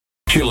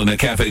Chillin' at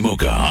Cafe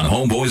Mocha on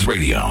Homeboys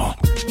Radio.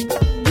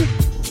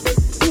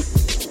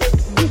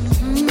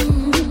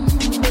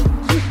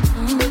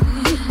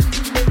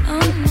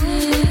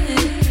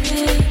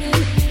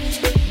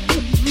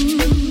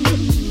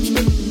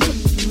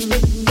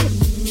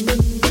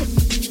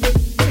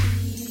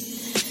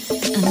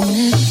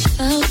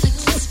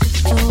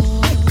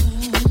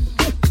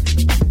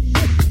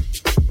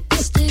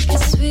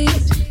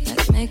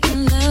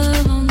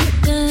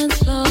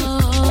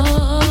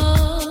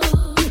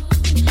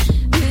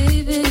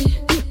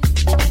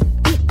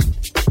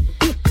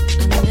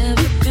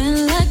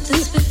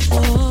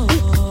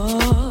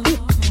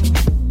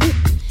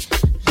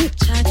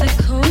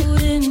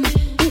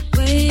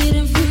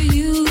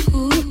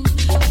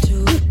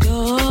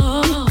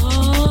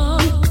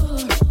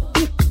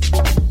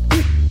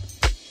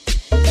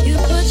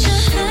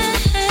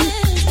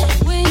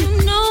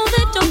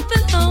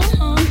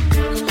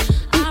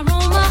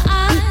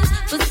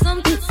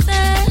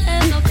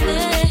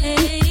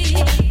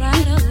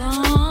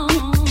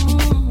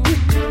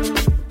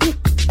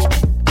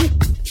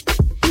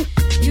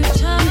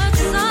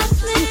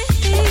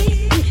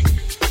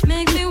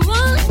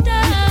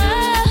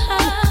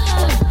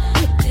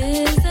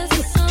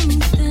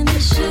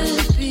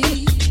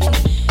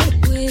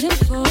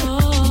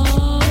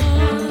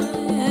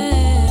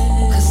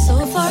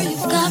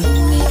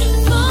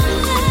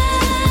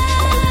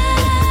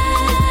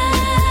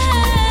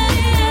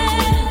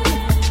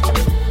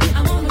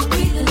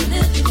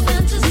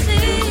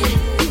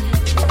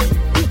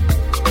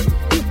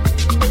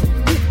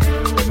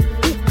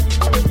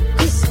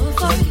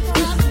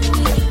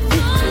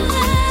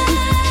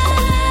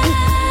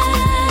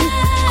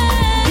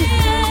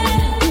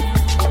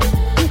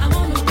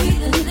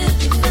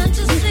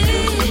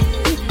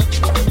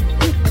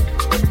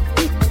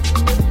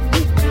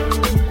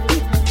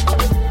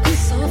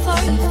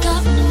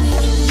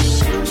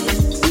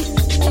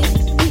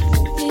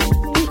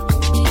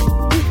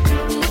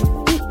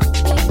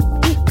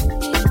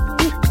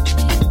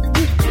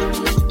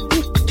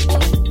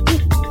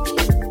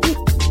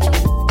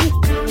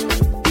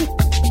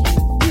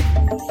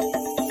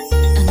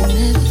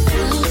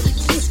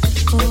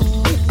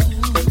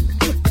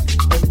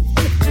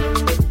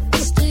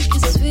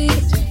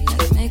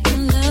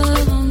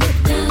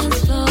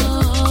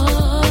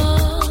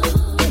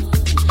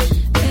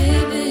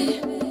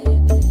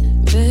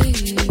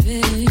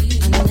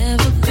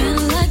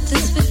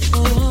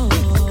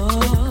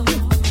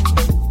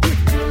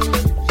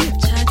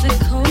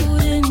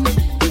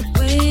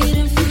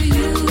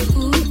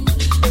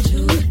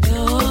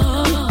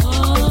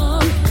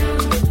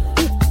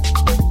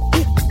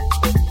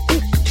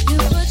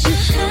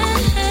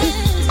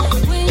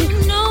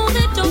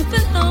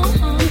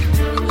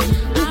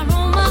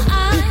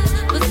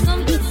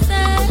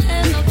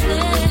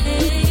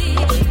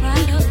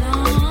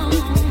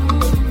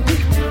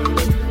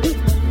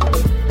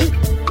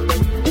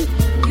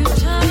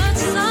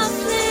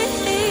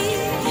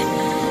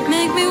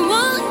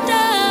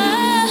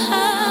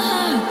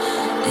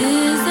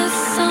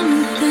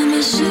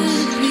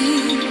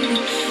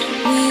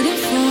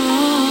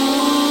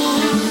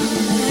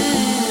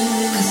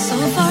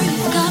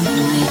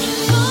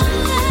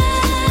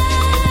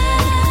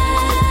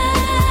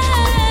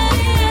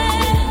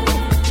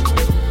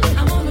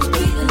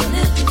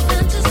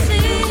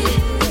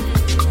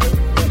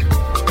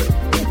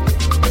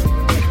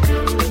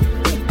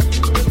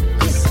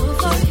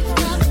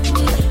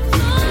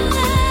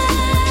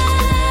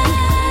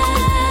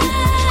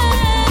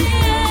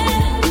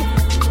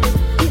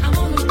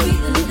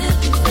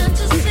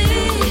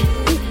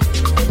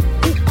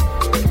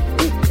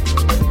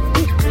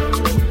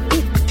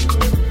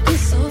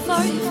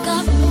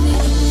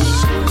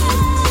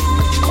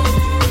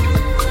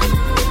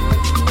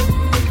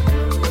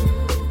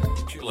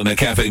 At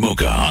Cafe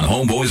Mocha on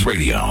Homeboys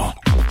Radio.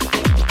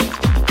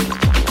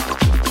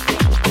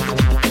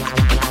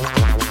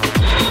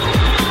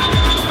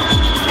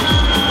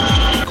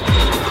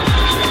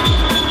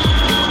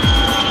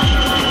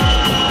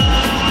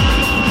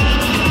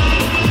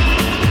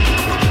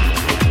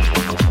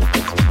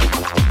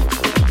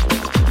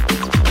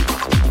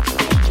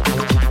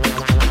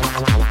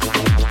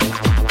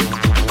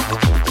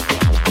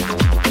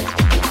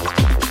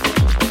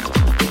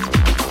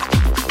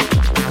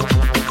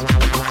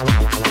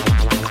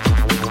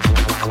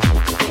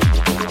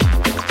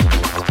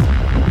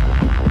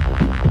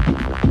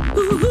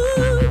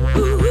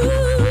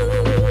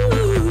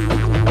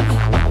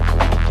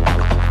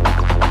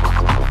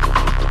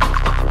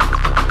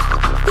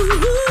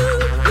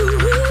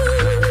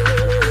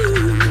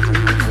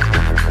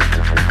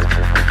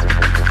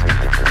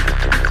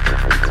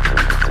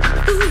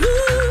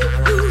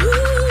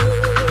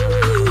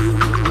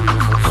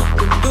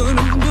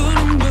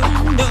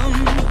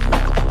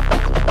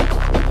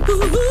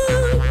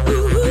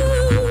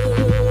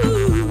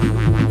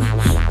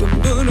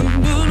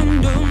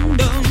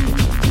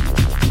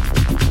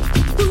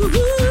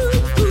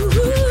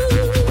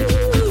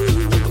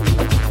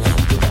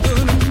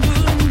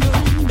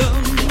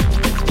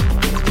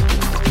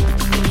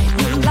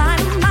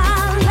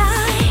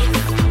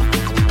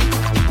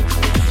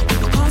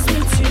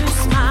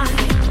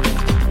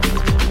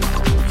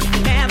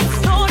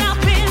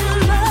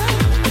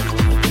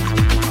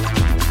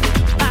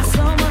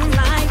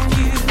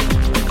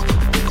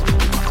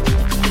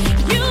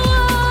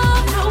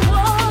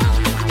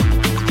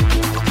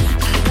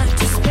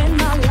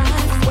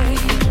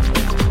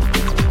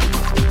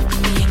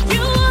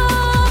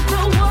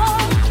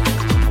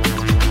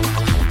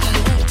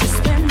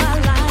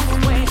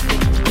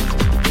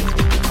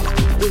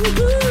 Cause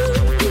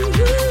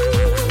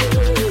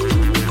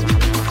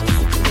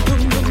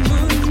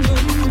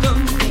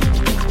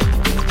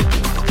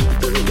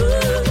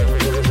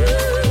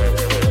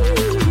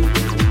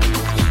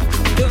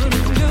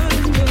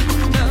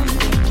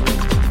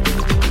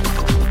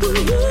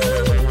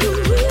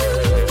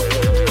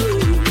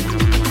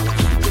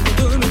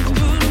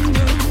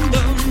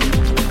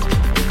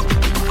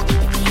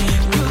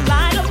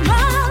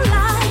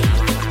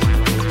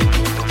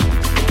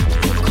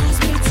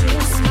me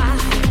to smile.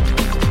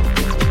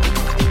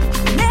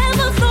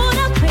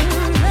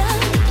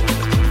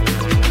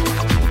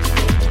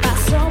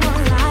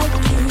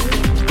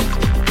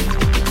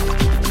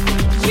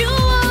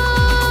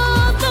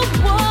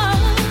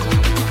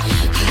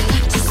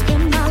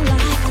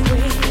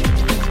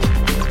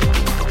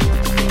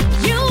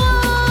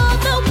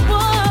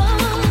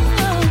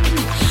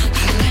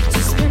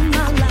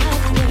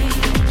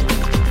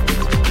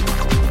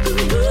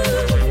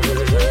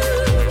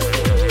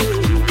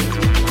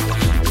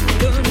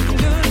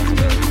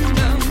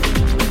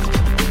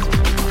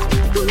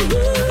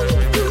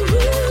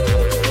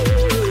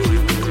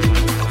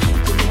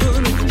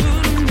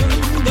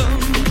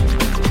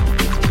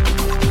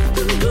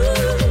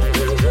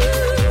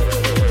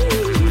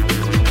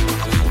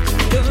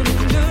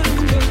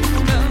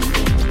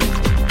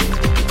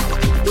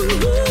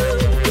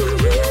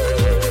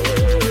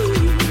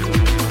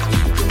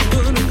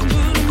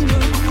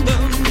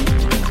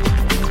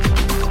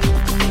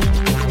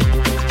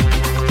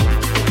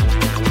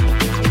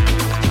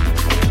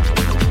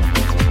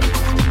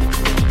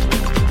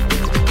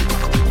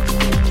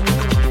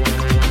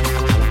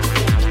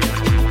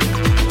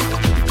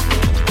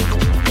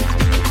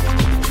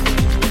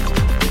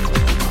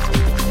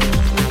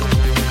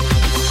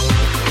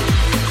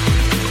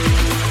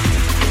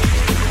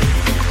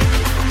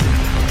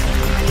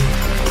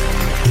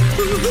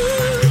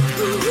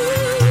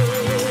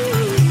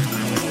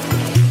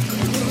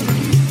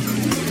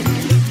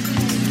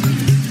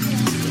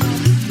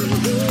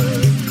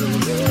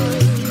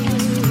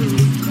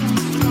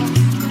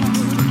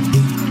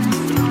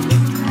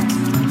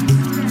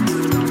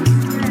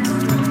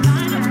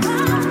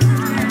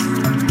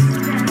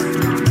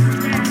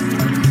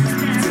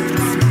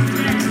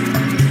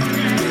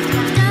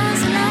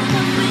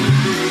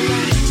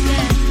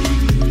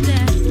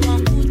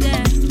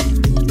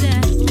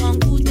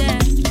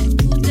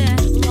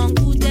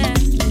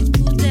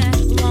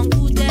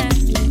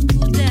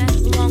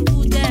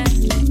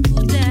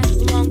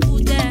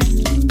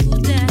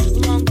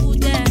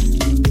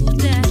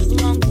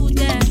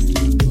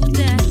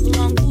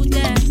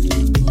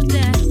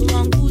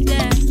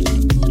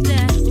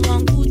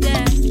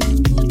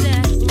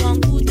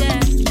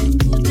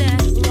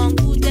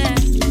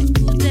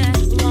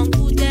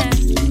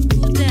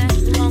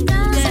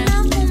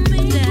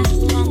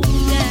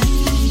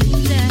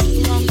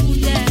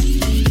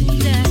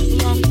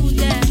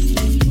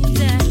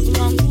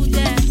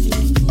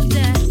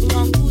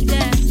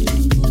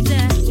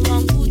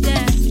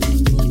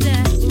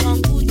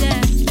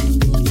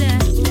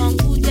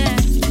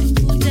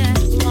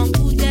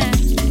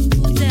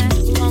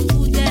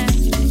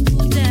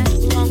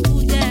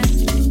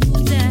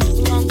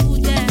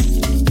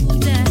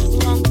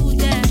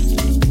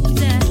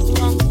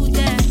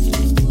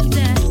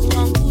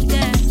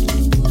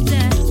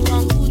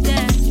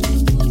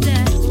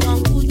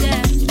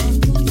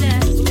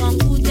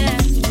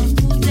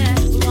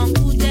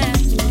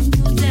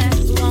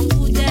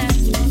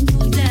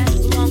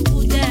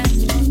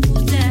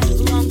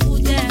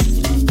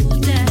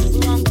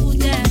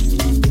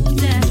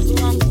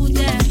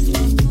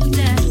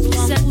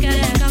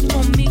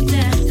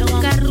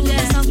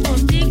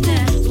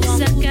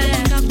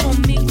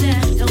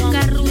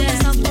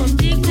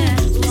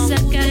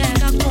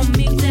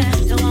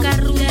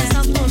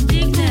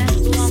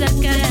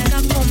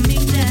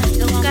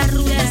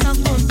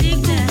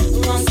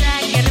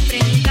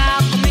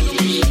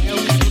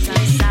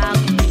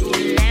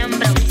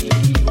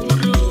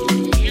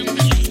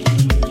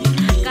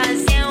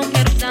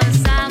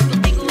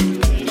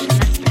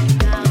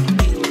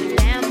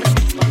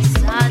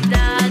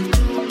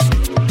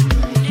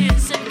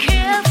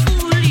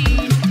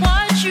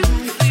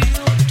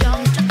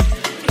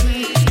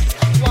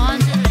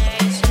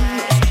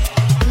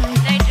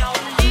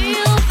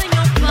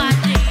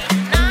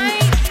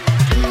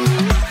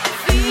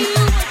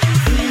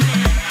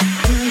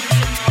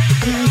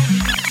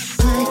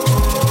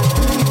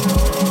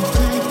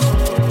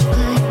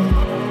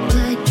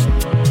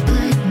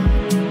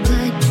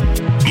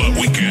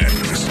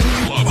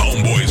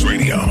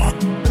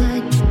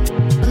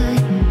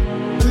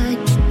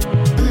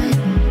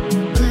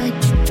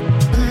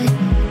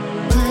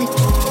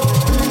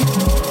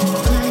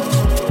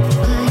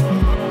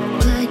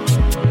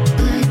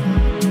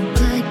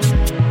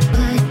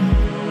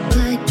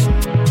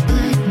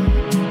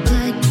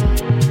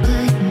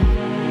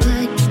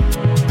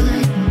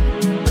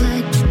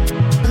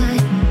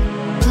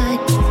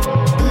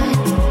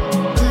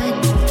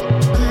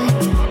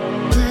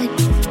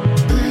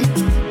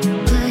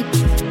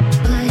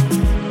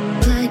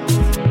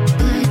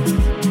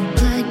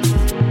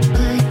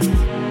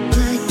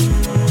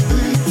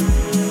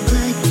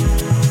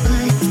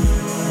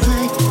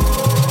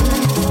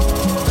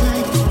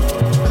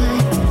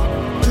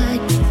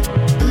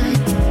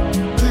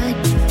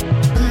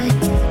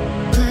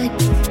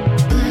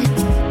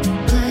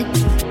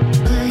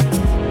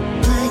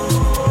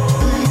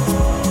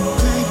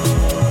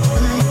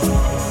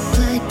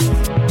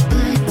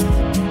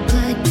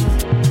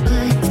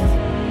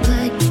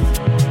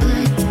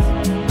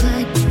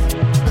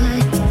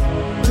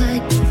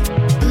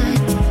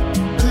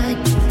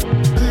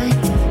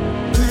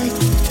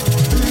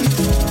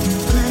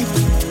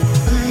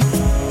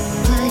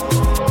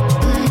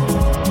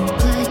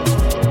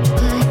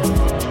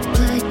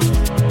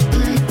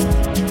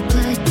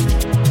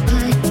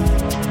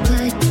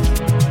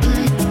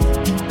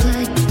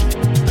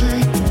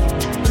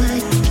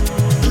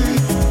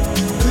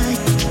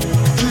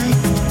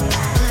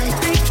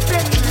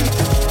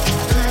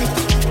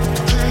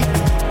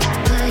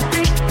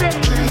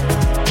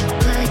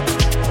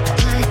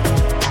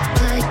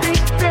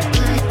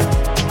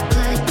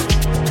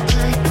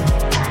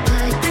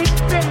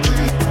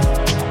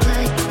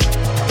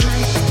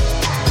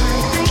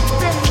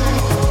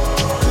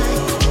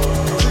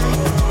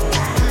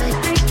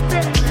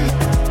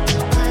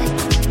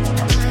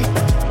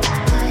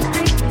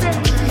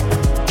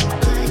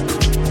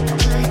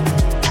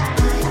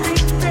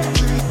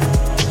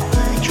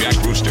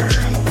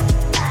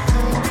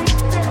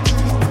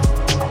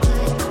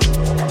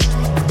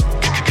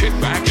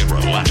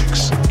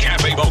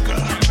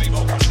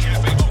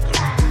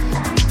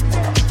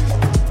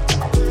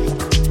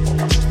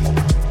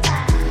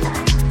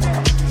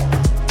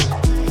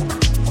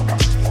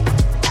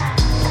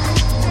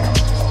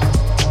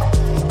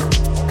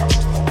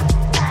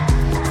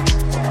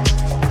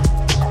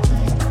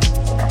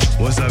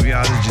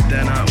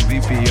 Dan out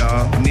VP,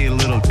 y'all. Need a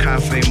little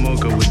cafe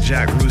mocha with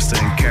Jack Rooster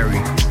and Kerry.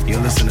 You're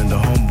listening to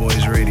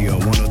Homeboys Radio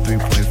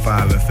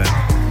 103.5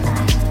 FM.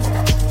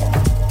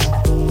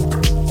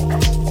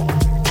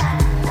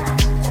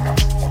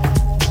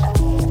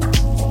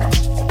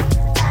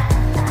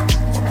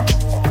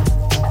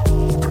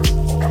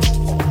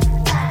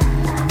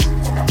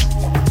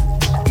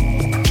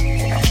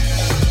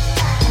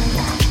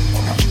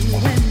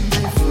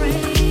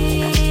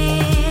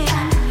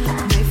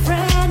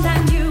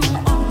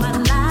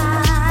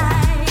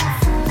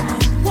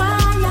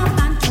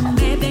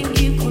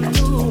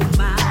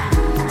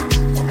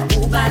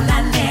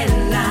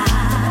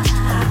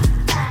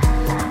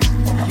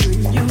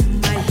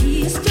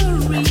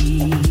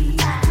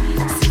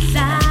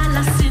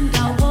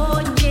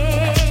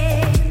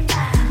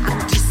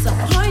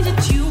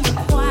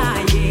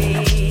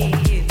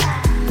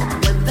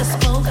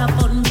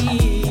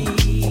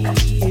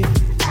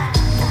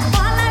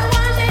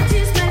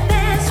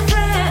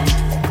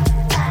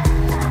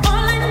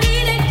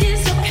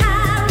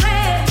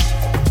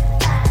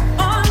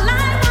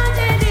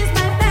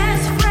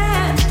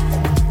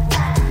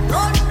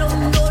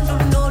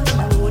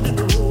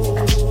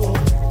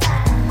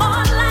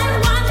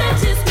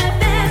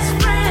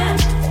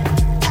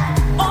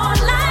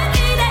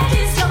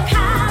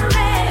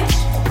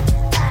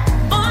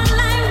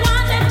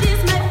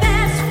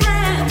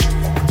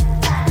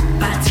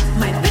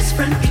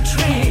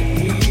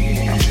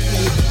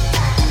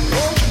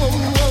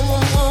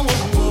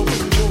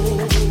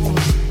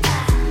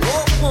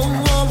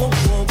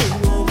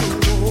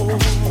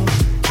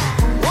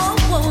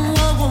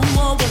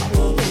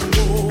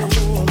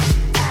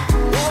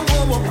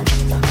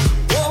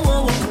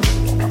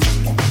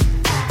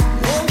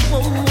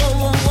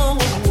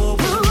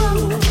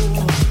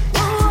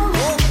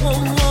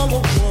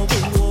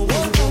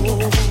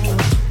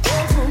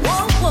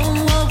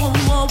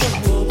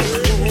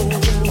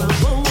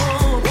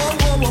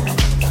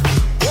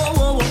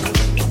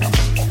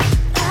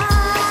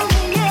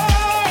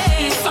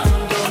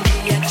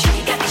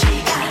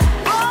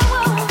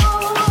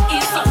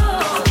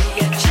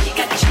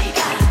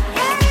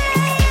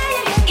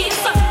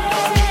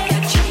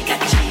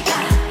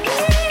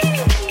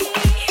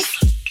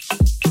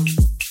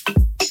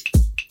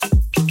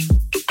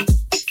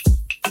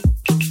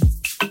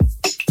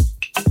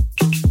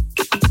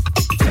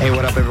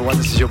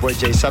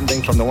 Jay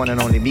Something from the one and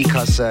only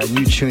Mikasa, and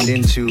you tuned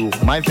into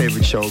my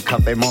favorite show,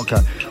 Cafe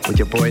Mocha, with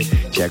your boy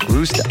Jack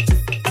Rooster.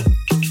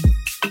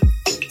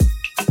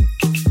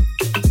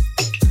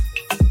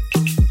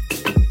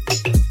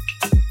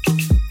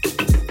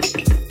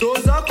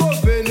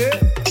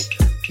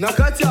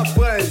 Nakati ya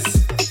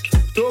Prince,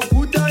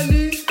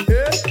 Tokutani,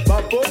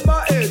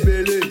 Bapomba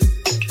Ebele,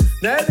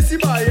 Nebisi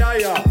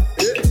Bayaya,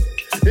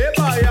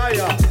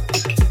 Bayaya,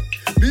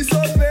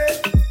 Bisope,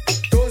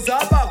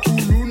 Tozaba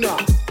Kuluna,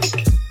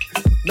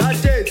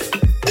 Najet,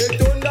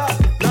 Etonda,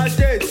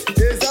 Najet,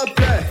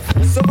 Ezaple,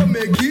 Sobo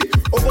Megi,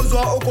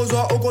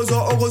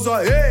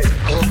 Okozwa, hey!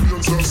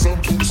 Ambiance à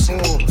 100%,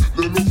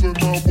 les loups fait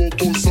ma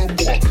boko sans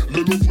moi,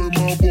 les loups fait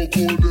ma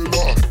boko de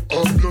là.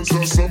 Ambiance à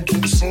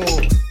 100%,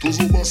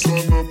 Tozo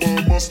Basana ba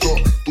master,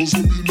 Tozo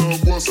Bina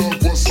Boisa,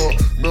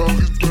 na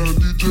rythme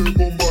DJ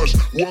Bombage,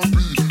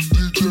 Wapi,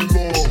 DJ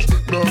Love,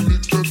 na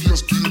mixtape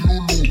Yes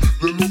Pilulu,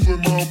 les loups fait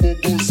ma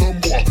boko sans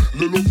moi,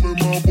 les loups fait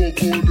ma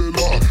boko de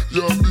là.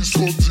 Ya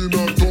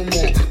Bisotina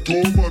Tongo,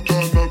 Tomata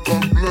na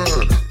Kample,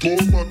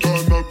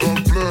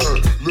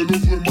 les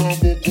loups fait ma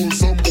boko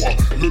sans moi,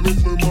 les loups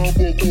fait ma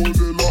boko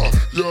de là.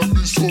 Ya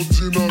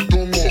Bisotina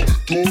Tongo,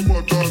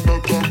 Tomata na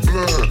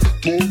Kample,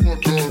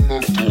 Tomata na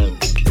Tongo.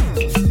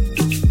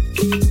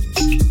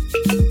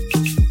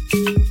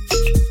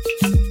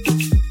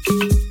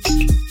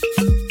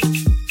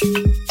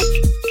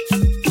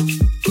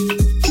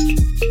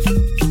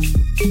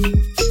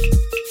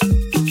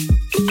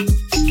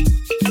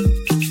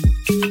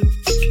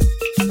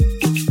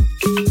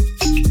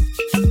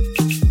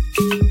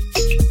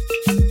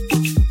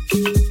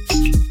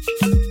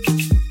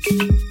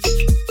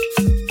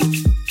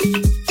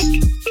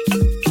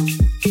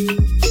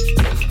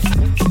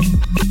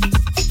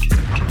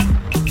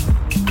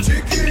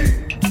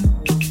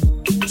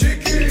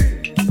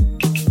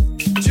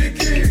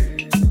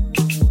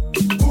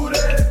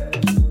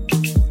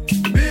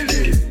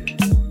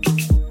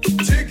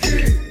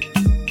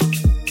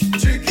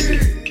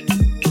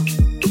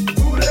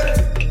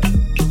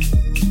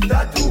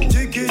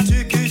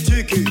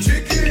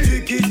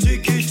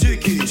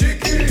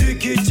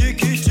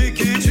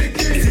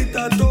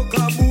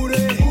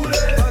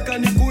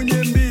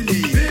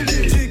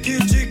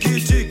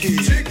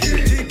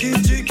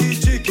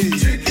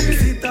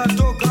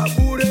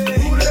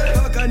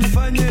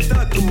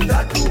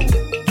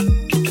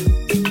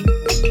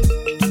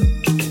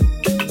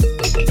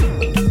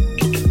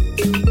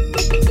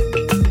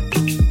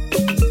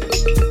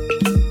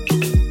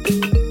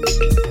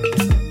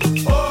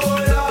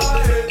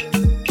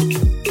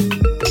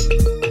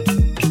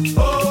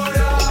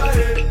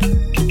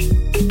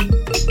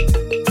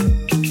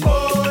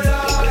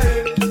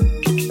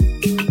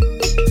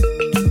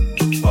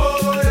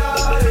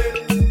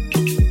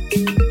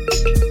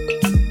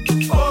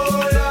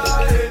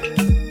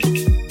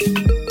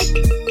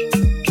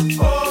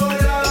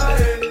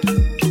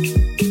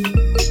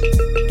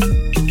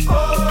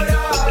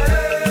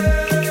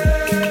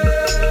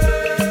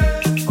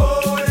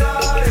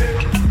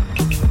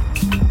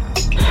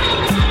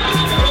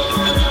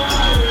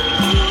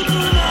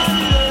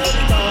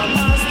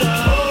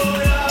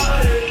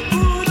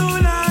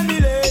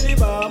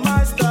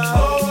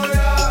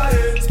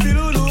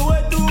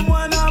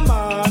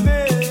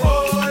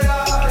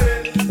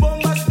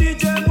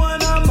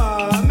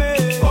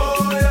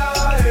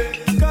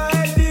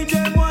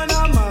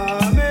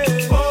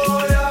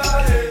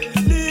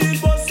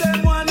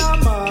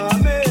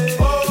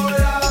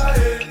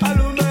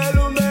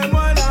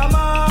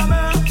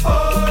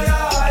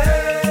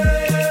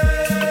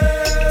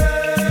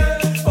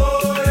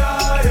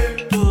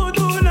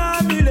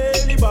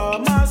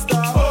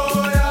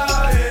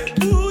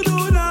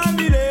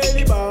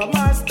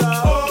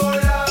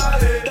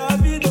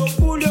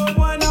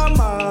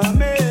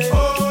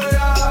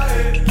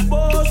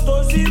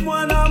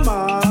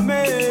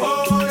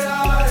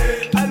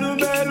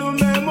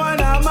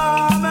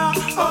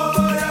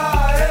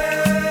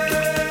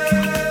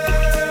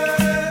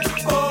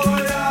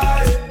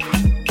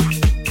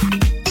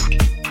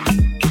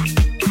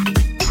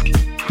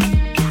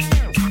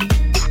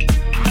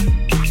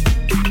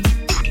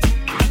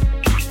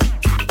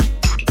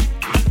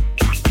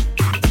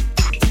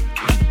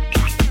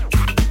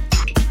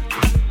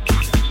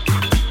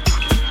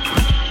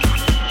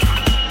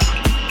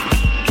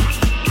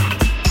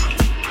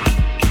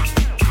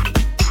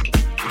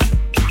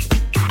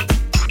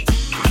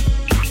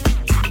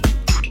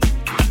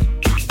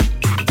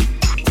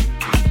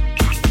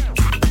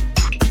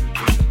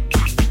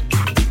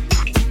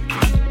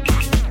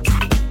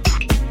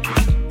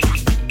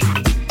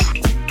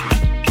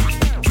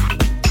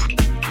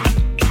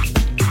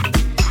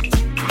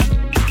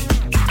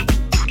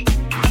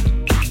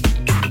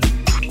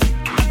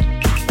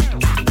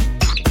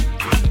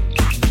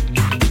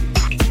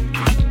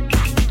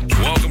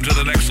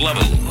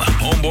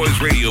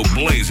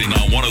 blazing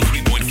on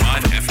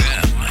 103.5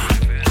 FM.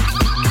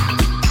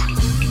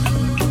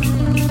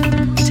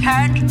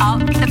 Turn up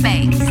the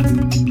bass.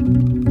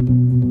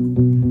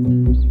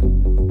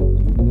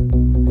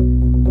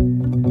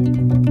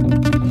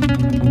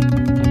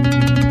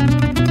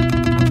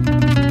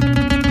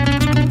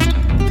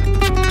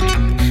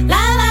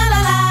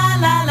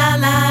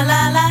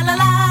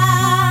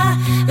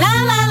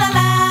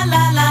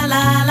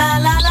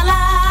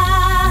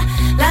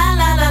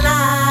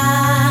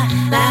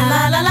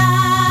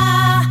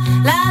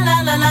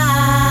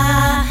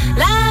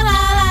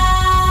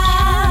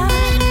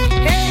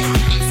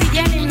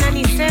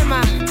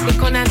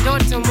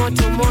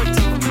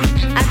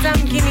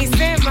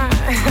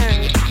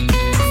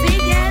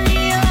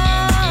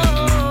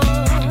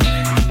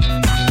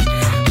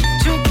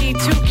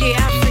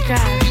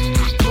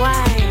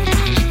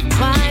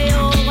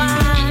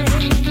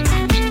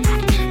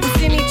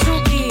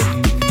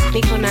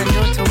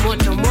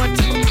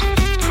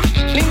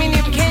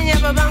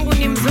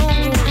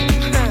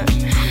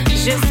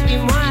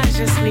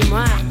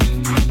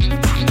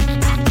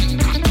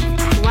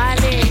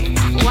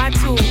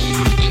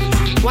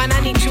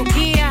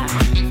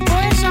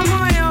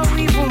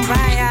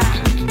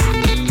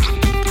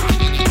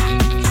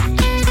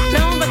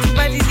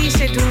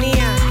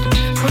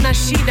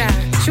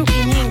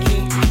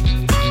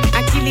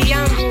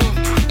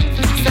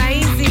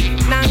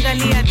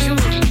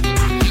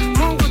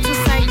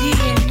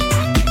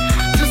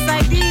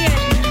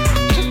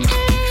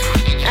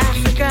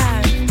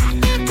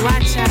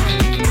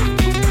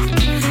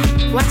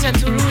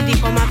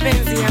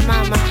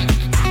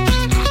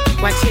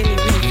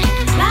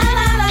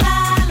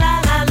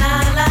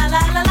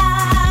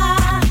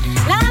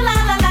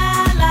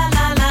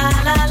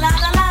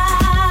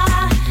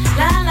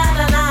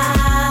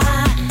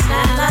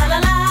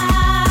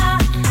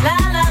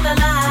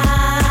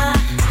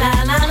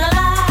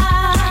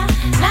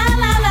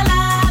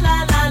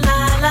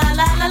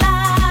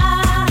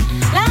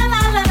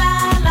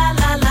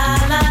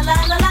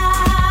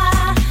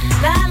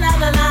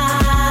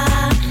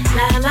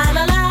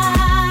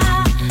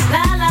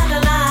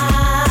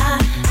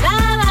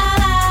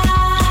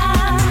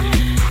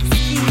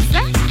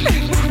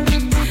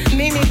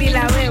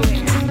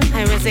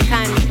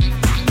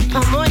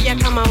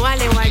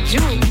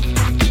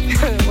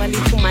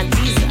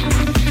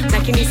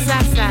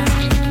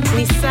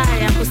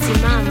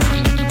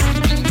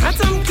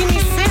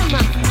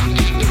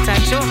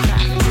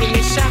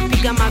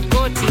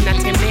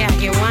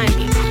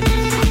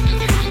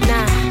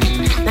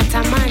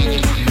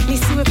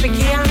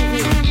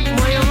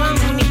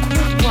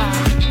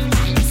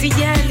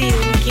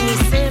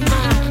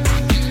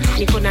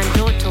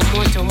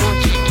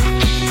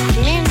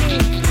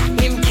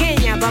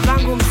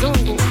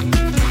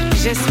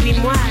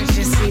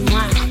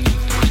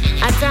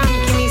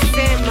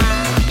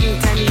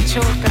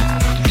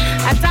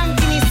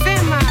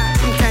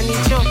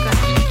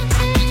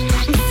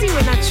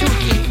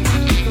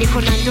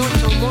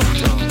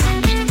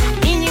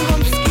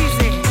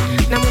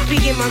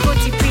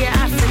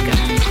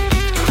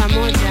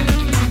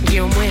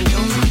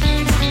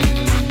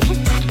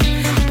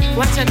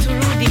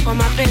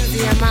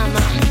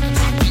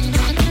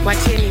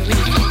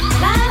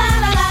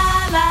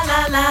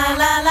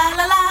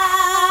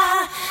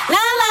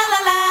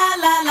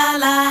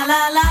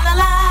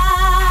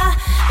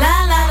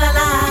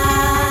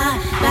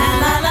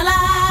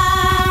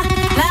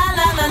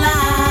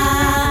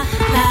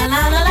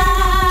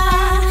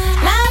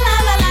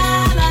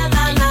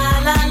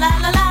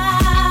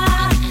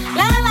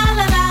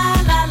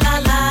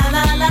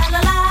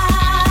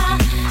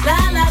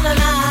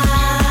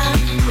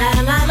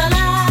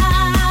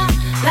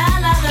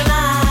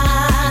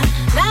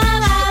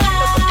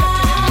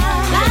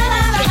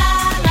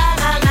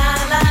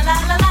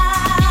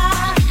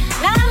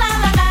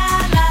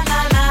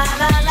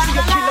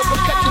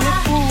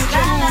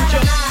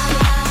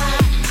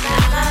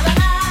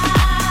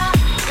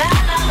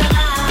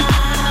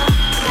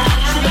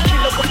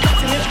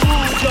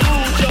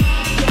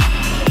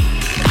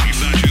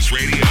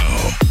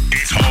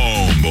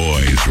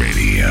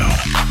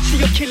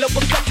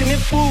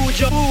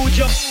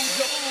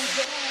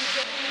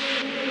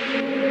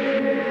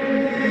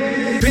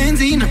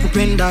 Penzi na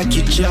kupenda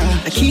kicha,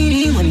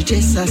 lakini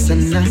wanitesa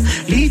sana,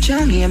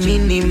 licha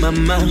niamini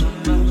mama.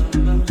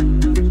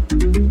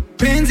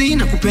 Penzi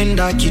na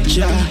kupenda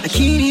kicha,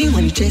 lakini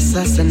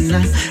wanitesa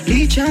sana,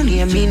 licha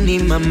niamini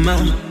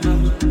mama.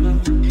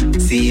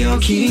 Sio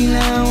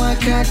kila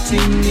wakati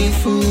ni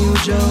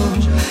fujo,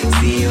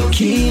 sio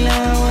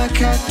kila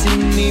wakati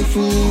ni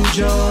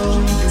fujo,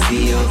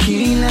 sio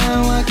kila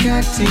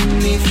wakati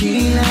ni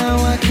kila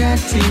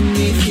wakati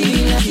ni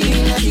kila.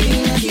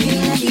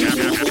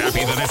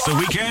 Happy that it's the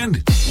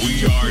weekend?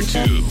 We are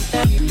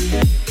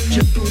too.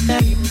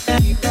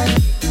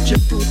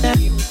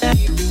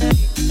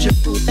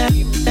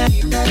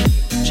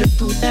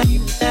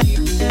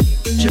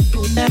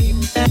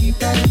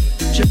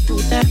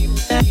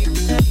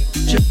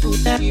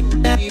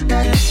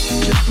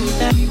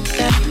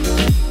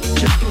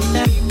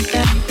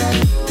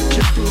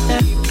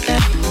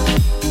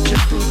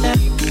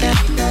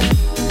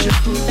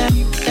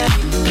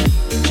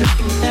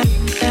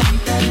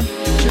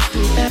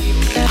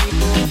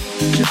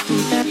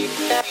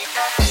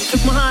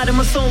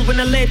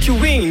 let you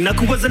in.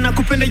 Nakuwaza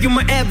nakupenda you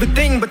my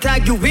everything, but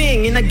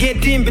arguing and I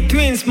get in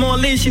between.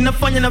 Smallish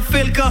inafanya na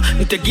feel ka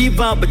nita give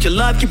up, but your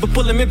love keep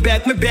pulling me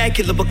back.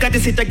 Kila wakati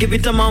sita give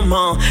it to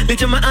mama.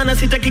 Licha maana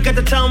sitaki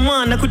kata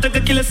tamaa. Nakutaka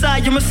kila saa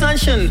you my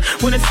sunshine.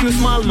 When I see you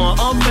smile more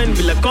often,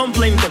 bila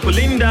complain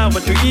takulinda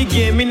watu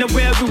ige mina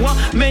where we were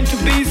meant to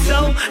be.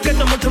 So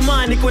kata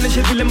matamani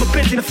kuonesha vile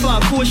mapenzi nafaa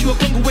kuwa shua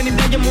kwangu when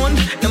diamond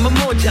number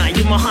moja.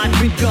 You my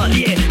heartbeat girl,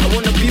 yeah. I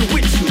wanna be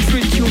with you,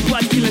 treat you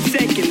right kila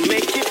second,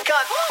 make it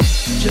cut.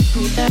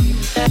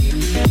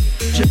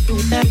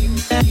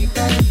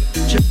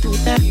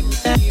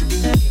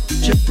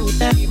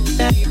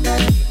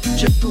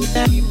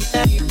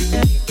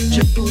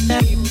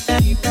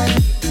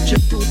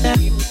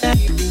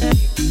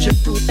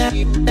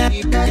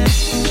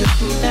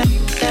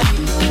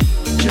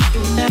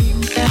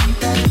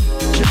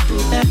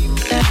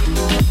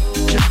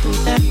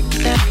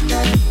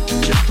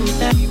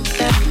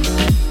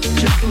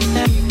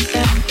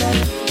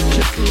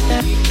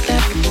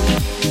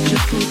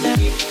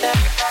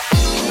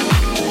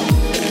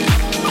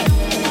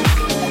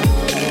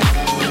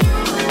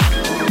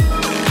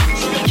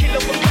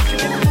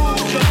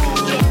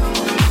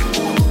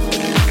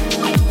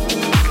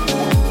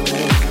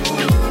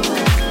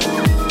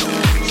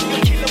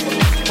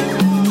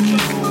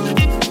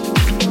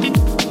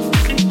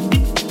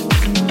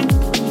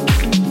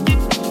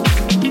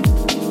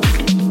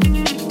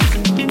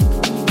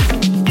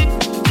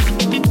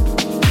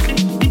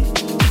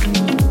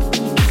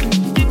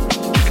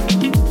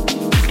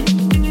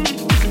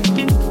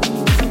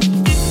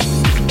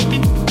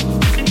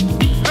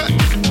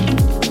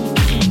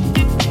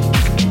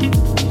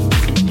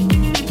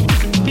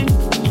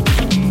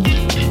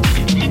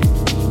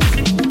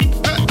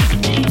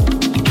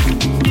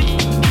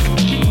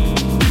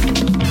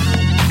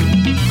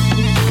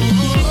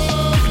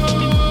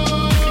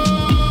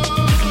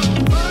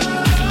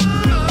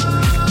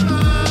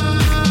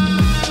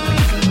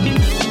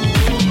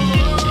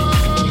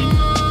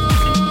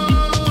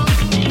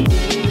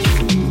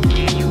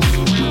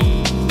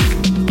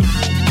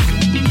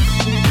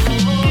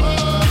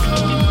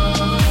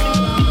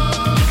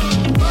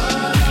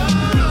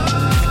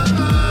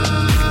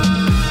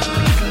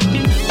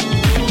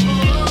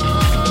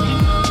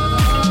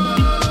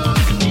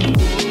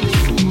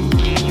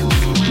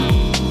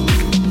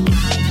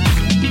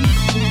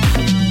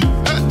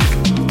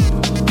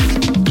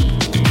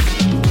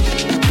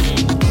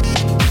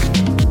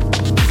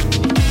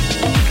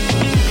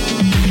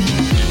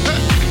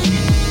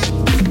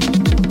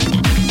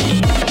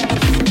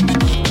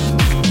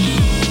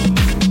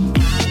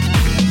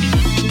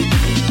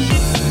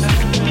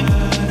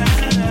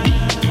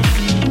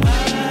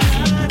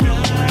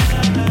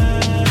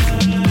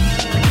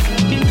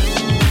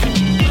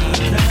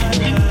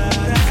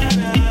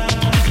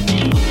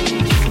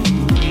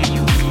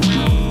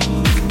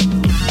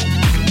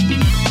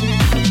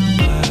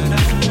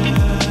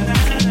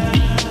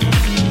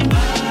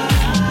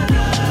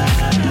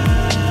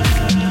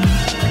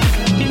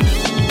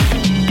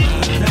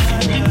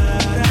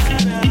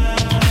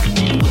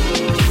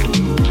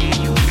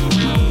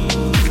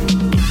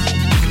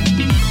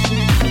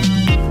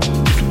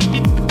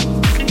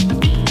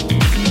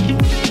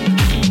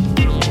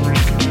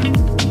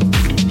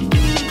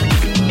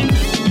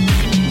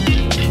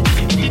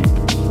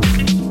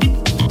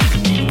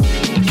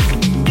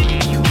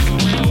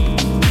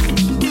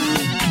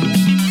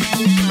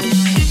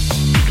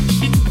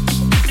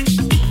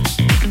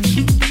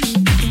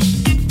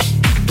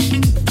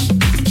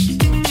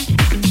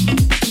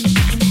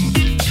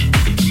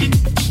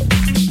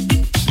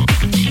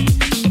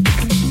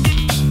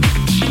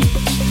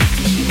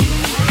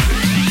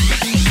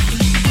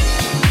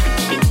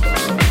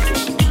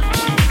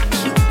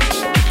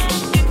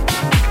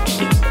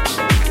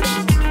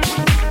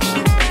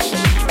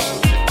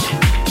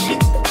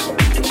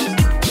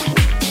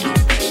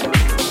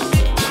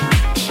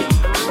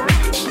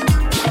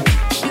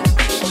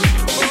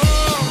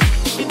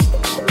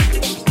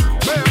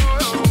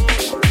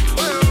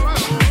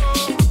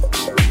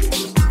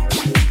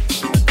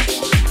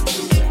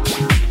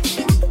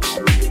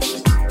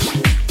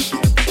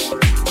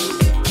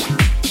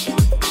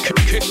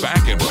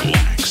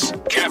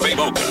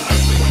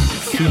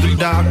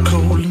 dark,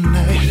 cold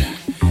night.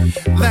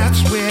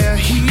 That's where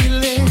he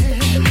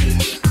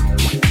lives.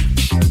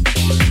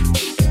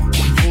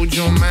 Hold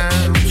your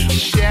mind to the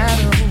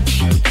shadows,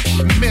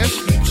 mess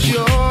with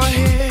your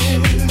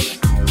head.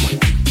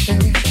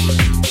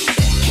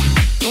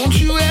 Don't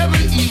you ever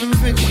even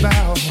think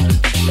about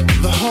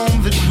the home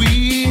that we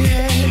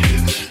had?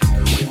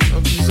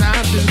 'Cause I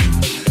do.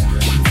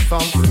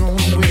 Thought thrown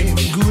away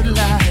a good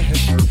life.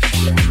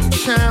 The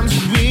times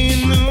we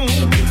knew.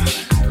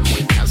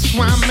 That's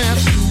why I'm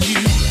asking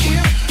you.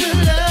 If the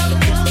love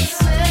was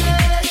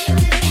saved,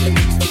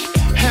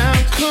 how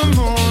come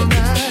all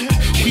night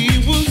he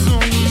was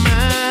on your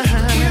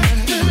mind? If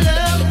the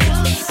love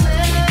was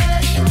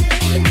saved,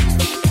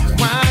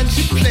 why'd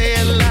you play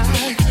it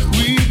like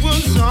we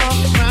was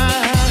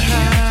alright?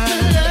 If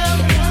the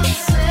love was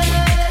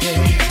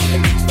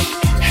saved,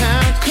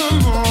 how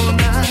come all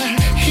night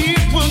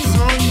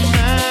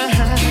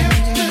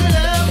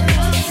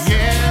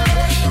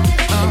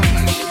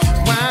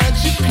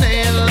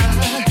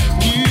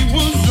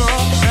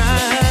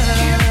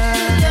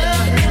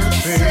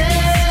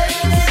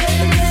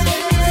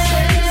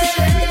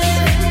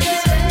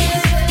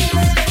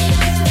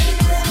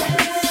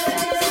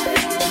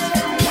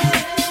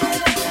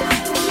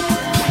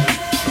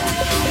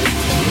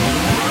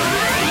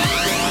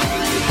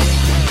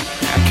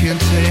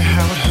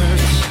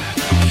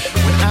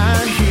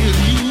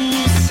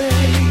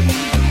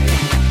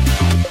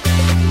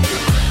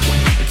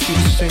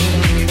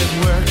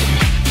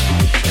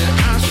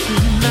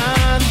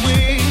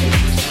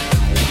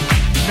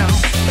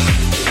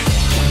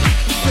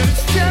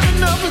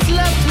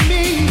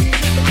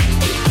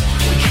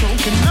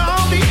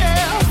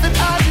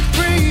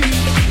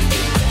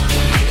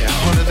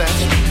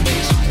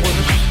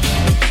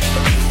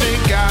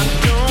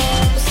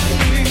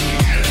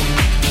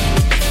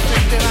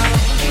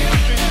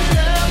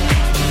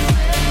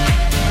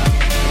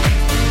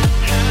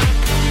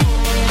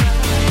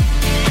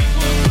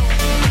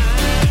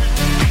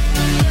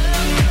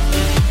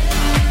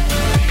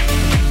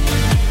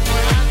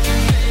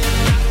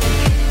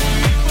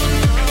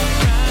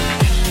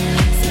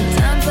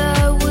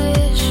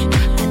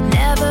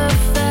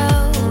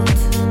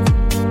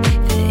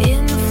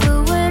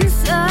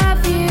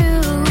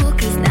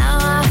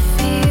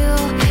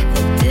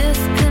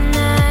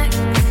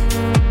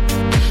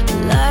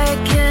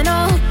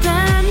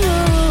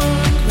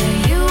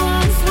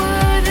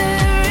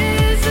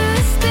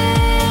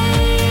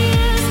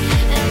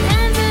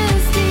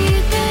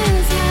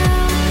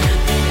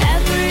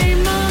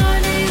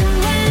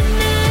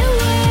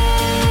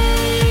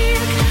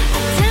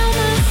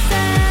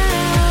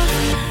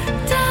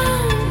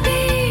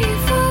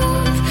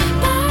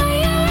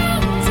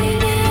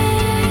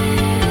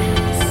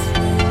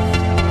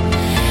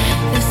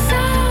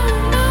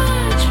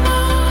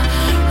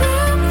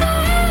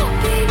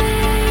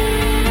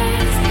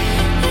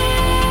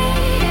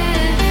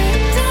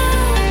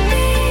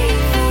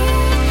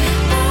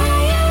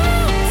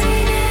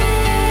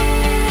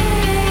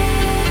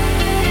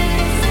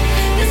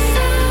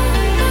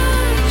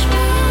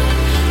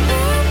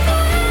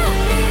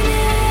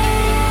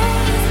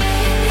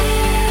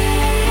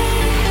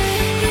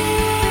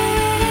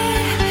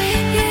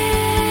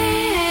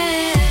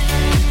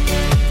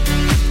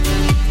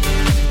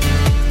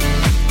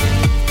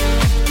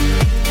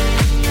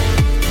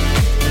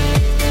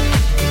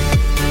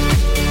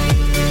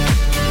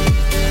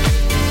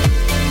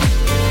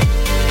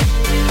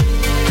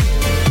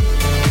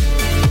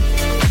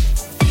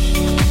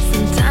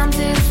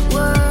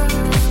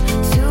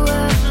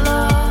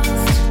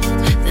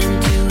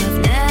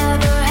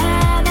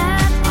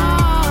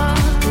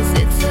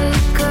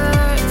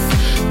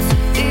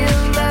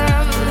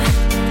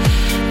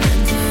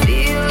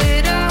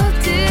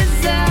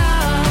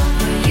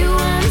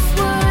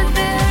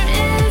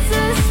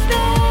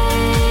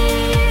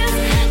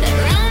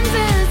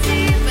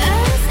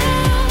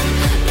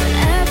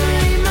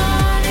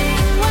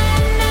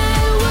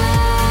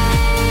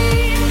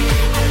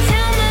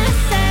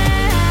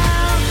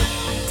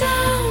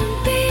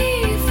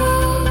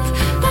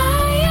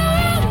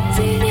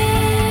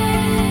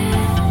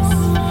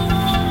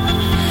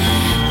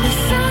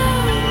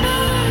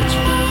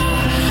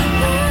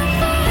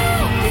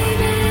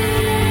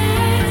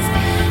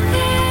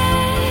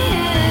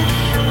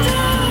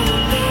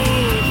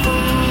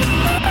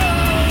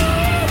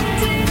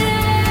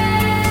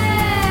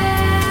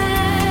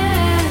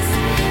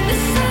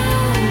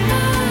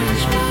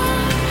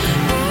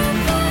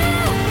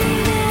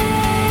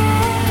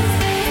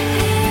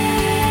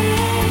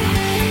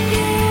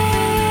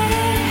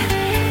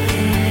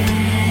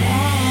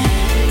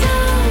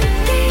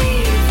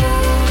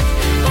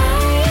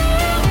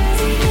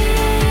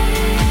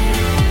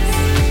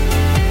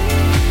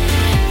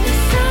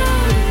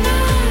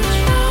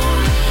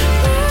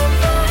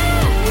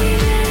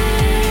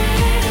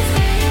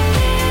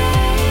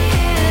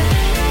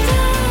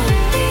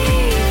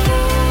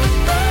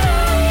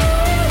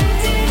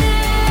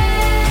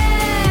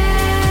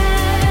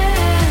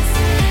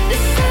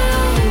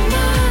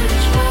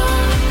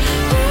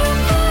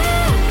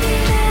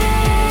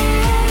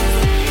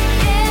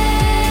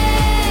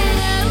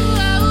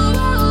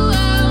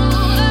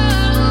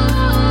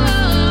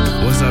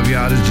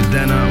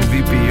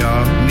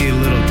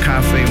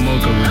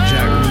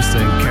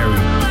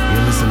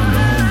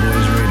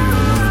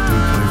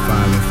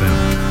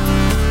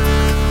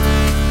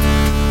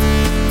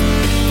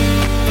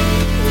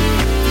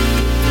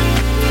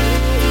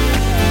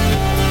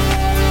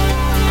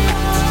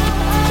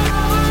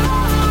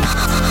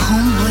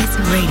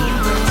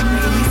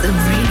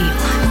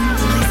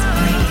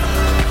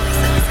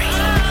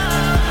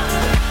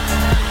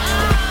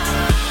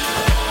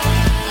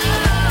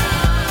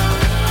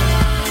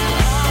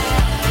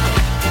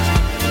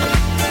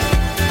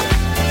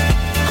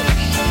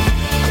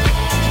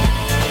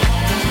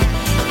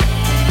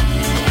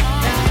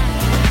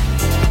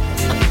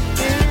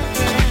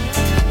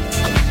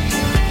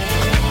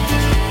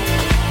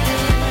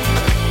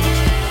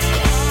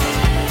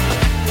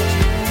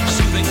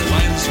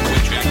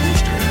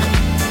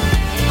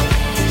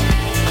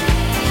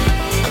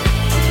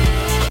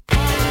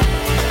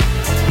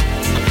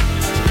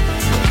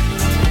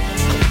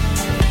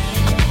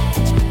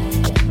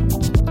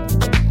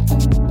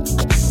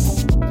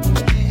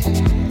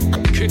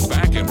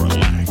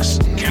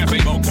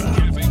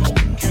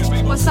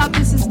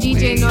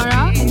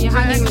You're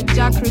hanging with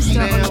Jack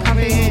Rooster on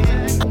Cafe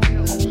Mocha.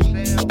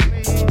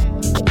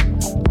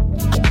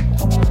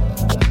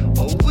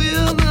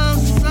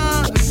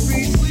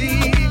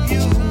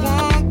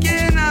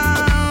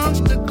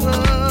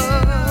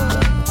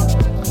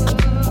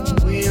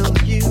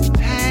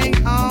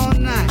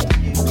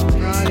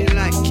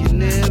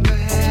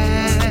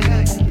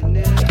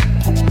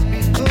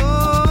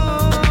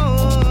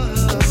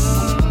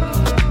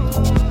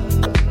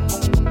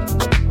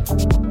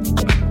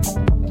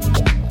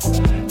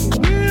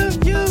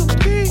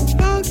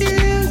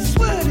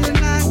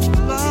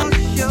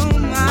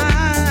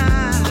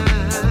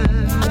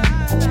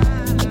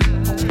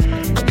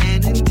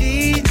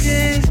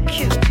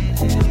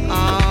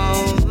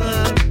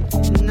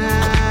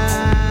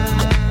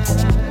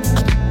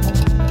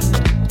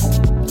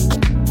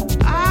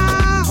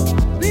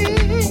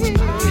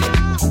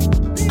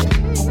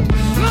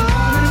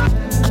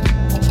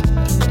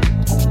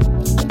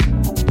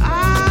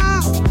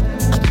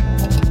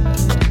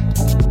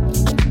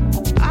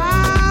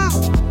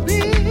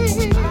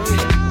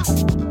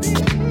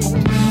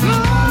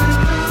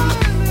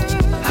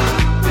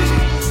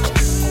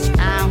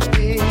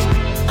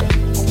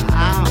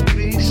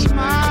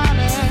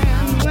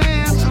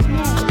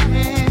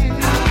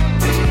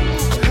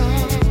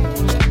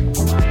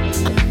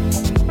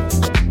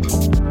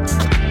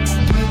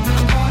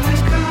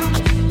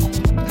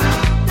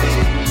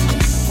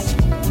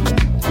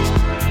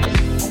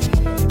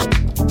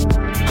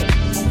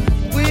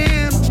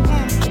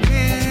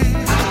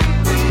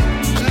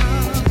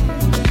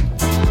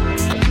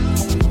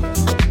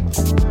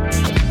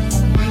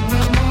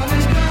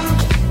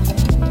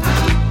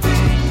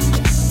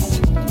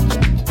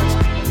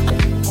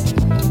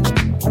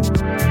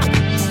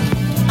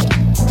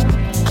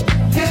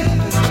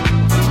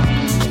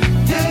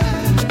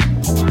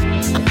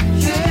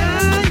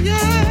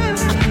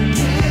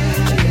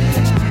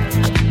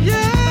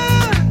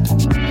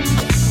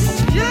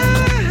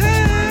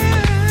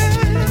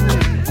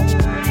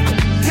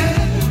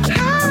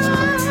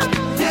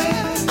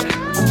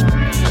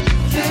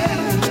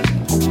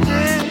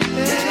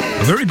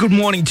 Good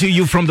morning to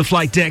you from the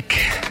flight deck.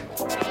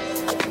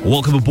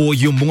 Welcome aboard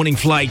your morning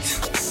flight.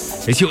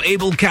 It's your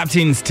able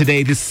captains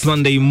today, this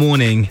Sunday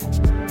morning.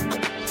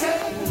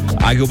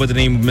 I go by the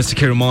name of Mr.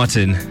 Kerry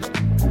Martin.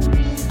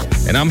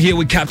 And I'm here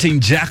with Captain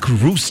Jack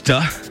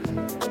Rooster.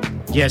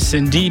 Yes,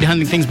 indeed,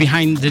 handling things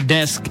behind the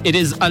desk. It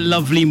is a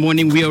lovely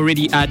morning. We are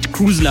already at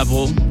cruise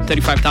level,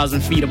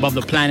 35,000 feet above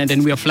the planet,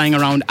 and we are flying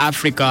around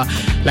Africa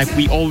like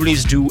we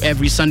always do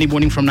every Sunday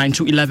morning from 9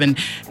 to 11,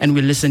 and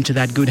we listen to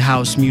that good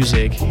house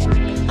music.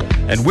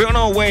 And we're on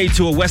our way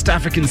to a West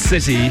African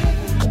city.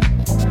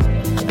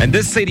 And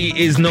this city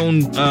is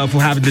known for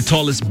having the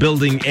tallest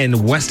building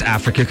in West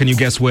Africa. Can you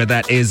guess where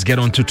that is? Get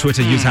onto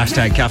Twitter. Use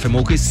hashtag Cafe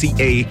Mocha,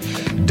 CAFEMOCHA.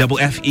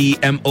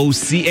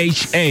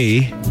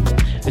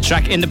 The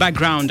track in the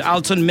background,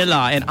 Alton Miller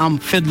and I'm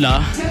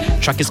Fiddler. The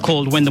track is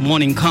called When the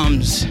Morning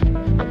Comes.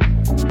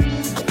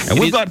 And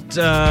we've got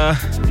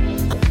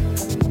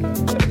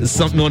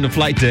something on the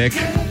flight deck.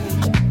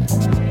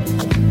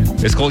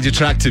 It's called your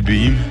Tractor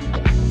Beam.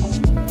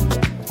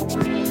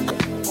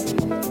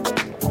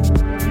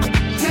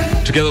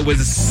 Together with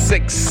a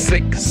sick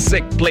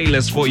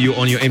playlist for you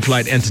on your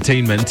in-flight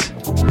entertainment.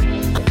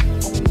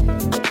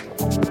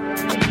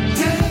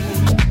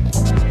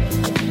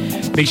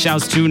 Big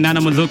shouts to Nana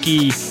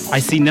Maluki. I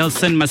see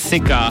Nelson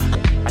Masika.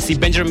 I see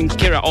Benjamin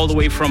Kira all the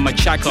way from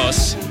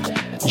Machakos.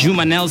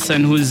 Juma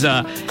Nelson, who's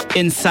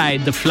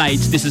inside the flight.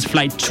 This is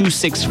flight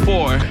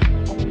 264.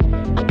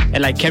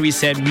 And like Kerry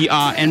said, we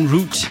are en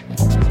route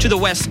to the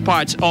west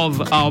part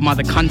of our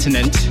mother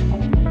continent.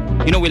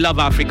 You know, we love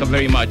Africa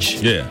very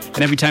much. Yeah.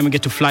 And every time we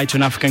get to fly to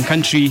an African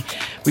country,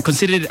 we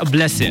consider it a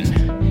blessing.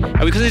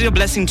 And we consider it a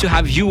blessing to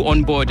have you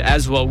on board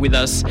as well with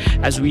us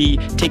as we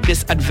take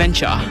this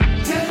adventure,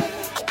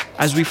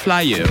 as we fly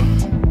you.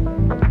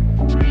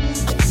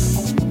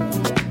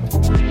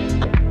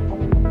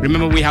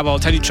 Remember, we have our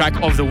title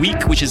track of the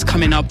week, which is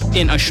coming up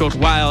in a short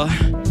while.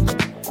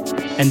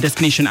 And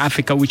Destination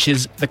Africa, which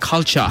is the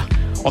culture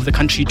of the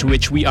country to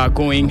which we are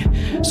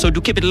going. So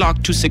do keep it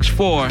locked,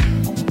 264.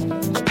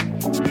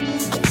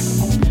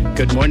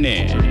 Good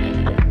morning. I'm not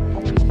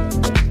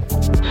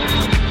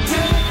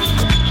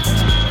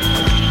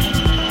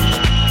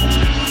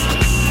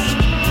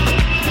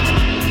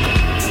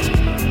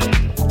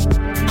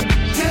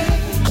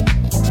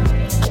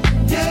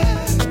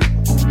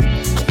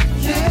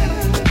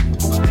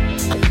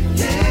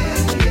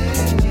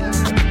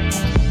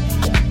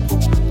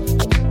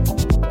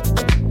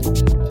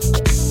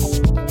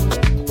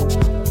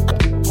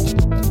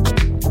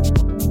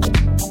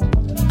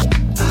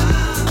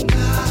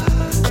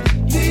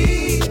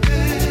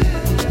leaving.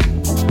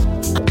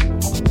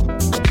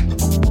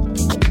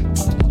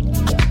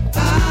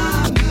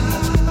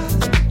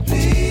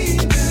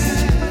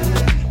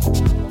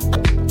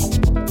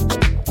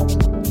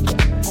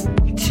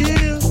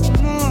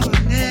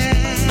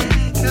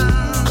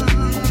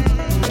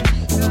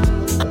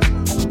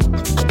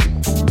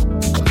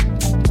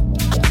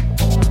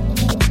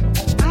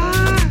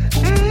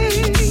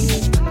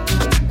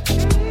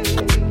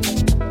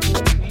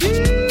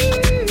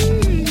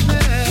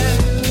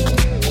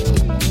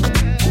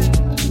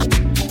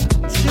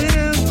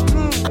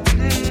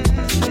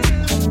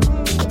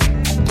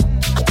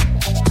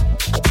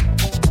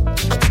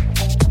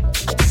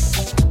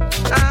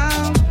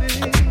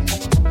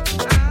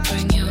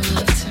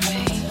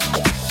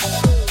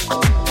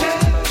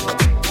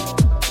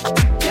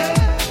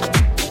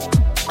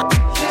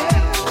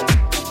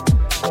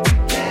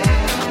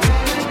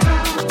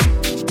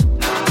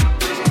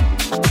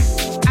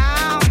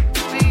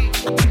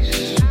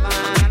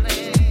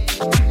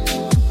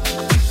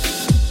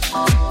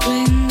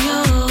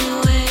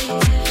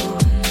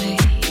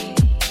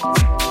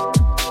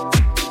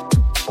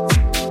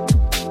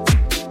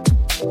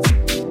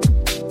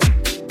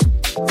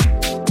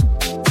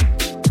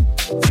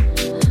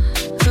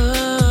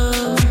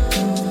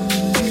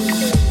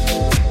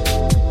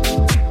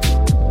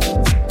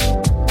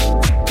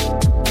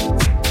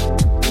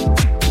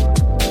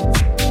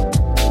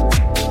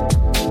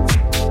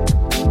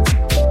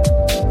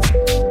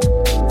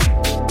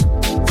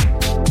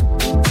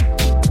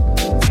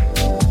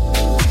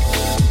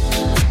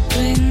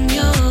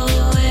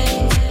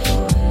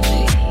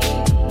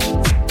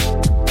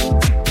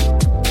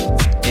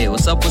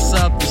 What's up, what's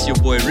up? It's your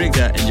boy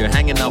Rigga, and you're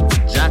hanging out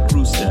with Jack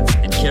Rooster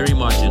and Kerry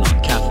Martin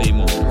on Cafe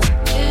Mocha.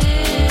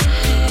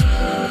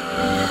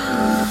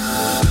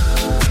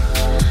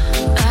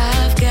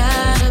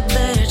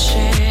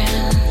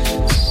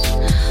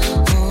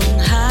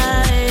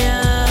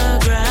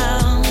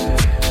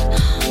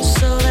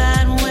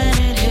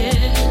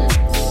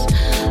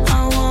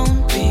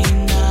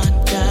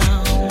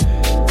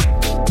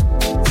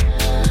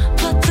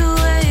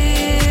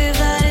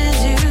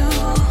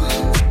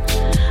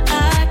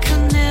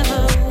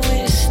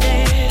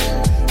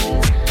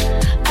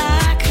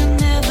 I can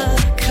never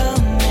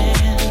come in.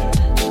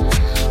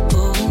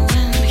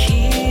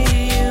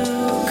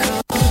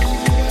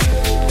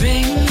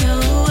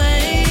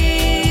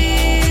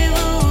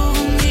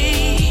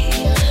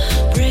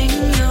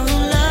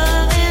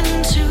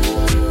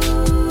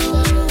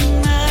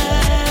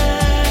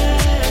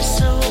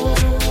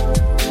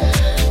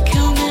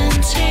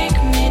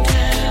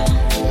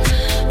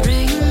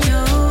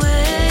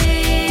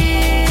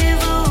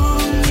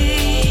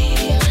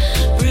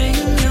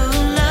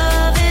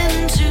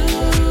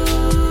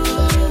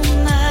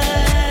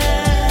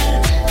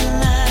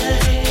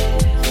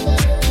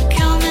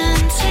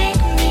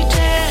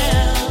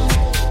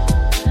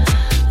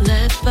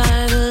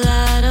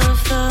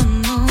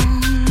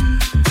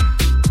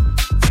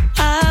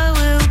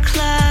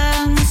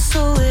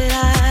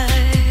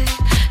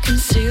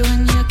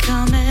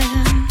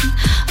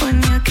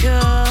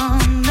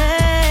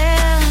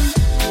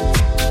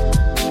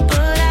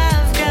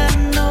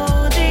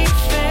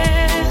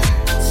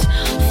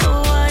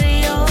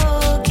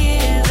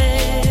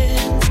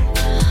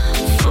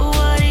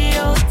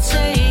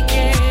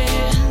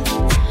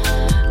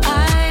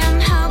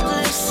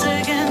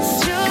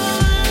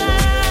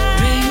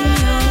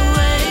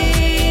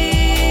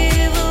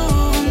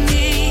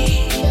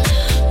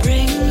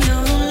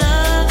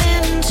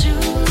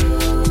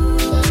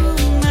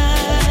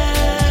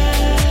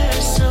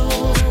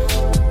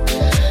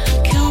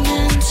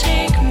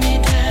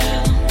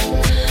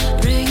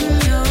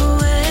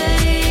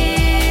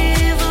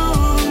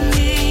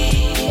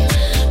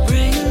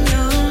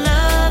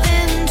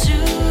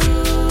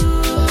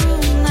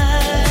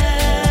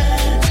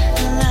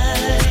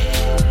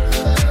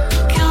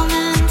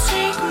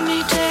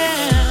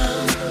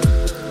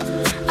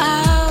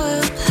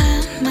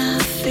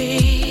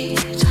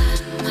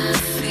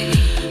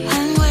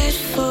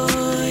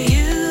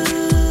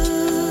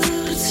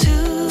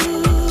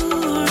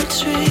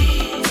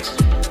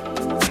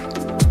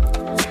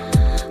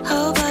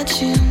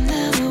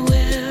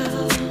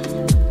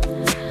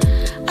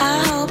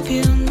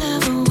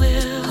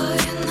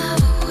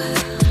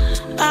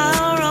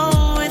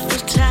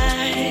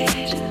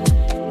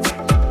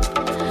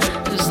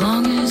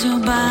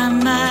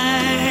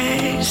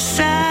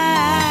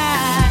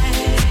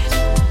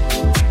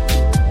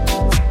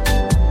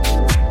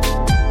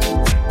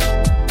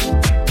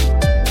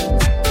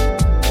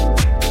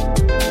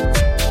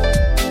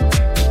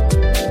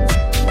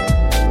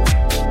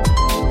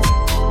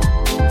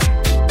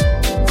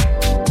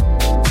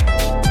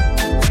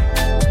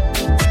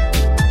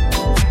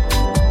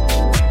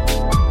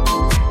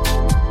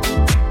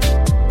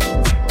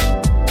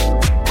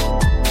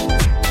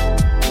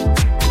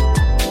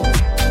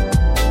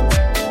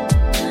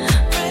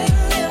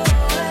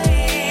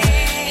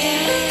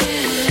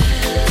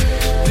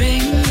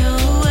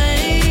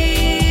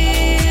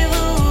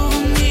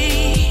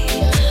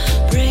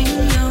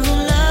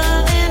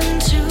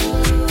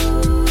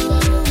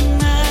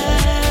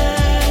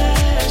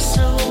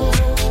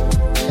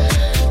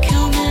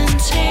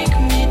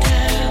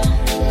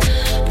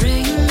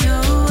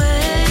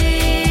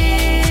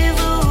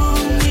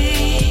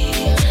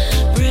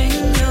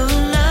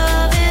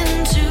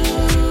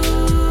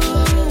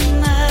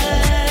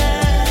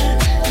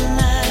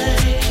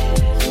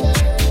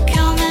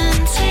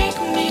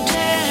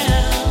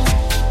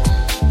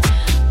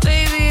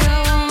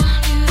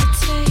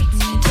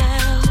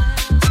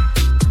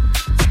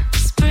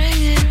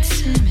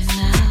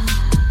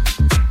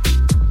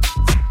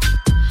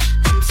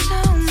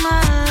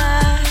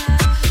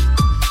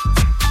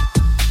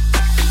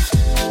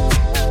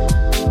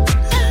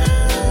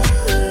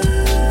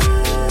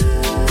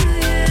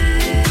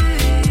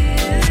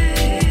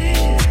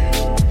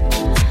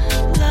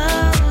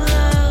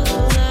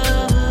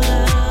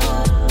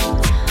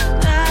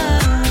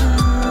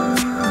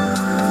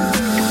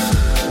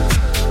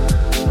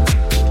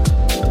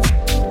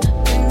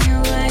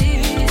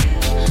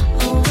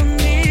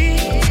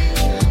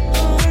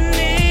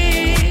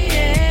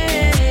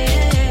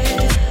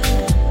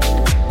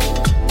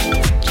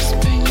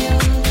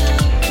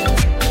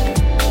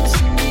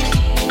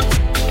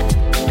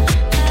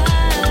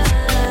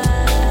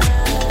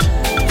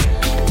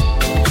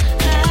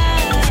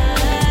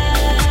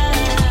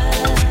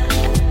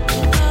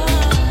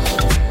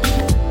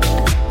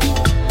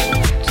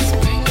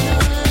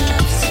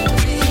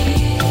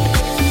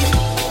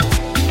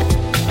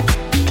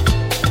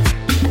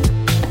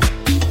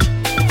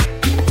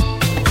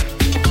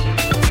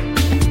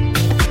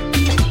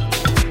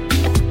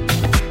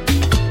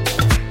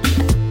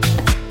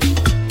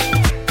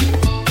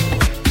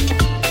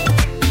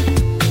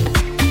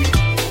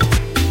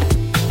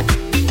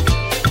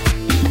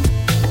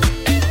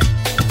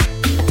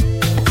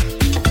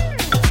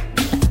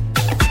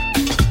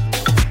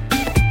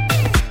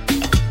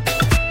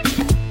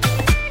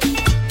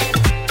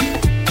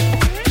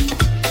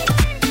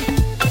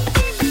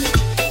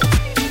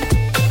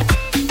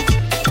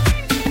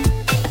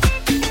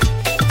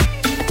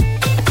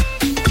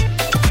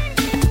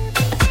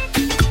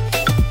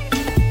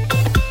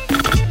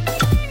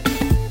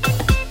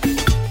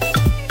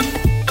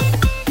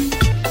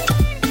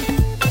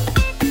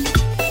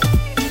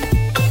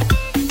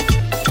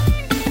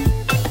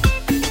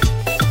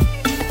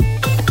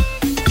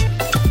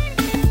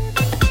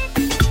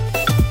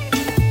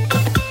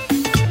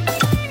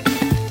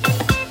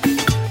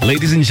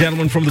 Ladies and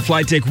gentlemen from the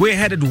flight deck, we're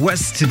headed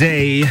west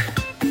today.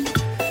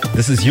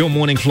 This is your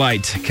morning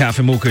flight.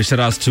 Cafe Mocha. Shout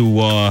outs to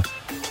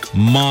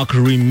Mark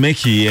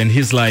Remicki. And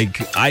he's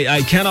like,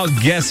 I cannot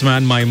guess,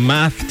 man. My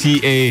math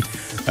TA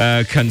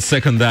can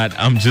second that.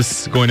 I'm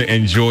just going to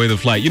enjoy the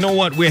flight. You know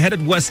what? We're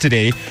headed west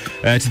today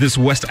to this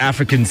West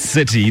African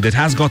city that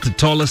has got the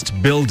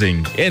tallest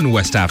building in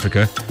West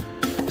Africa.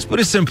 It's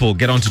pretty simple.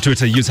 Get onto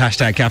Twitter, use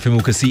hashtag Cafe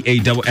Mocha,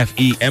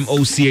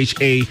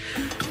 CAFEMOCHA,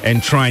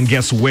 and try and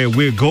guess where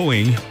we're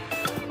going.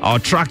 Our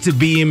tractor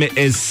beam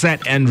is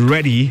set and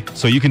ready,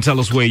 so you can tell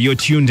us where you're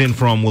tuned in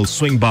from. We'll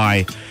swing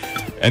by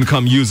and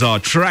come use our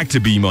tractor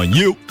beam on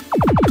you.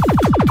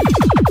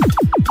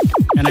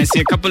 And I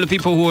see a couple of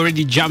people who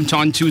already jumped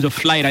onto the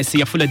flight. I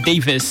see Afula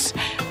Davis.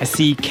 I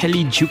see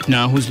Kelly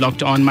Jupner, who's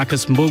locked on.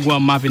 Marcus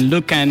Mbogwa, Marvin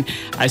Lucan.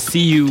 I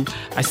see you.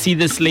 I see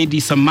this lady,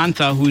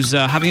 Samantha, who's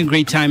having a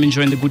great time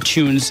enjoying the good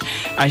tunes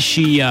as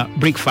she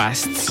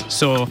breakfasts.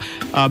 So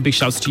big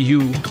shouts to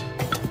you.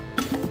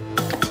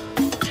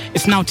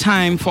 It's now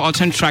time for our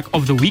turn track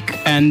of the week,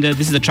 and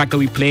this is a track that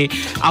we play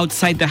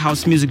outside the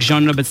house music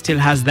genre but still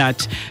has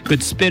that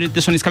good spirit.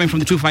 This one is coming from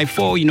the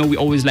 254. You know, we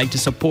always like to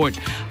support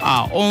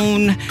our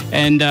own,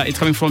 and it's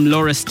coming from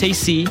Laura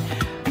Stacy,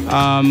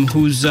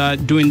 who's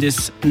doing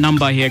this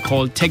number here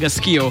called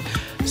Tegaskio.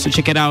 So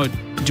check it out,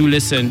 do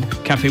listen.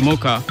 Cafe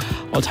Mocha,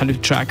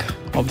 alternative track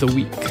of the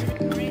week.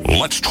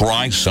 Let's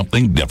try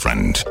something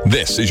different.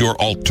 This is your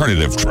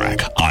alternative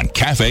track on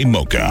Cafe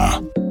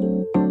Mocha.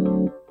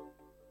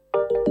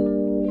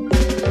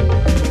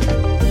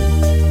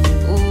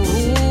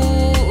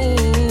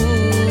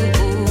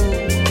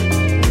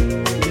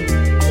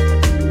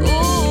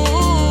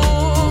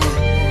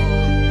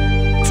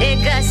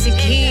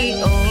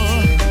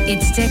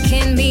 It's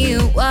taken me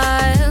a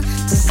while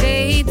to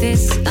say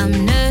this,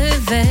 I'm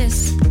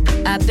nervous.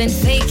 I've been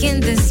faking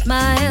the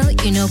smile,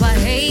 you know I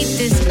hate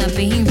this, not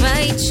being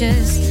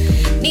righteous.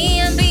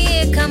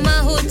 Niambie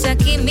kama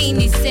hutaki mimi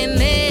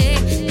niseme,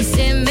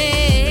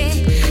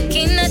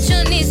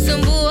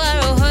 kinachonisumbua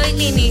roho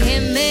hili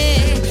niheme.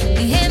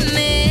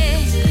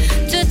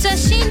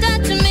 Tutashinda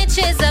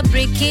tumecheza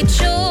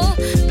brikicho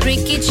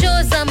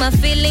za my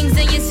feelings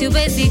zenye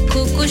siwezi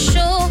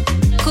kukushow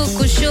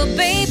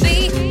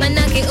baby,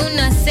 manake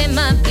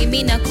unasema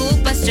mimi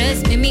nakupa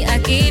stress, mimi I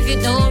give you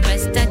no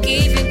rest, I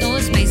give you no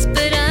space,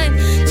 but I'm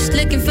just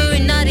looking for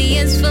an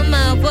audience for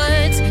my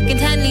words, can't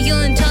handle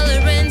your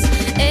intolerance.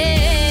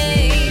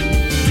 Hey,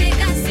 take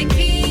a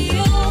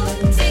sikio,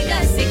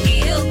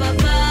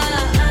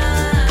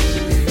 papa,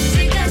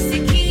 take a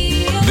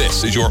sikio.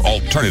 This is your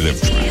alternative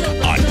track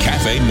on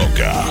Cafe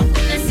Mocha.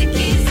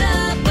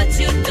 Nasikiza, but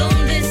you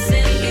don't listen.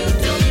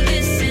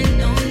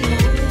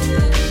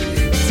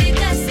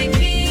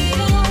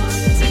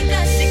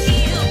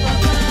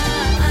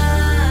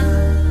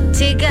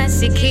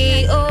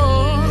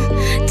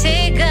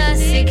 Take a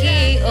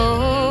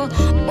sikio,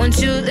 won't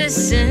you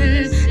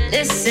listen.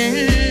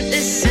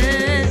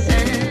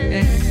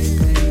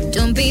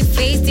 Don't be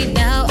feisty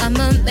now, I'm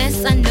a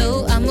mess, I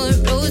know, I'm a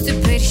rose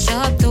with pretty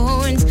sharp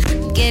thorns.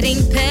 I'm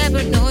getting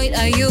paranoid,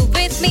 are you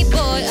with me,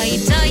 boy? Are you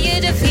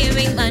tired of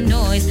hearing my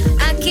noise?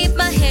 I keep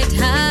my head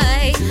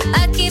high,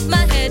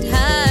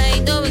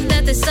 knowing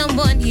that there's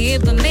someone here,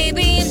 but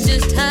maybe I'm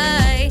just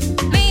high,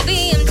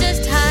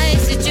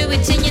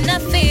 situation you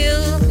not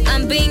feel.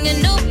 I'm being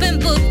an open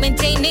book,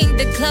 maintaining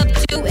the club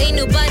too. Ain't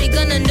nobody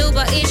gonna know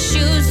about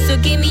issues, so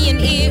give me an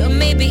ear or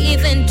maybe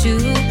even two.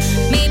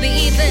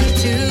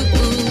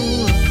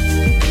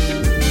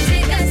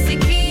 Take a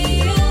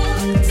sikio,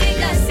 papa.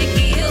 Take a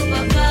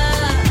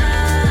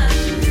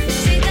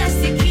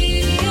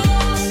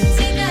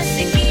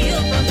sikio,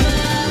 papa.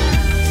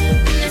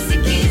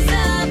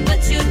 Nasikiza,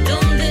 but you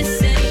don't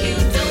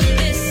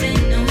listen,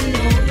 no.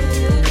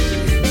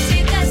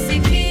 Take a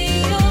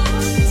sikio,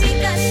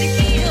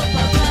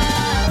 papa.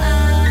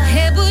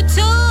 Hebu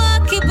toa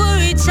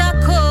kiburi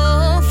chako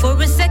for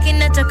a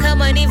second, hata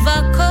kama ni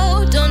vako.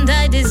 Don't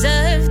I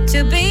deserve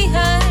to be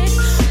heard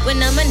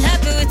when I'm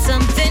unhappy with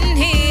something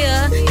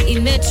here?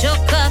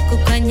 Imechoka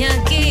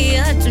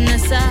kukanyagia,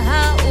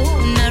 tunasahau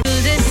na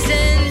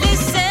listen.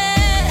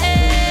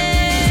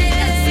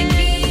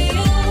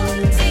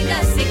 Take a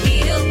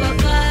sikio,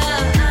 papa.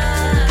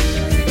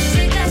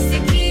 Take a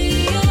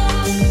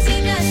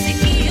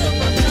sikio,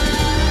 papa.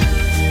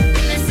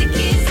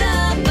 Nasikiza,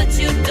 but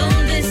you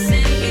don't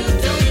listen,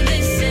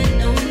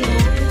 no.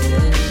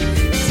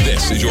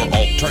 This is your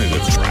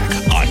alternative track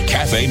on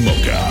Cafe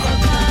Mocha.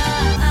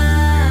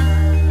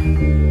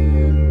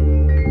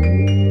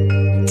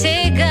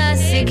 Take a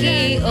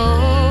sikio.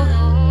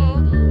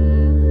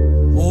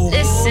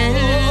 Listen.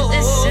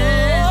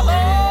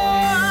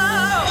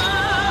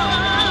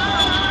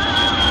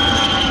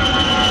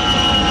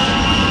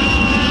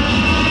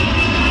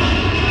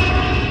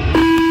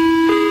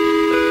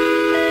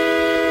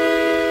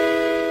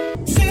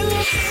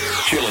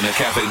 Chillin' at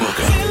Cafe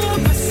Mocha.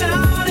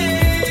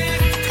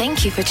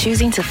 Thank you for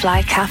choosing to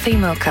fly Cafe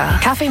Mocha.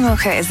 Cafe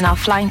Mocha is now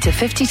flying to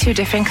 52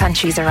 different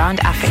countries around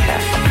Africa.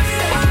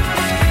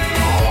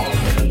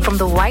 from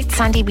the white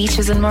sandy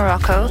beaches in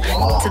Morocco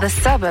to the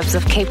suburbs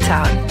of Cape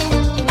Town.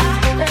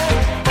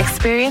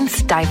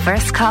 Experience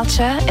diverse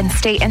culture and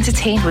stay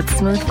entertained with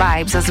smooth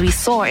vibes as we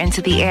soar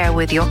into the air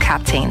with your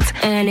captains.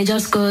 And it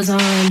just goes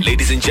on.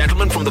 Ladies and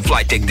gentlemen from the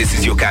flight deck, this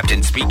is your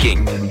captain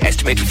speaking.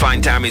 Estimated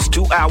flying time is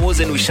 2 hours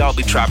and we shall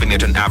be traveling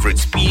at an average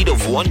speed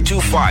of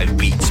 125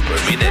 beats per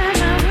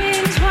minute.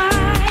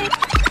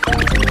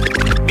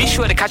 Be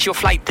sure to catch your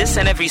flight this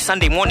and every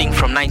Sunday morning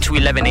from 9 to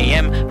 11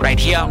 a.m. right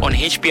here on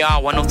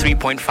HBR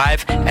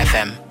 103.5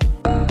 FM.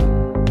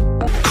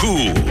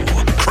 Cool,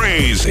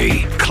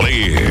 crazy,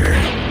 clear.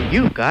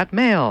 You've got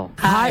mail.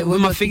 Hi, we're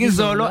Mafiki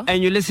Zolo,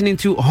 and you're listening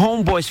to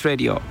Homeboys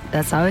Radio.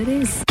 That's how it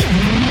is. 30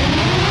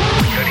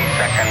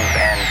 seconds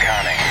and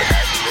counting.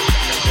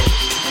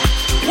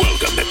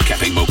 Welcome to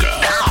Cafe Mocha.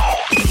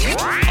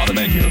 On the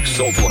menu,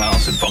 soulful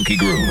house and funky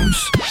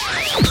grooves.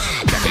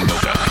 Cafe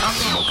Mocha.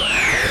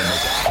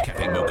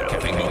 Cafe Mocha.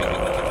 Cafe Mocha.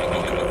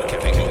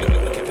 Cafe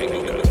Mocha.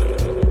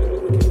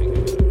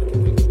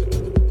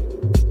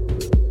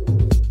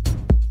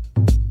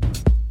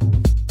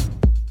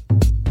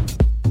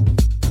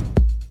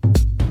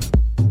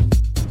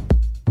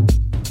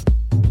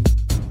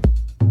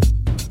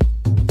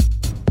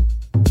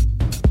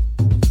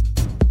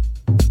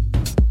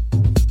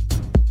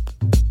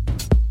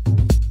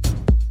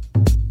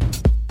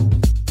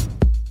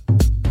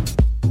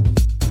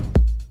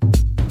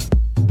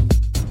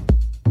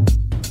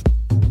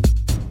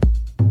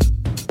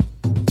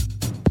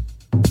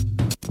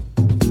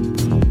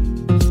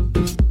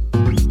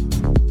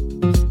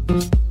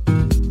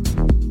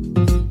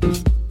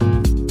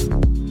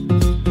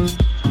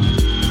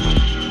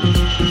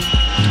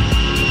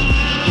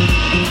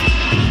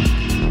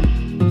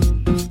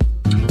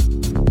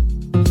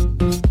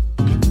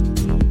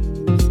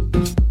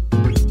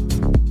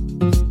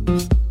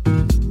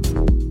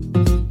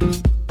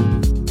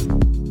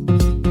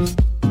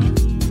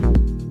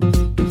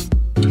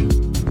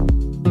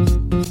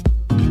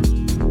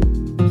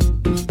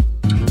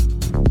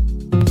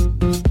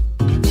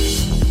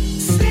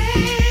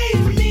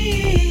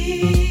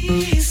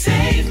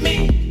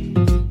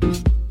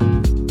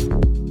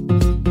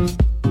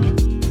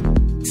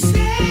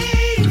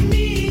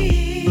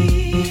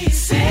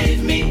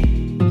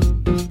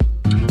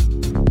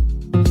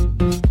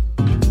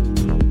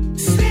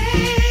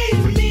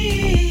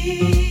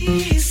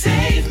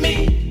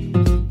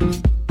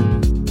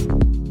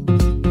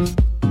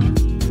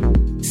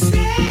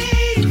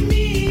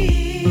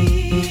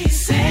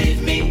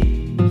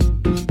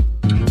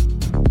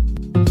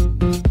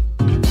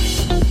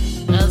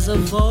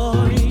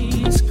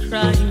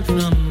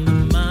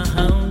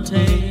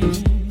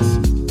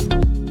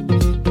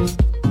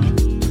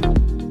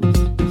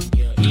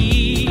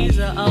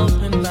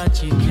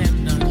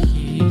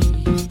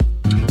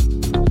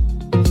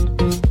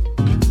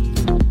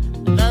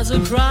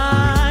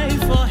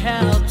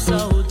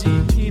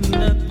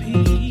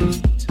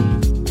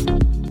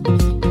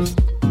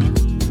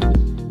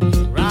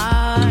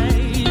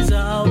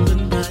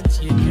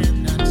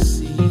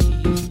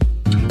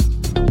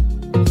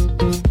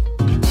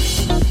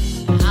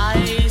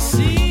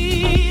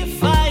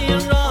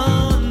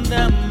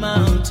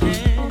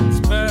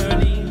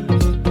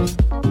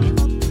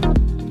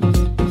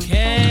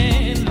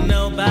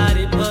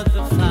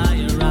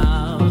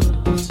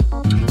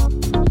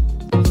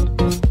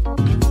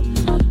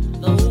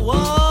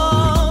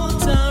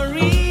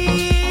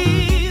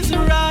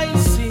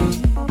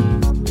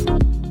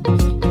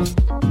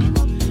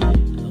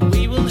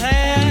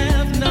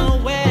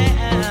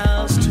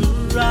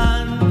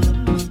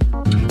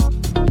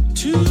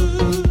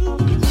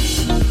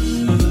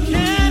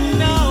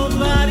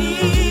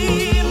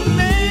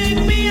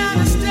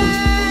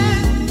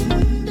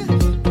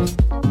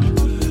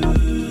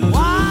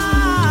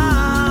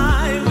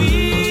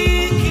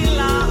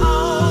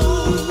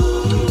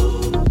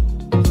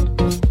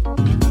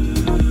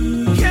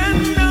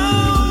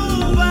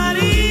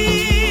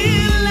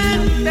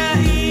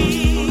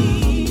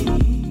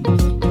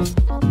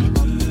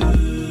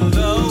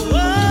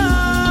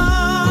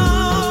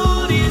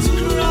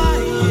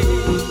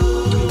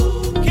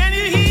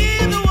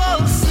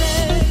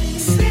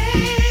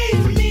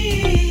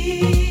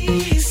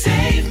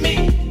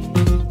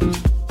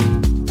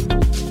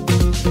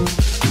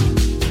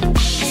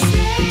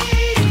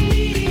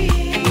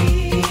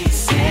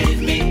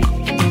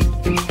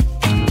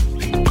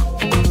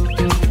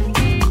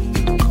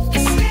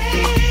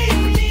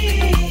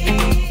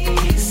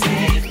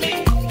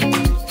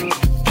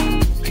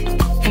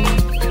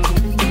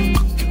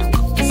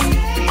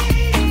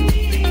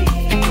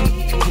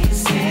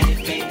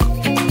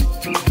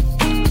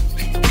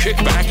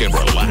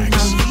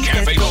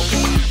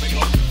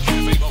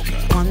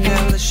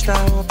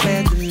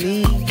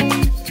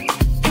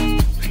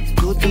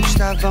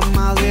 estava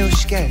mal, eu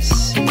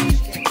esqueci.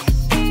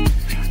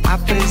 A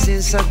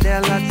presença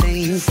dela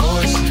tem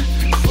força,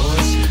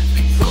 força,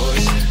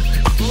 força.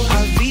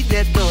 A vida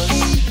é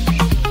doce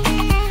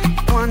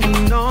quando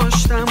nós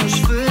estamos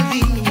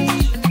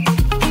felizes.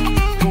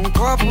 Com um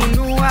copo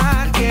no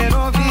ar, quero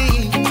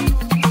ouvir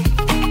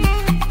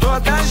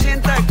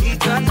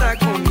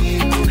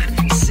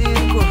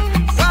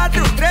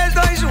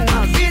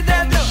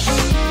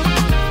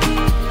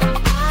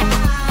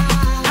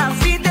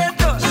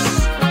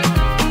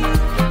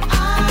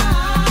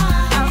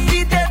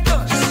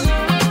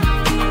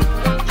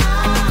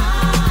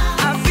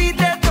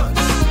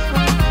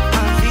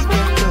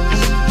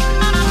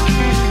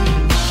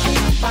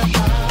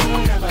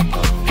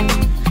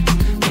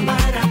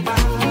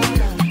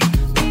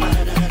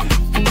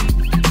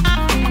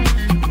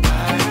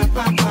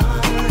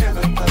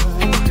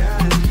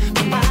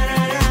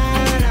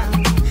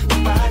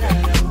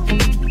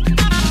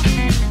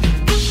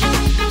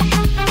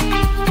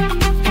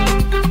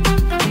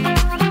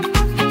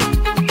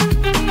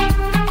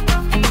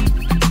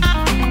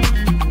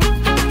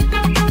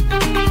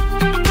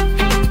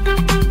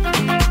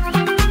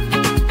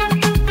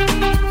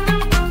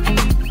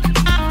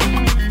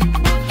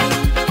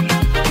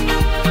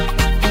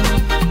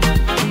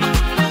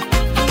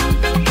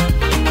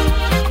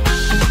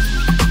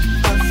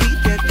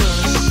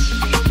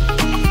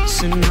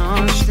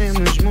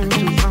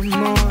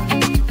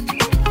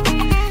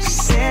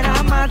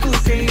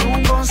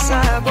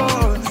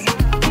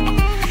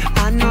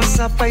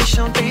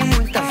paixão tem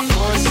muita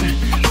força,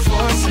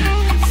 força,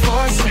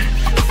 força,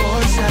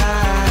 força.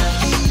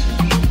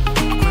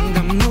 Quando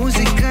a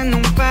música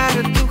não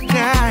para de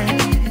tocar,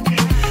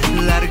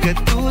 larga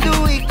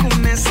tudo e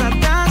começa a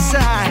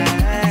dançar.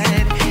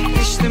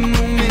 Este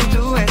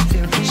momento é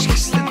teu,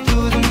 esquece de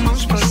tudo,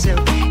 mãos para o céu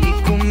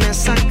e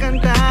começa a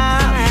cantar.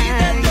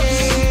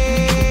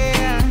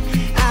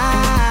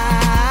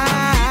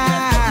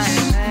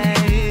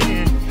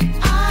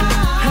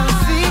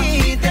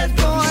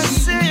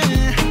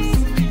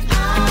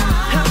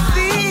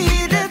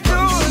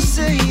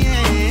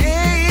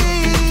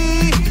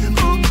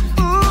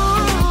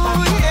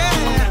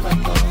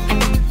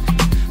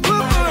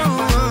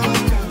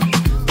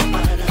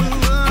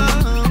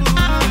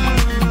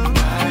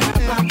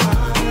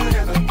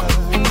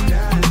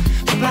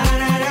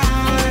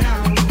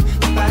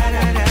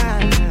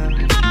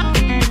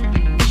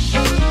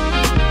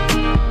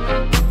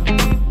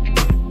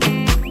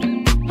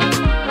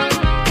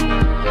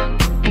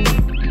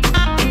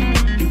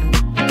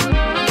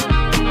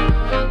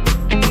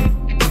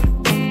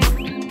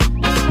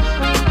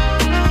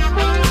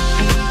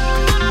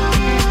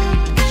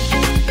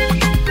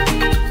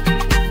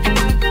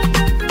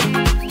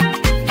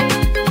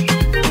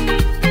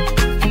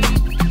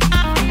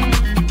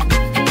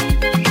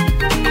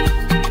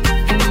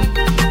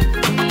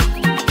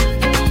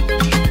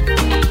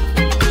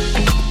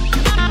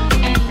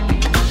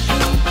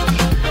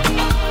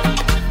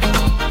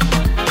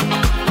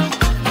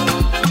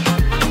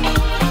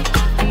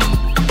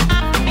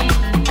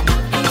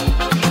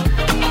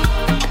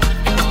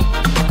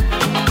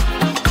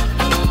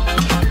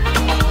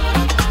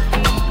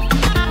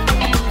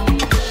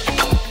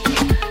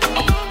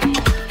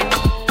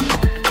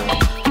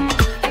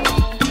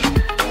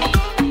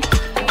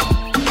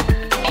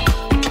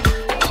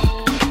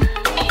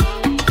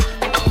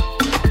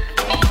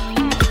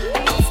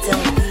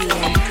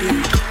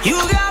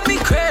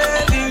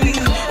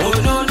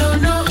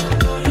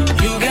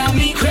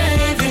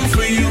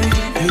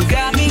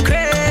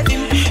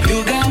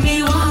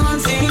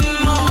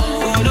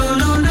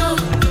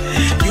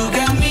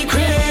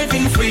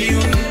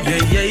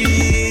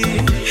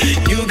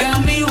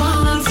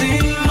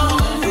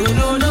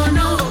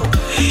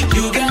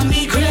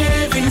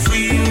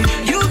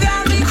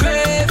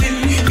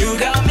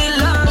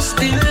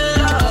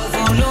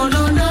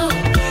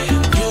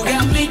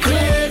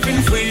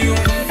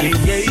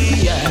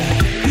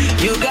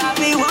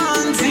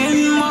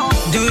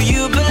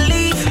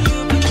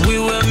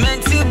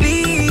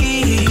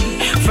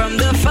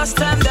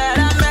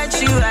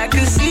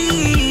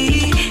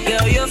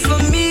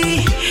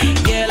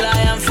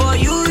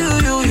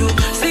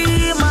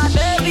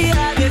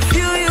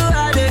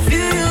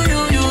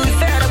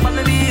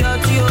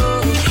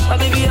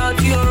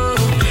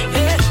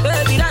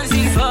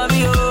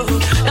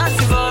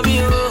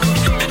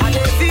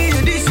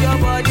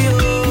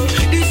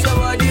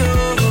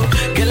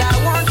 Girl,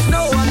 I want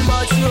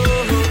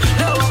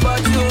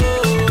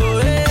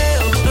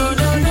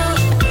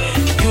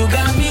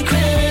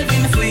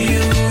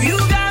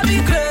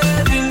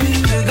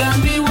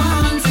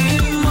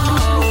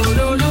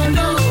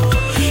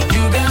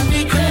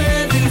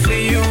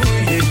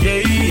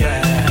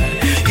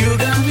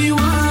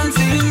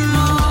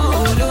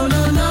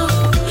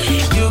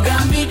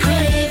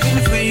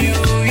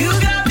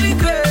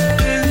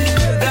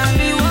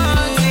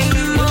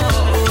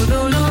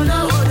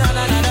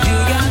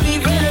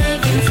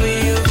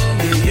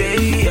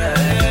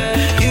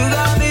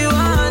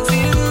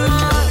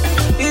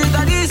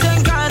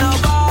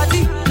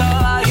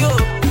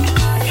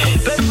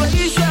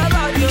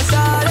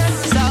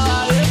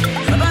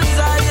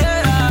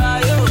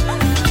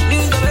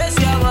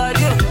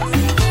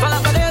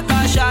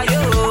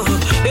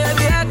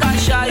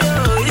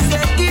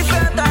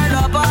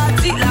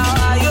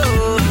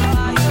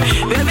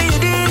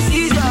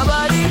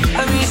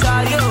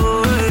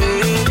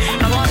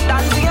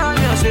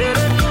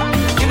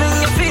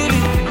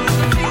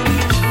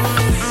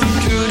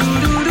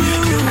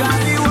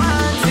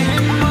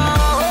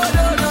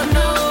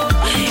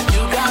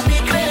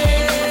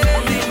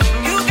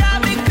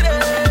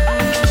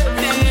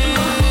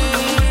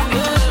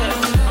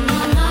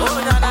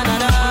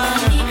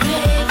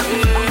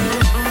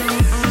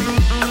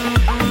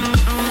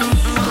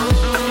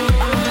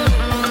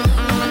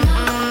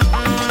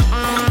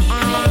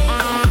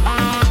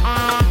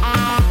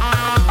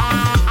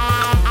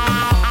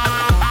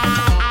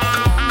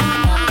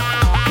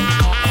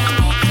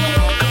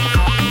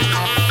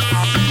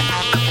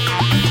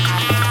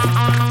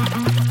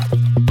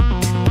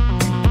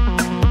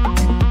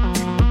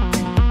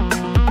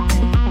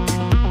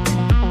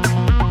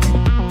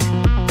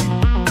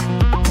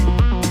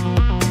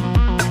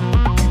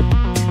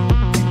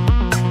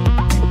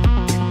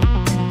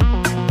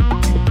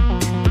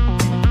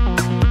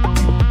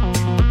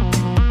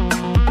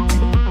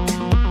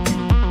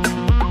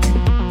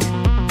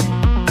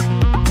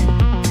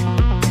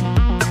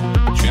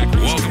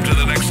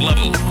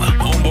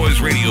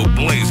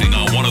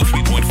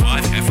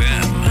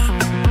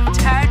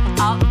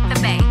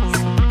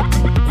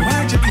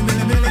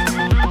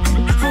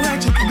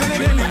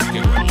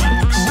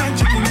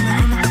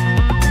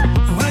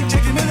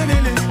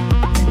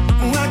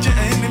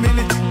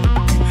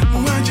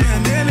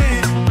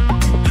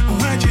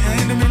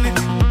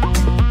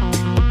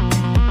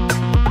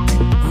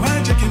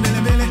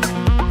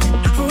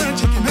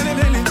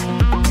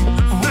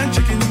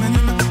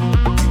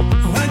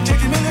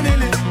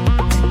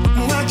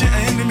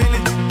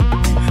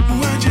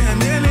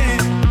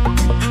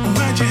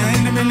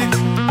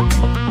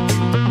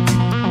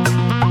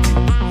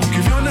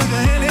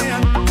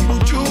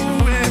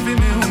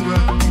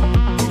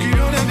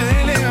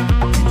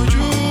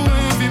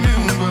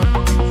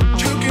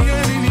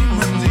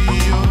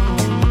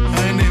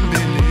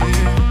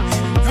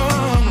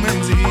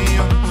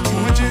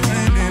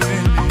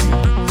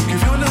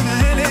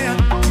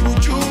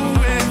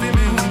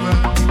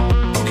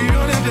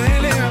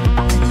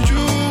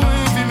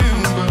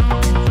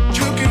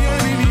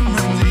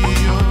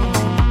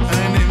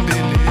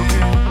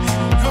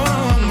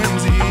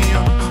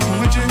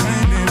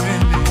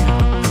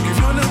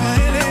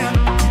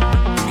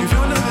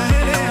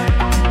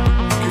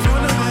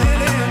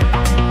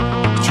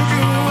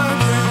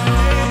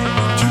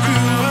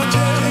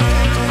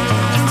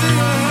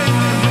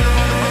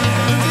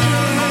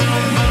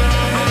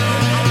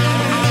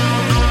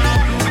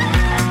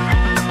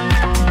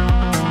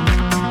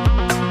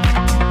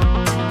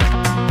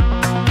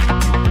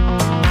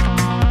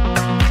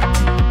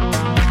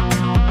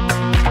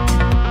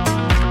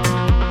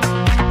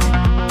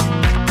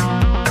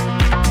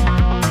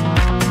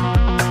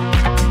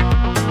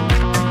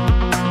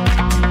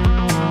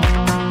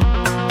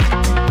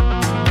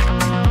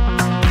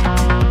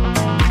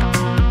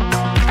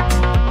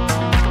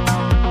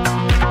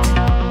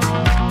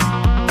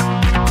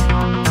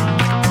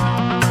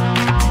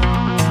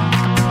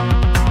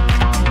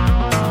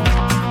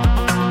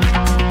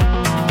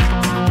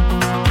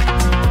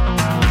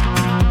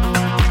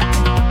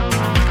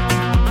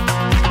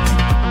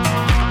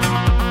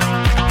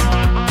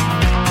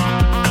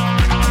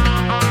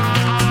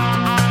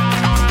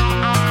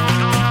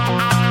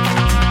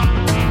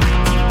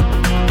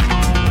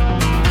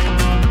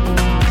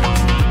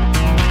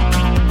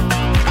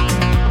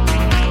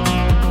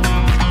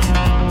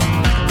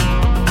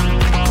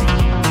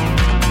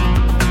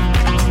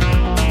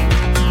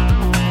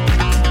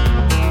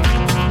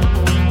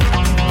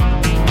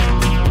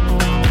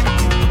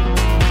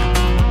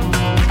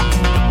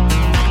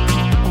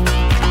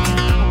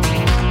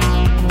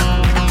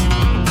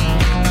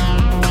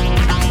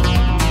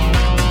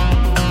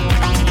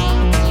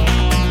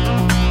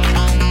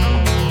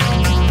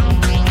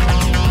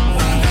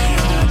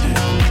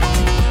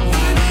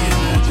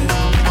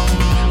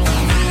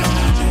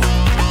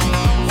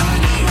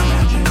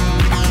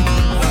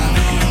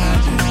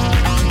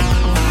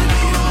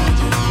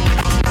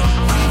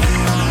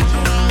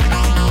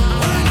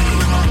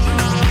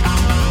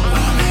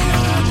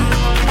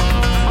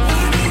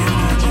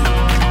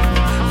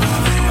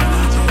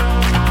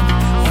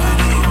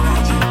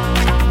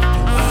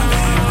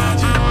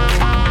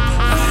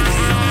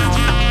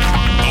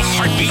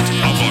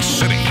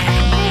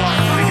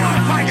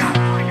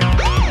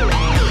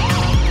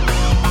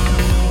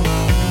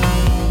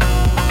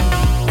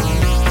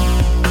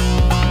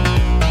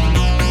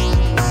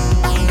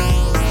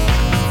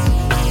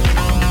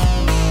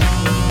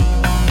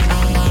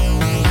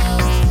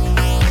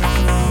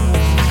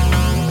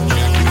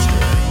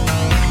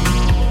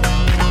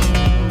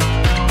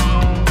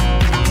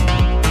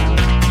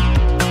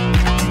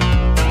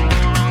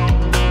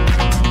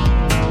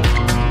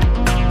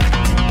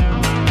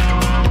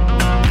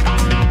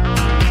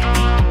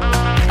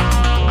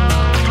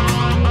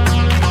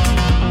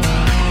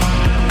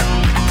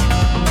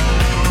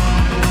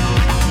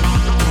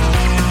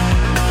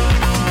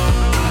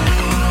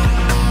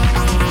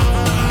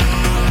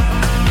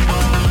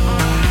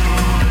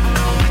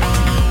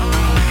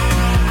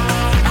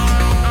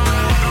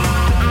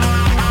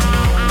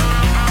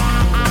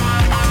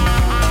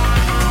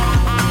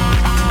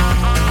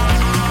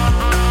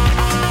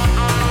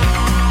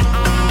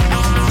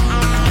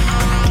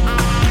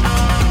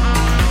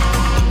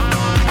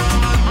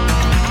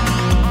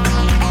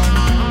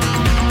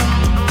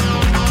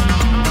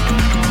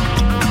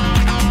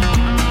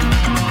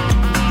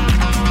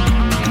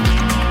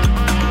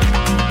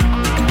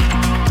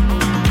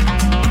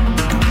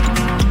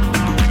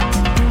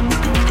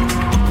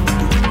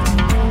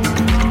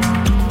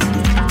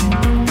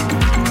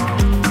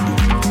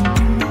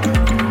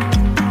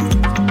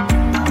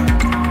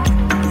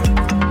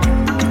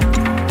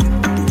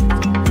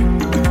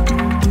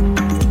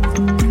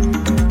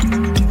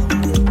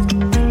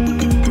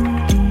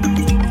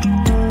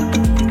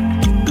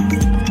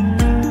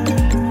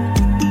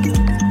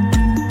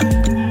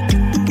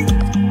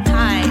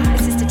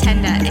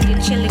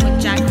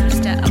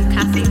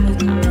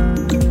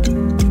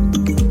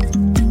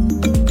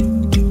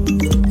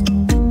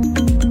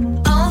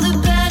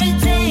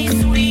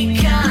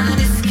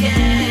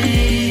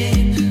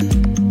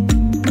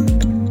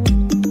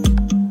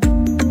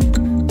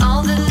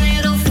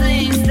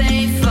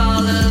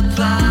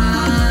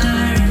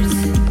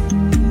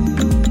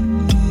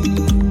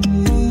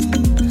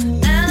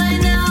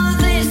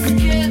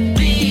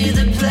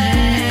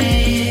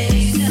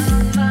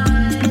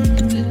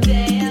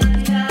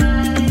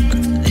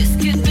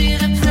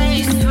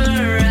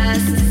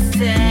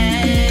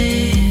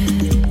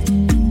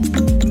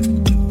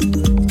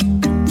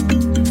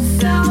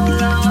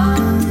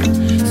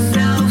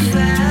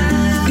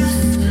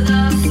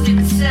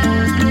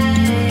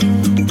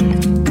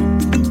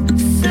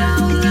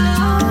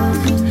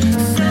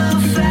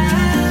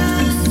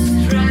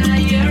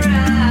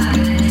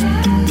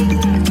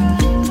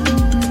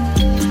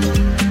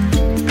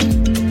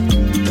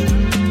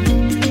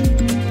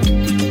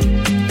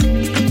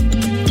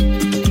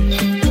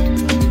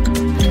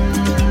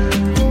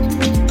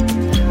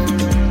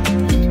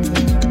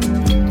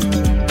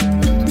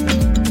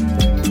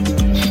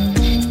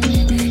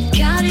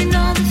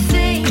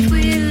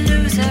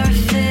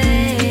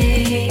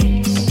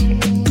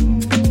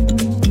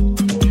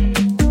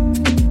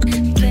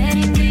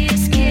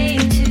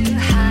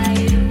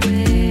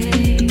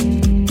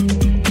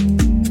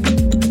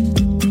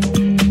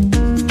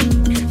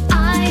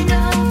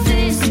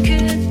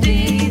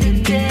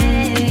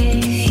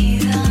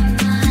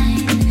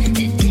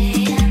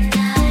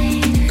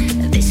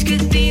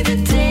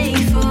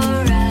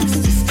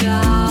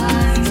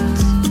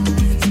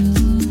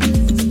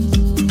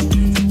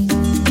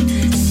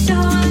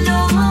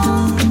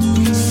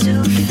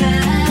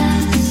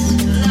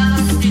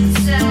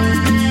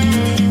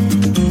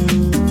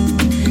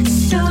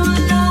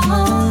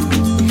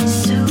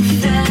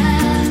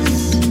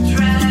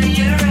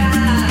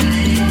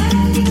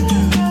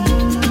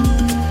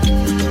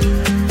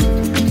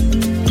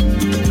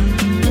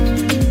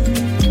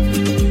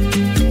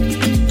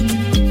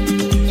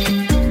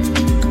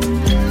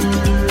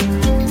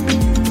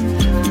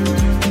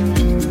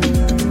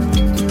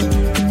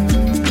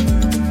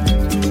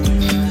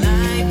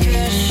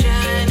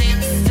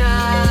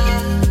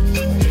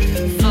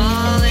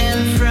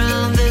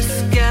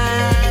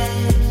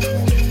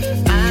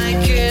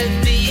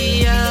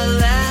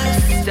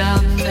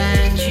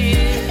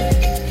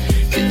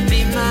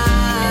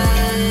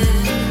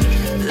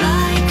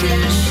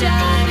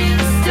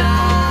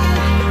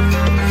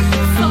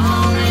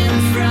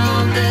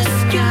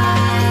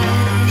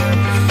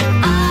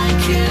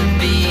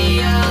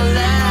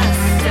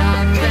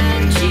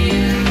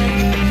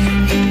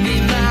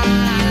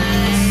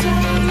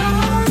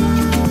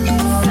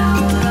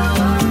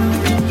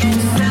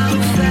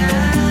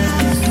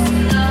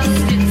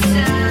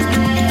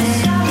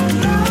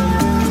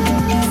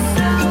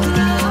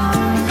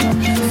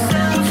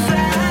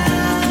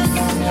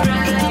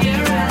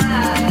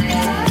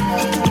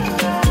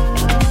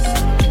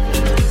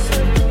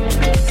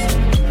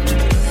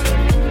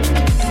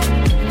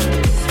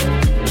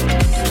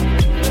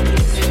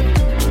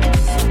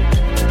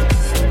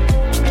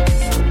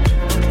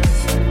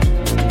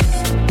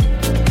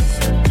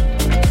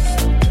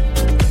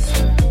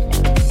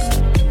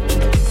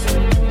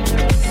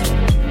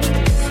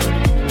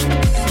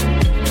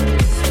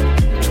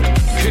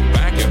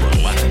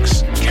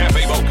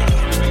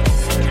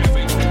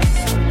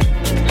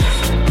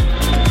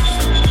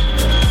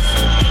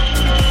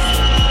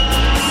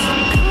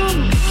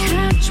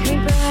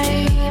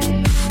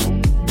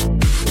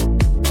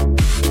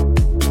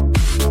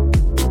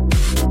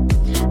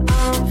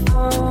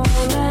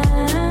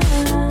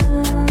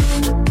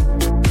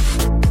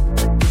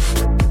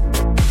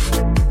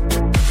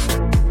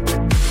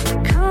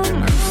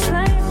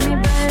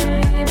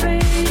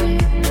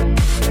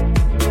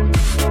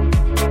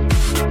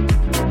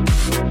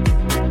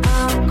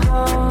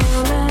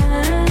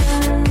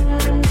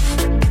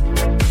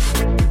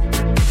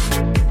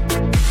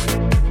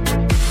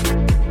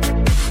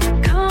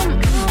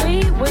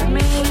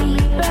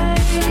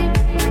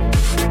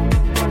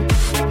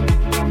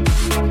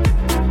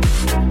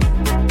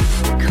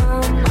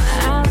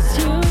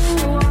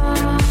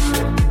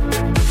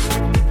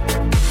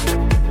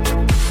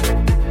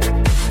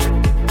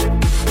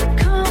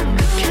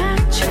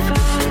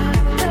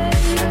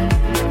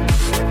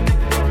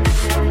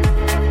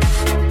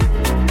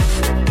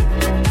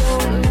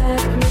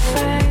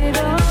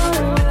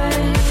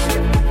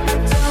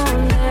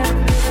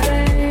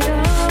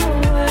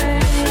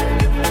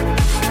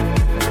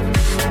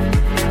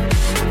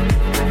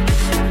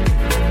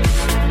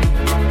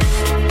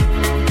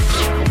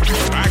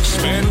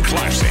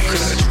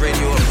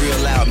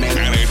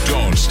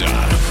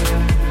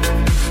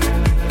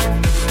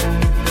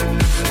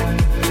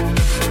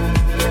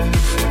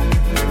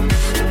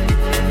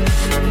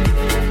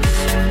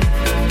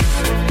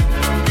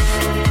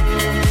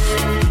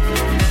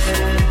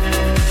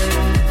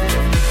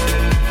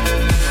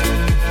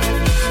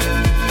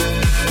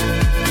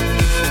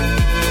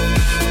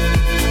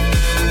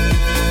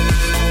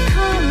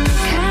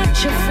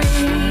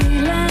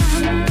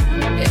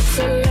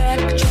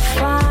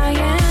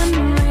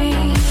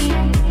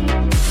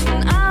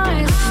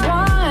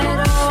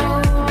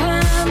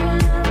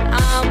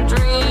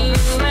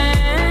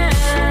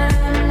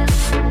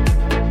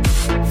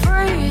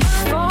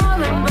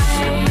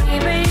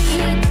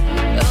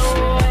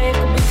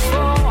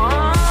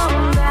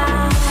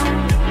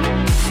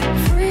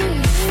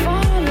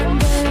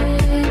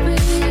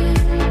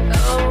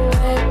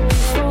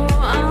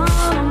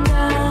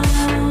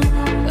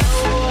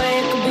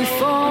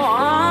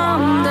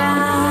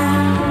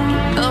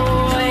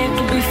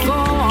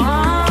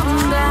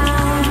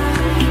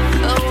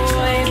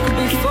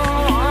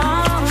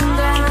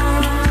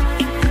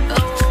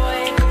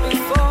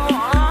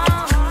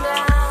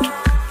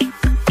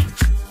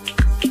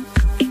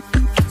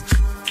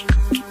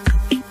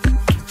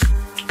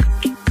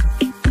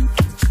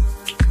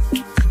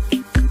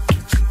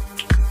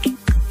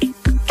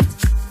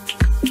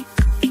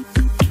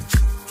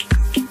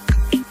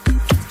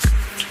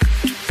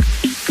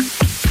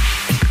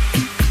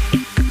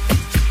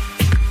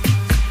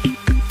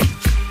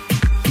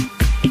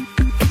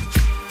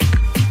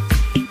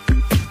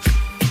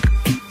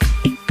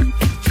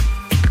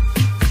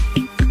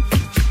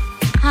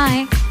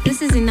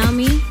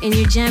and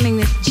you're jamming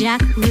with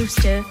Jack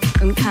Rooster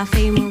on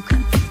Cafe Mocha.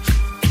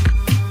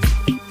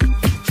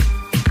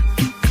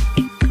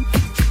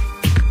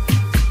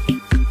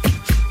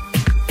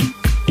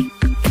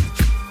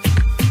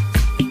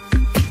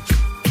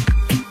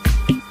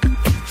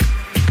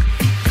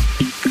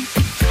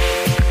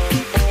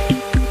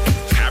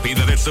 Happy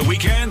that it's the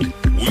weekend?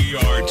 We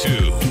are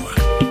too.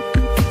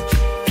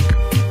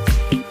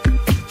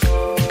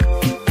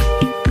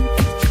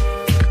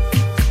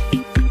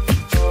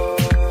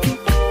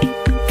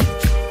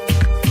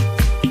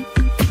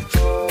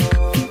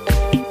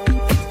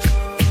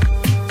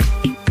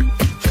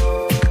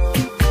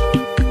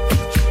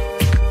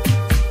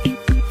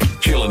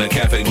 Chilling at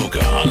Cafe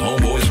Mocha on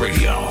Homeboys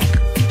Radio.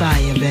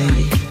 Fire,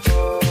 baby.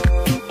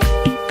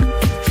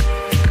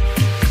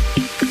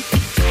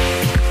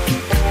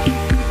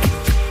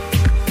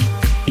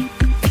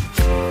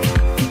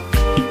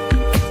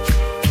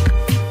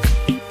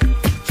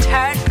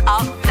 Turn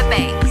up the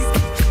bass.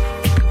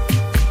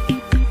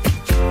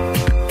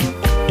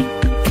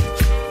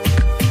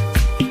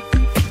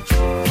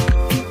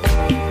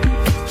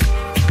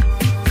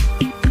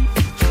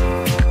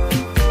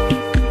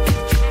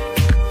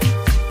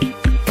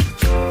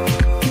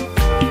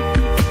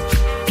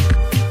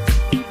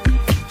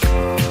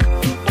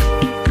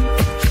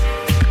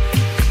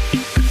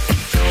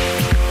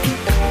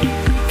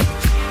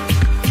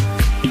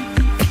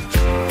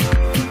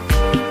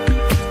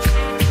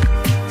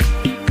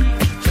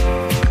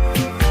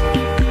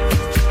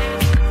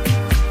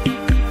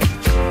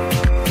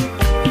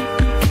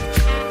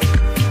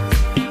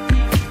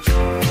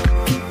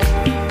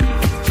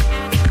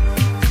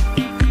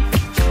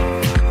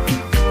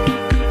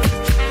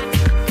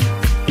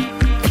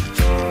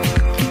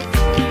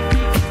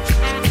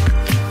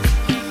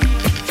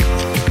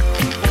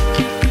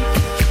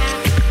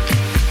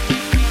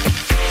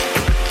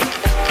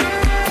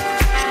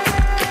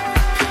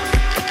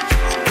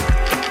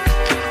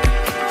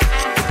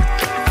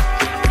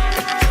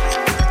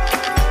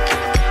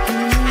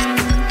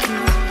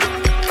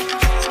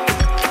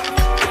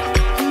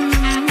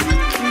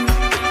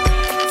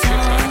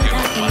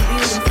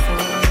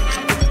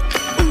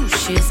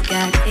 She's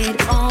got it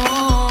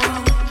all.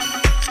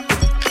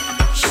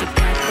 She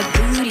got the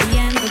booty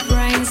and the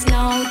brains,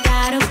 no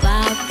doubt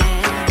about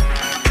that.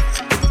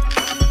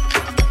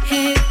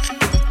 Hey,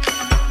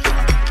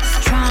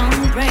 strong,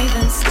 brave,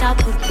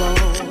 unstoppable.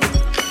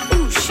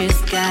 Ooh,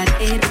 she's got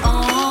it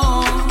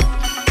all.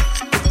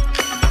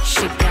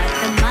 She got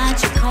the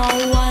magical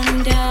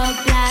wonder,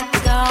 black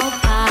girl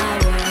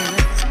power.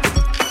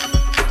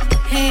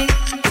 Hey,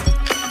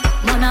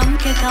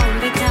 mwanamke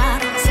kaumbika,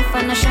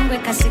 sifa na shangwe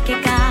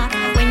kasikika.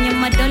 Wenye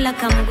madola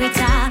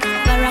kamwita,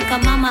 baraka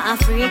mama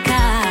Afrika.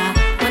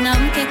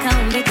 Mwanamke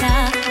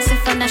kaumbika,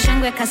 sifa na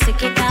shangwe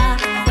kasikika.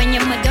 Wenye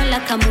madola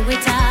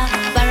kamwita,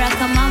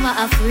 baraka mama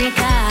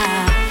Afrika.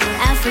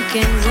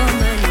 African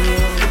woman,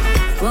 yo,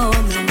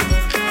 woman,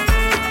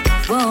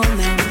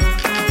 woman,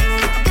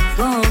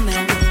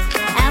 woman.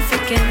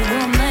 African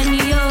woman,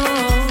 yo,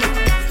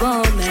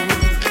 woman,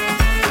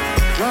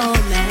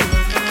 woman,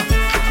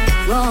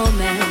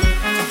 woman.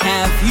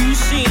 Have you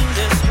seen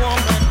this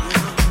woman?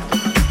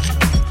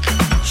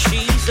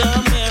 She's a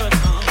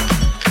miracle.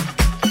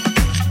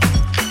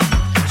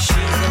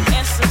 She's an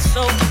essence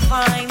so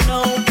divine,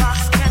 no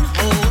box can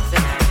hold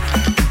that.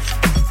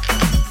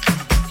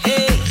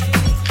 Hey,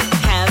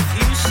 have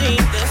you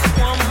seen this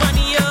woman,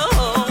 yo?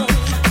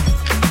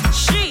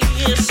 She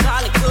is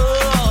solid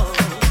gold.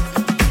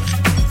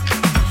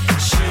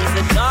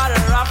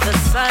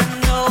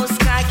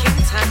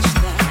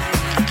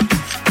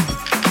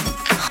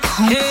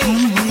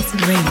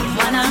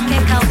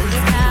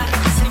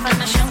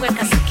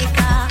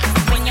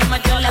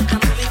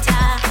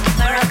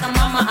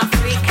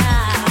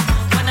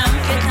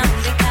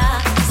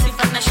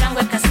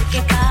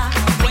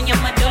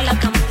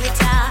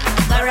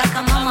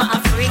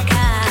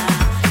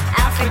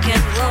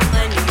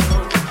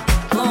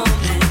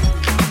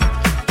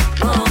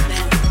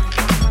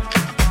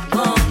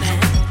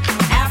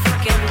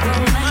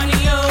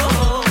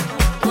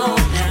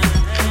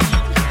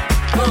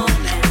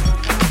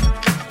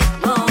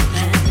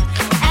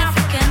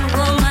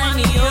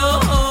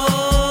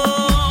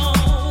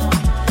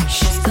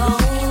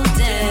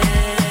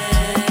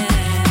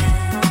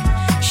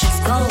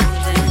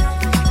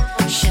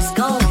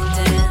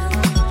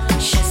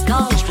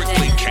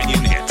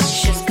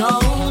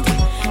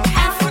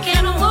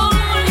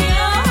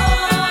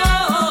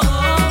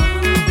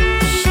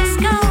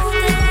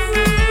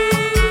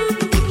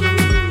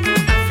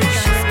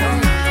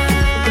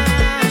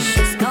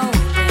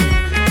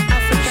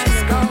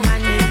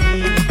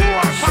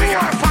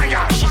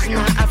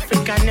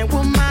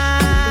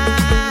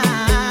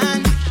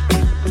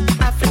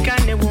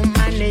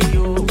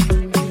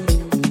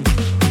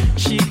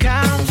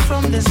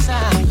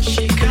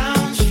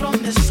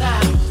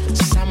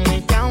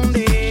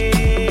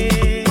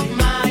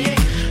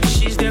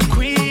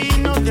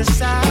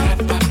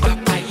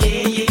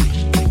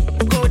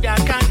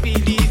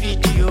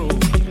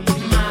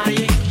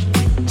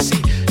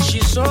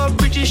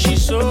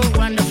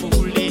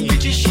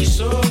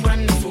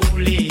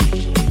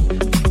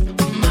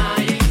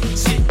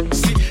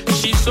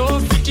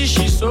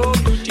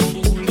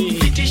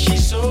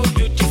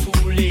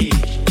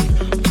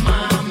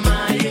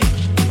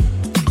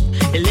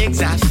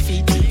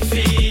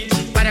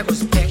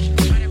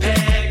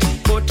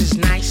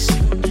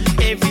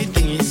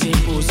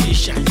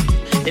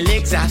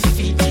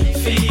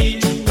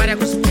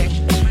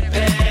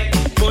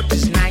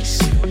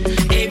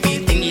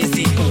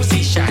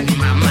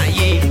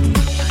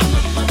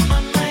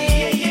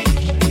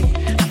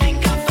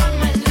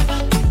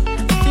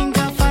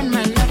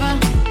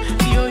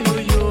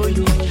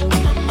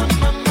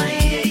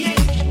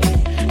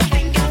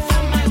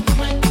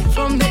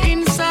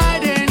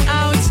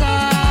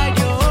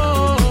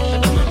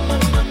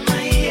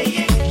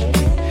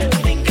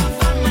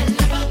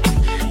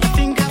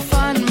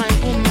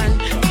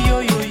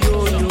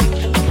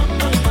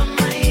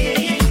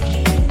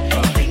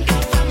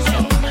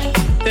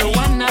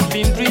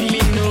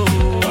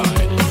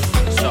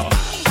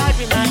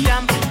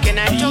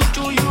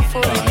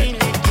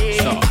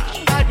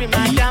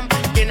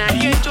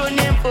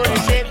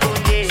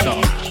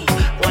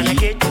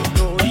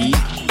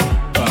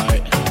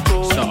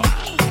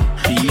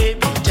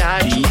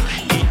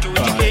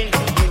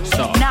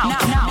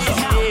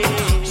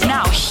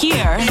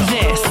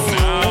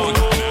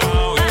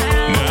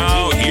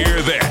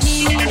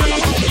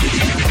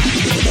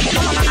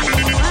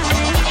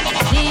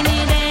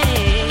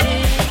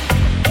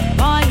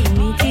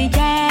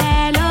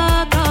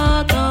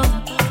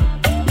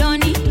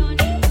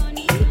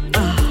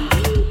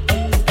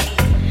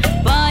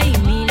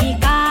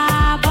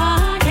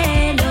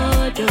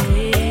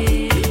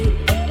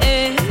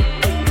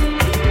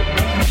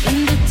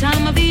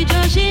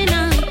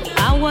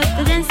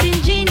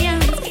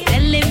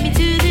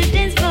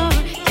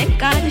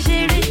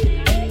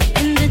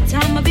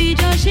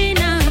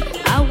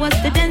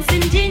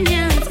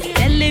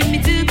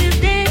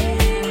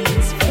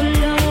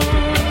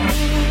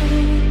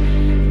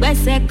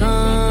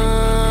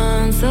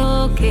 seconds,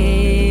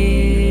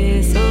 okay,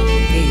 it's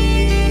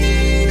okay.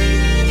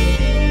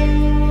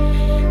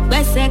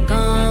 By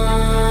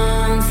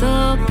seconds,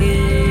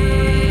 okay.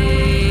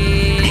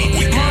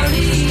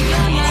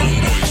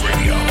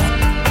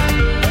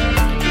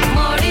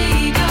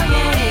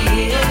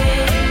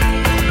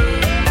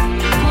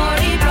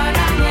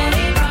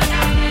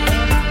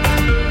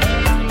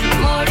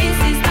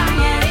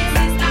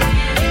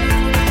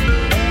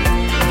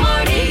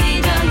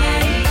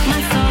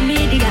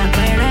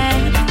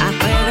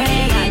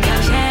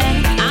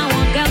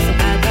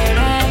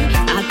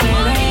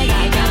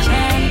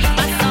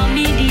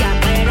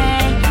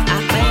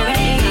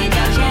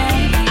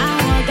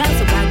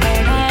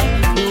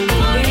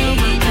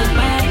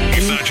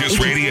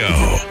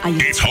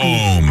 It's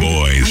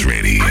Homeboys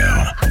Radio.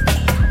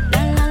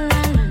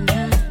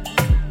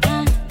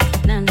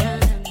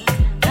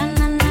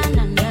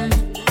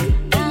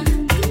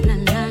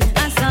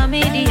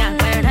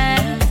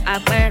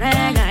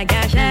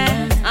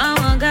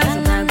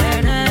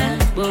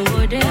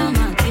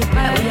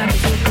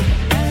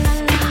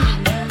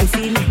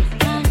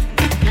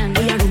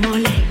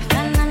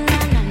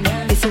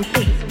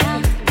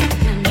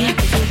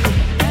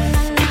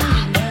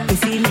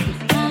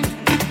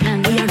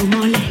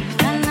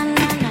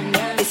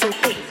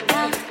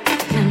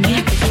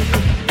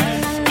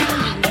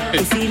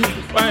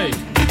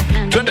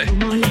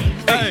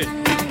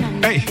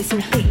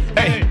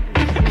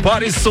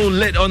 Party's so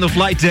lit on the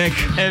flight deck.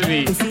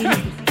 Heavy.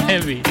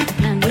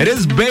 It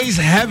is bass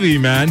heavy,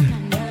 man.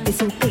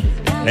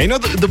 And you know,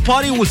 the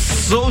party was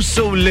so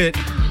lit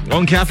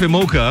on Cafe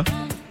Mocha.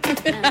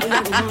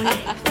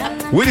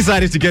 We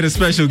decided to get a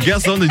special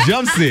guest on the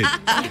jump seat.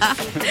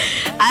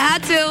 I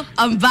had to.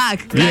 I'm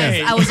back. Guys,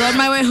 Yeah. I was on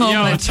my way home.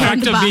 Yo, I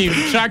turned back.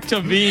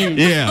 tractor beam.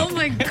 Yeah. Oh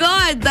my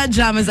God, that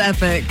jam is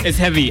epic. It's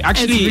heavy.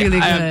 Actually, It's really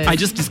good. I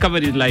just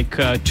discovered it like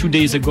 2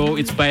 days ago.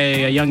 It's by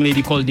a young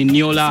lady called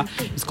Niniola.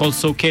 It's called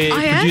Soke. Oh,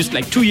 yeah? Produced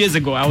like 2 years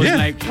ago. I was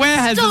like, where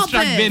has Stop this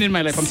track it. been in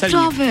my life? I'm telling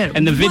Stop you. it.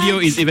 And the video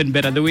What? is even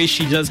better. The way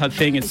she does her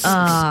thing is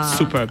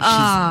superb.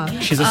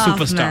 She's a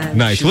superstar. man.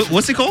 Nice.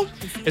 What's it called?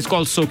 It's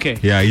called Soke.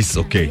 Yeah, he's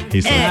okay.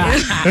 He's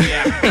okay.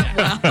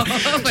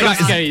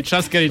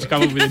 Trust Gary to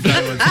come up with the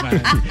drivers,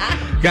 man.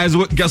 Guys,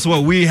 guess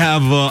what? We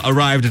have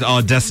arrived at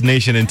our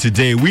destination, and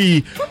today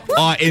we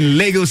are in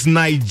Lagos,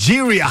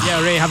 Nigeria.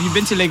 Yeah, Ray, have you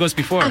been to Lagos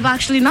before? I've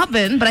actually not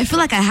been, but I feel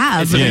like I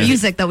have. It's With the yeah.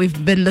 music that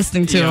we've been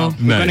listening to. Yeah, we're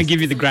Nice. going to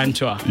give you the grand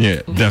tour.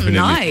 Yeah, definitely.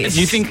 Nice.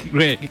 Do you think,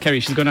 Ray,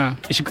 Carrie,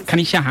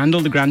 can she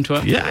handle the grand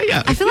tour?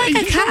 Yeah. I feel like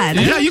I can.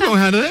 Yeah, you can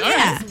handle it. Yeah. I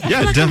Yeah, feel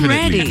like I'm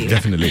definitely. ready.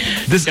 Definitely.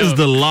 This is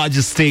the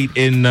largest state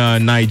in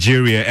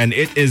Nigeria, and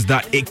it is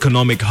that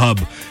economic hub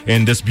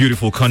in this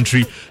beautiful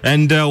country.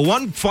 And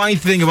one fine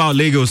thing about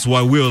Lagos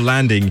while we were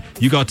landing,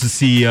 you got to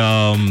see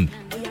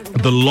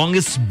the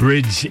longest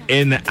bridge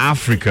in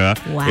Africa.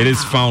 Wow. It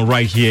is found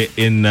right here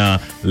in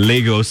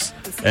Lagos.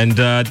 And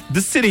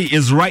this city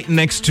is right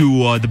next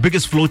to the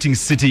biggest floating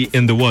city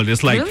in the world.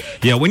 It's like, Really?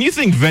 yeah, when you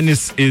think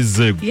Venice is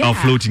a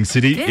floating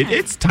city, Yeah.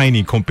 it's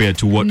tiny compared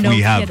to what No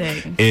we have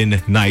kidding.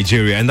 in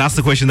Nigeria. And that's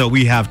the question that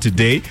we have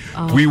today.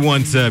 We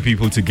want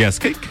people to guess.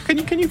 Can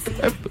you guess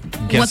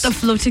What the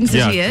floating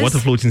city is? What the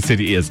floating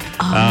city is.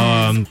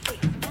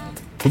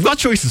 We've got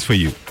choices for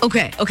you.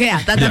 Okay,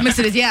 yeah, that makes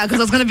it. Yeah, because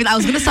I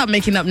was gonna start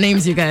making up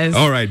names, you guys.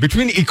 All right,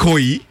 between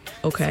Ikoyi,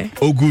 Okay.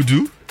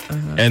 Ogudu,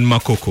 and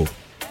Makoko.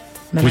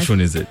 Man, Which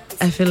one is it?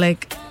 I feel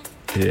like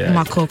Yeah.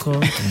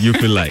 Makoko. You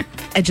feel like?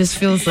 It just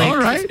feels like. All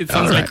right. It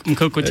sounds like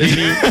Mkoko to me.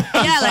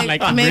 Yeah,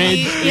 like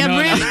maybe. bread, Yeah, you know,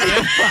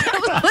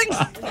 bread.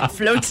 Like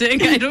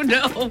floating. I don't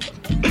know.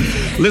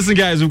 Listen,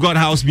 guys, we've got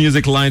house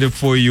music lined up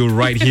for you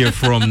right here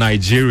from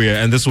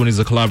Nigeria. And this one is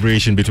a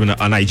collaboration between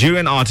a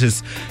Nigerian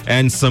artist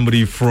and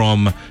somebody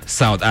from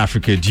South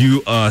Africa. Do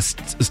you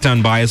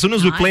stand by? As soon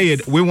as we play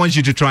it, we want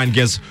you to try and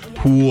guess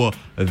who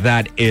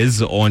that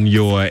is on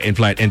your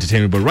in-flight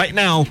entertainment. But right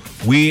now,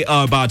 we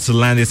are about to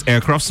land this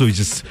aircraft. So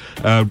just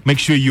make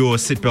sure your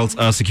seatbelts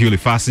are securely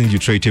fastened. Your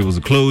tray tables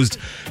are closed.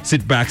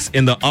 Sit backs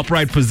in the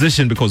upright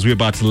position because we're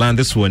about to land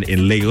this one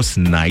in Lagos,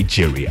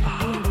 Nigeria.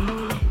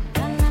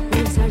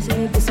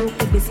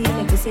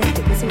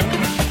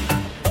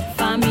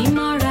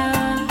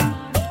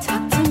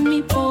 Talk to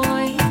me,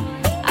 boy.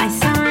 I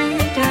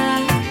surrender,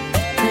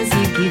 'cause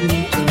you give me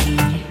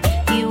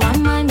joy. You are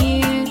my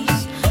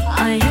news.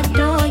 I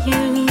adore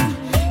you.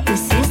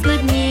 This is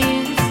good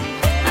news.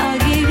 I'll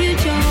give you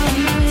joy.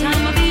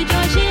 Time of your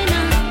Georgina.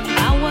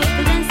 I was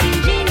the dancing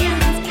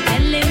genius.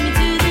 And led me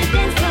to the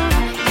dance floor.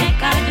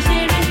 Make out the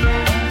share it.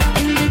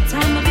 In the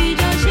time of your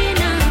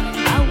Georgina.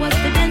 I was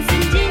the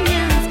dancing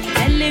genius.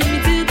 And led me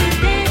to the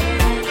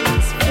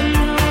dance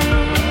floor.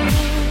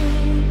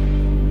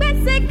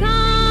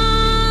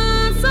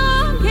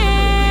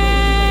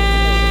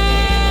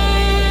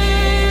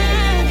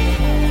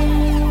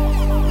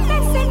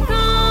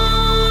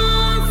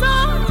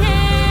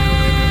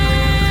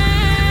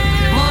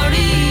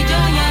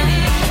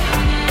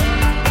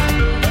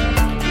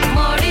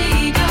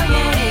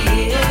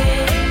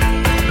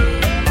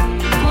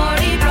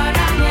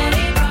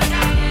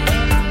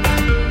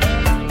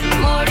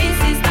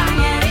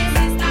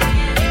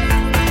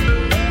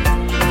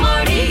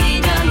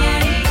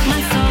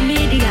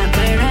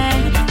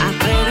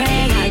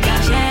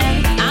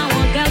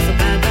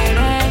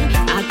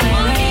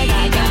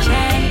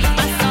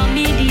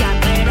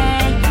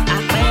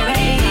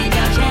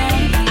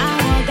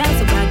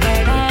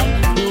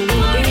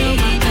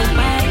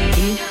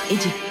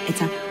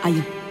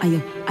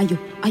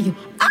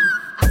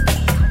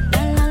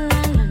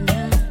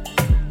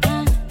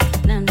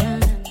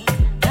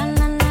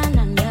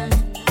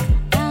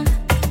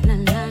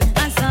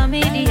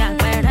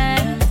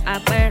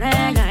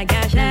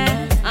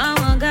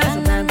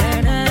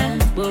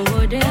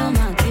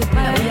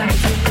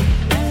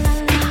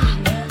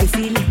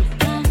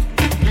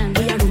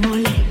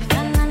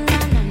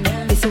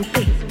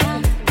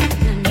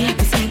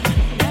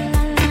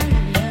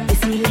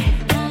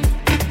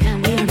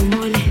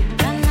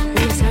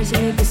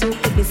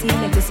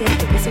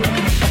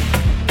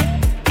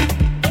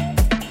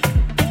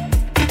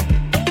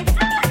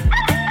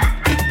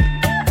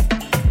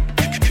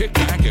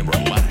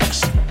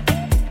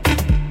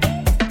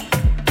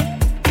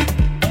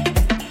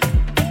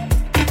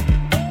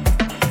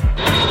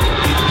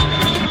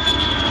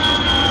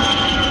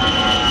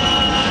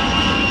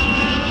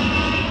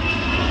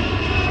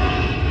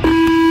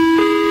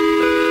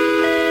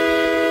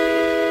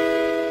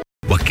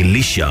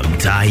 Maisha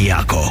mtaa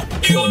yako.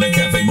 Killing the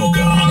Cafe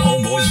Mocha on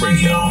Homeboys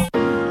Radio.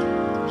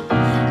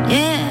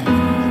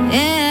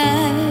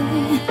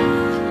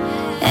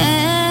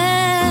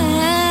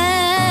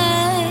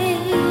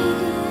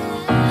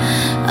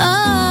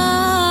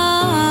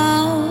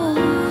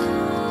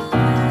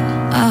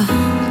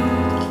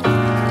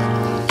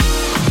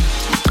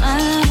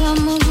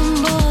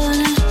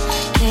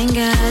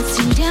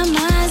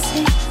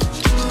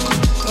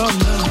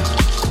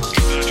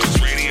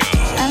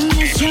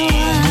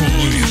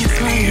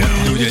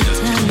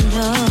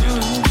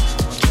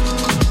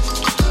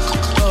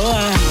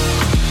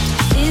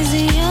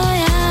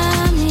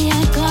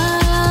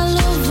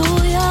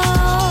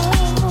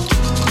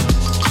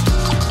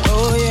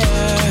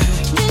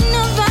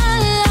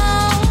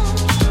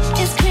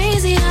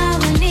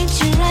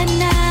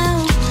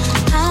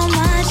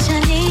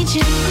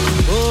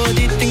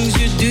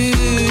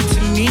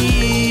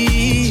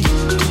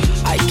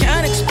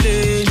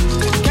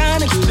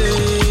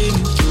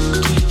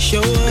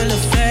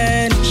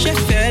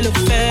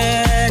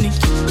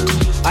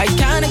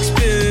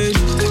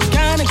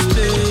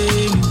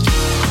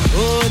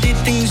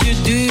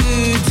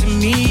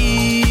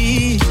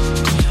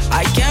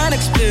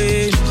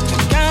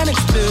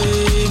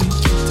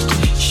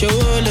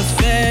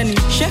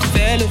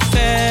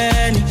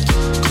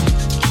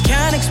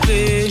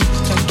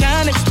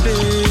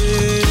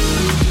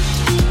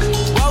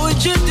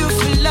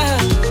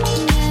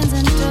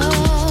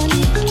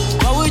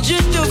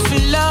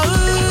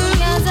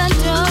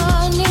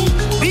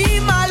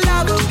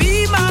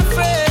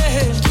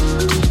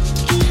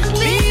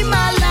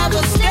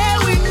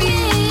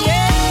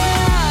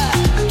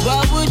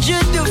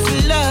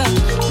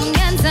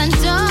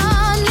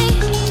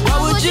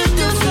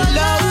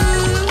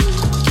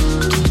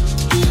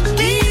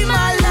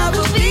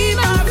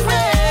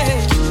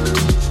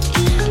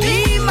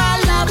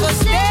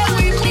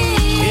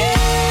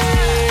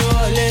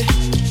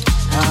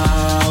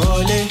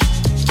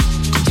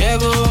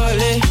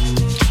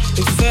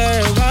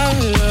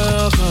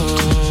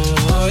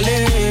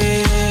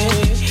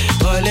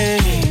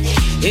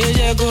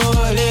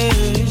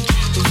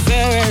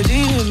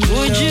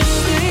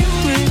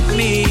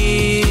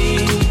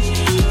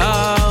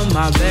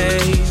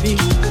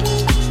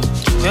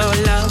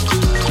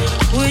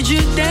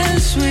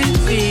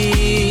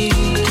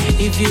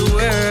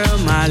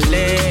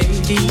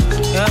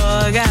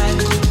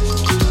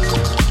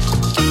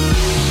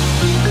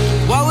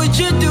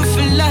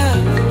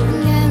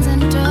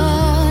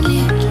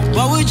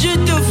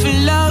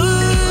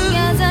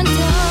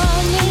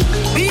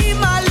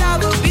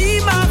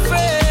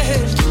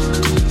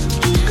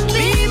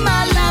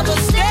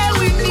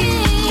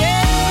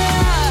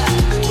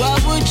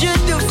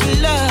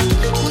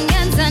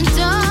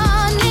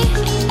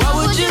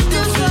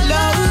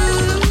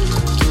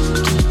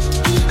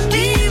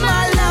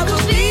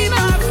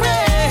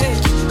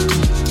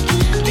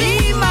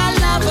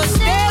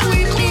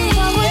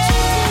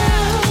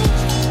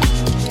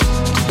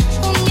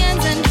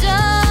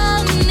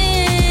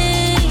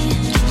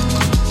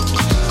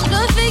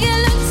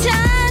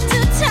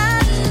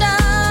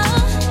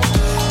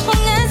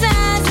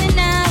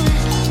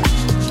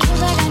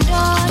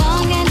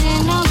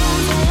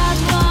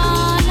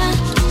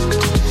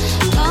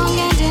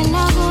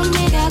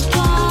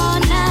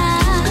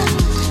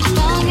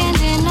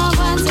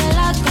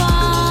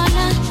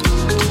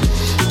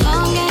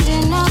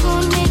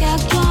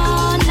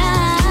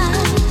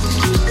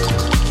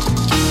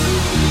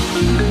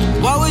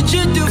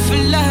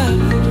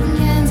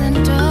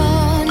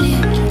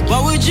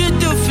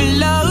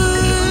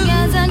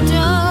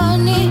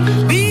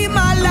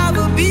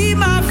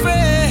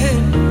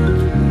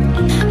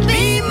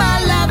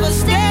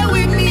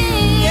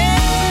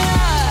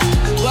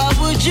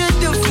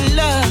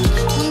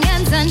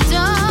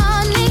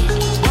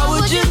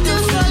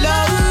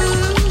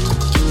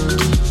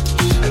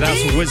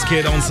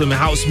 Wizkid on some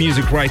house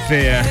music right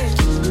there.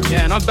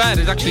 Yeah, not bad.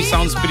 It actually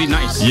sounds pretty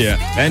nice. Yeah,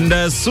 and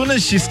as soon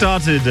as she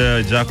started,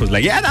 Jack was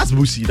like, yeah, that's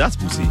Boosie, that's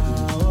Boosie.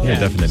 Yeah,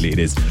 definitely it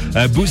is.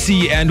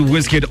 Boosie and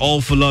Wizkid,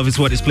 All for Love is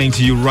what is playing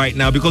to you right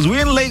now because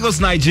we're in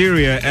Lagos,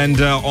 Nigeria, and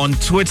on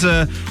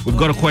Twitter, we've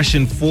got a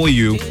question for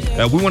you.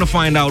 We want to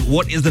find out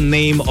what is the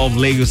name of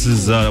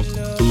Lagos's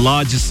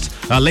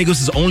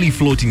Lagos's only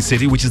floating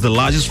city, which is the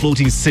largest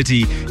floating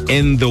city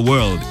in the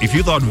world. If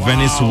you thought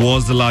Venice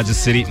was the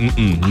largest city, no, it's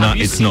not. Have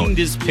you seen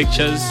these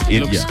pictures?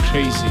 It looks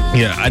crazy.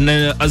 Yeah, and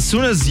then as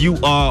soon as you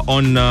are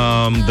on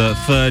the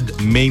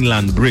third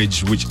mainland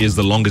bridge, which is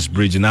the longest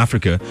bridge in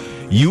Africa,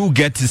 you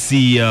get to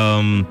see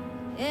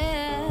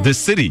the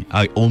city.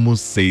 I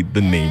almost say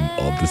the name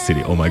of the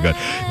city. Oh my God.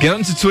 Get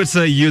onto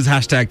Twitter, use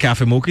hashtag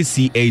Cafe Mocha,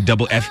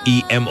 CAFFEMOCHA,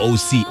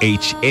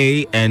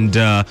 and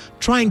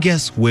Try and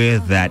guess where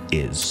that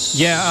is.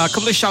 Yeah, a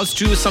couple of shouts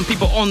to some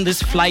people on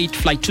this flight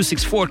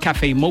 264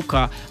 Cafe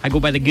Mocha. I go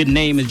by the good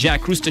name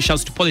Jack Rooster.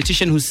 Shouts to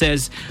Politician who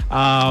says,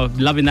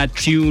 loving that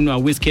tune,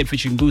 Wizkid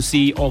featuring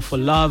Boosie, All for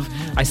Love.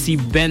 I see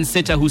Ben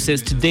Sitter who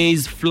says,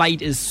 today's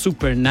flight is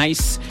super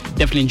nice.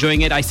 Definitely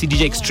enjoying it. I see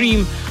DJ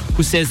Extreme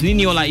who says,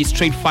 Niniola is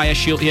straight fire.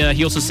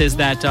 He also says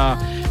that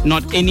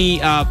not any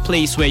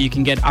place where you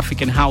can get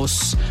African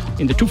house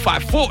in the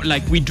 254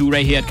 like we do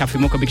right here at Cafe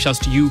Mocha. Big shouts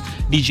to you,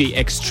 DJ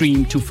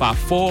Extreme 254.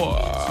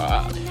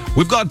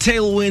 We've got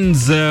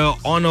tailwinds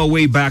on our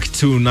way back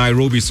to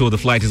Nairobi, so the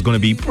flight is going to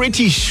be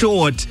pretty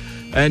short.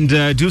 And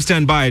do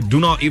stand by. Do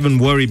not even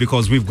worry,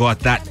 because we've got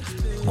that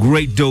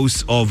great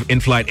dose of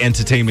in-flight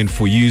entertainment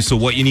for you. So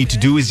what you need to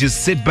do is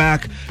just sit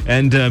back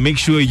and make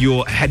sure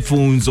your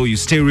headphones or your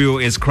stereo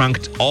is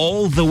cranked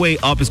all the way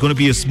up. It's going to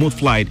be a smooth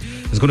flight.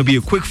 It's going to be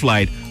a quick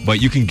flight,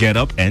 but you can get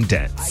up and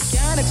dance.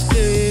 Can't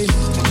explain.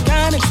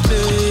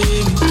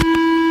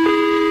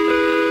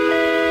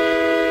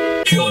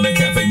 Killing the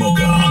Cafe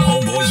Mocha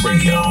on Homeboys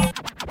Radio.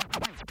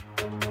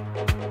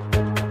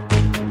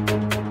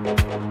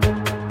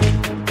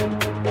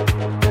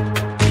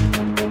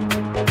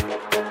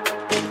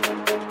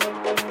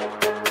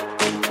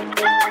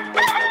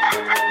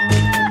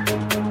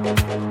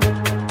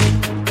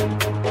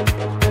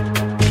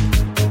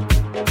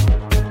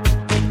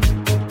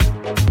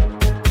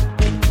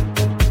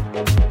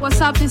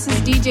 What's up? This is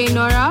DJ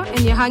Nora,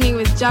 and you're hanging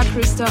with Jack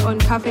Rooster on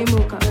Cafe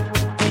Mocha.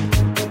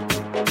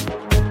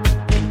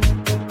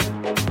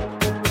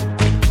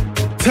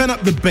 Turn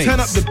up the bass. Turn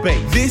up the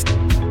bass. This.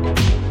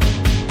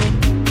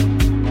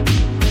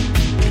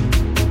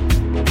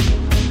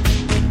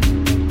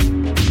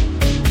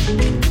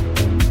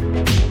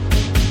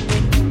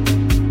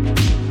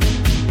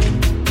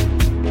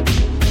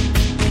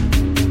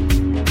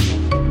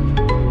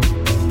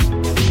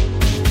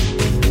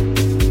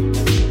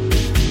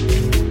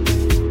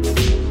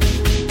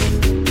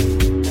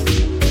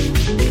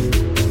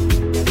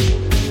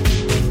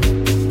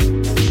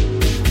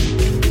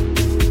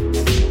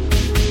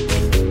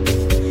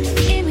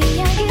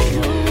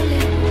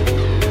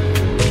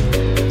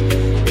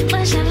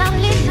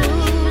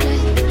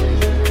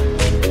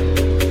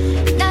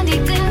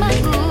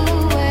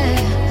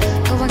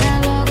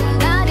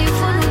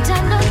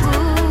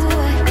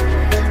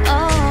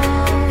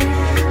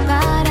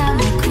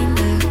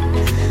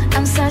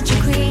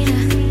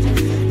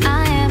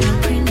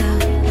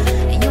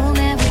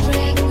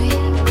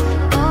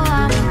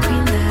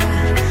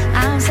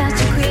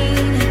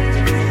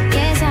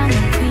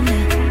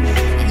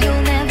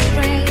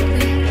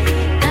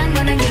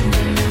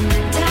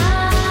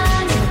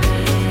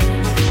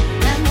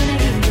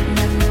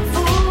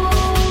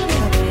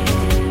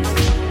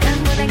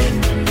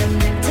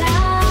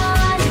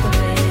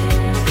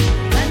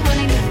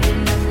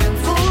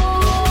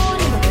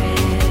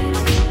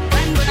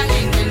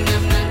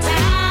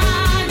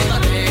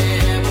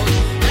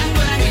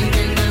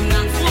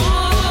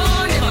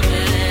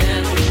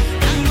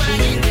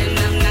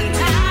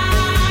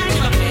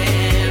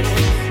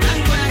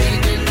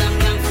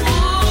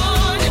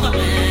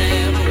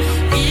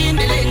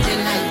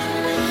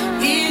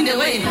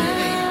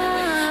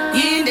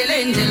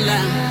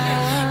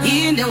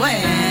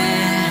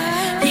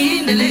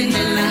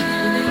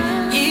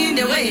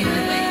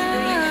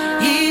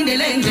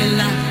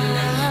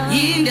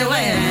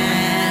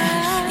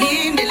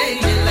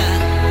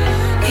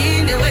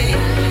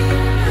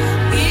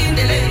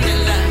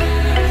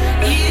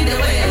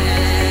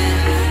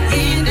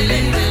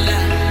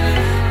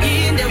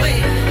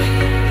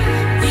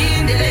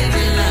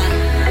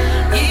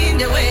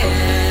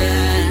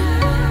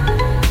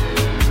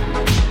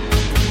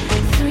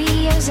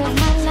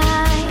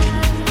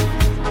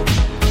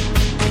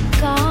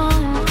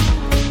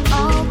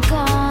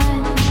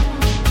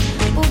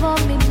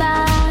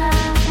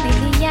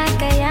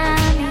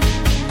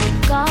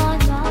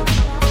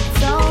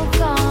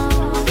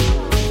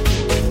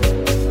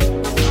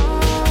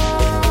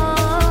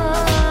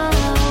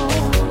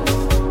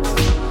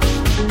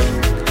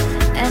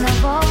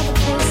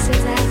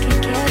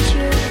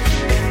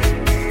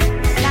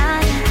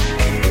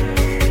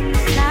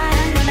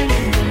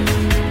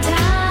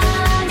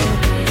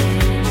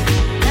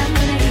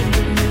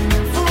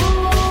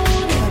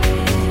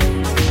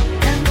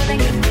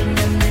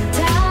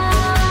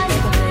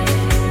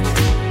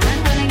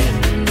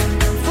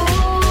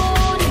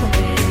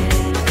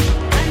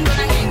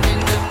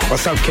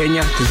 What's up,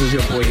 Kenya? This is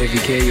your boy Heavy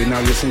K. You're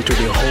now listening to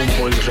the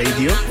Homeboys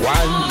Radio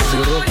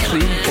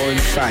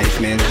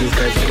 103.5, man. These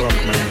guys rock,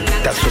 man.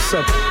 That's what's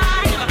up.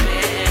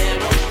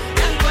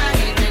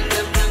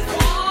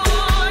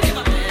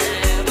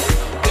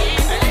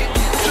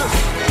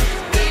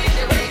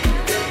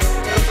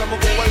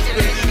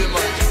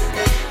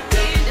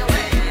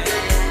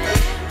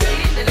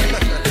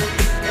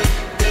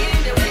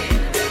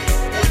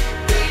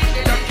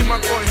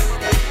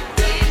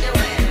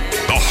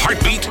 The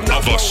heartbeat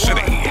of the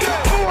city.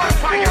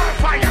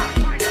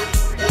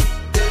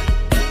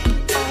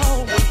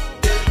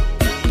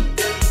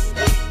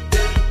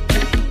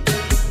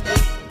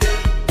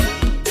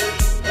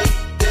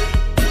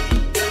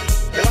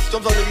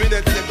 comes on the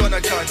minute and they're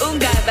gonna chant.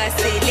 Unga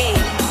Vasile.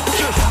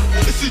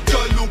 Esse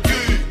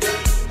Jalugi,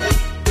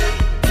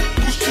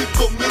 Kushi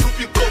come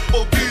rupi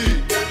kopogi.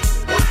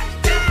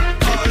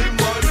 Ai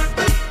man,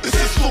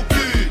 esse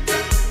Sogi,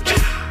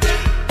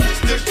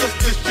 Stesta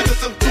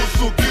desam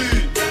Tusugi.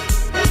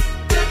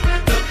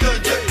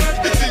 Nakanje,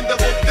 esse na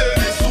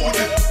boteri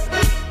sudi.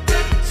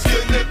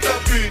 Siene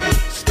kapini,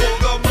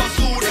 stoga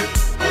masudi.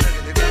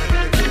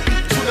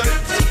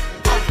 Tonight,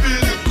 I'm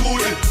feeling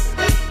good.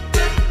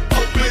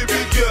 Oh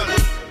baby girl,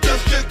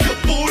 just shake your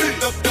booty.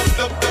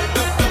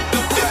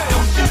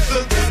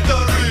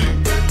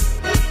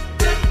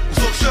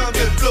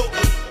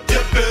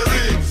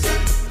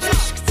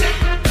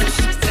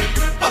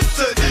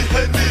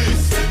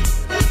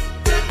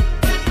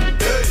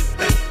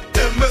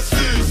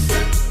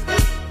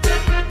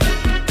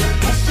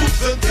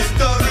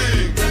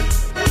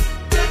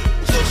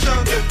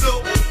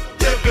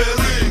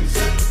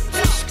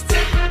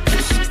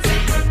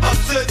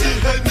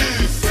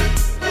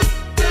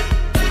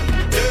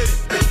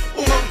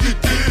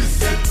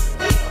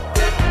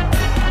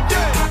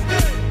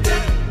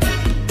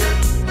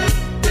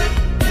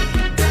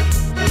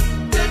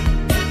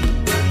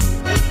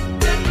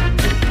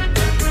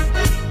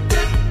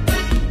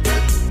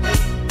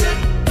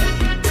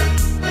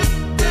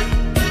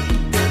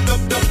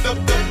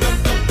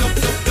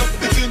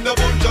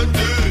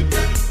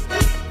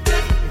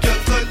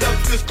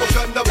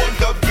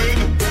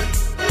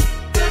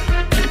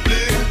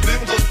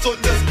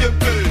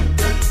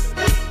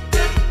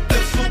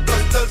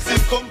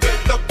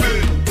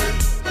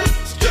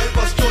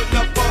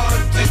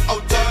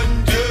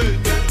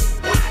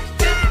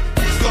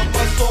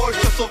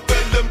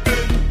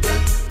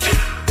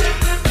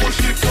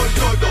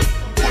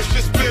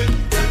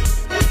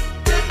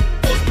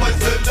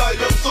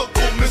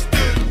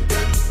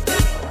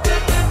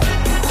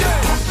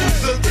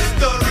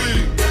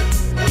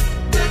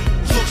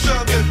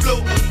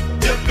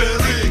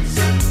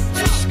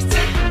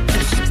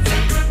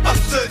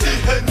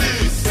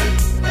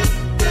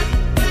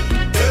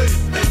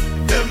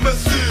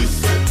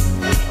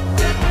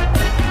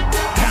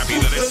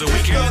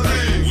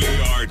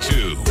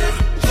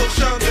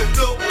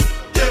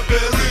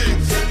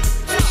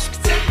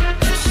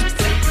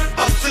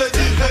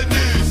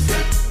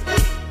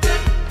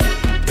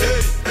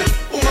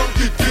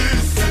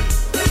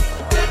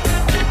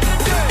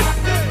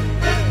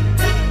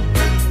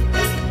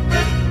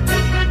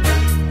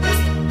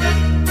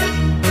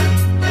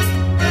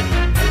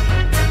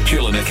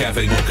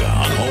 Cafe Mocha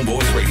on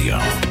Homeboys Radio.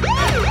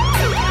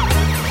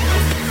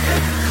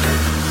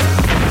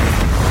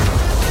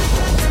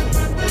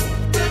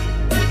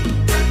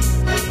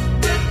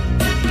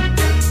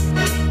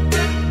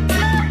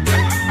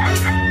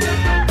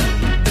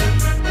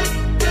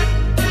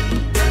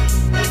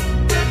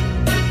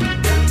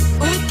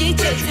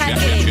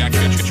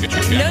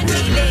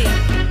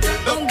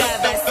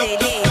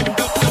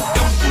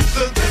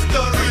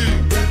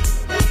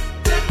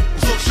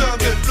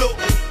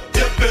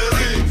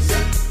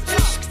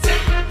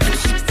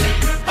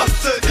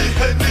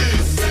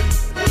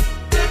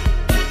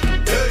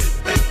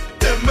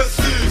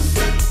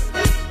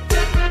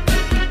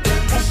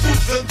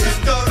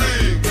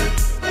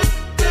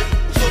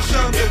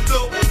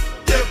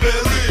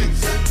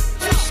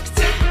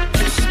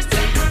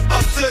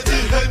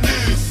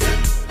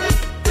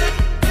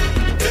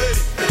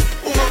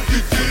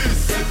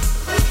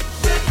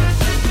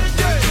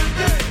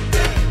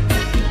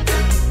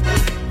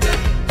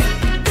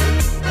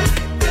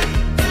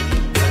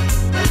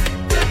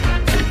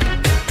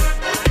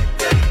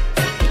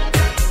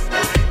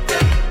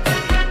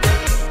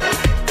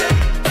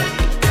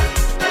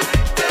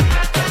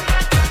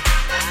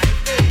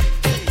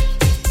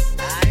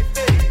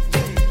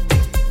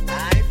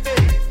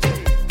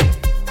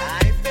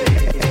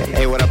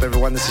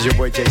 This is your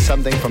boy Jay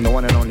Something from the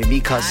one and only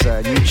Mikas.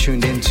 You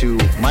tuned into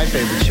my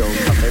favorite show,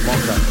 Cafe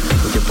Mocha,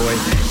 with your boy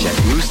Jack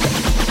Rooster.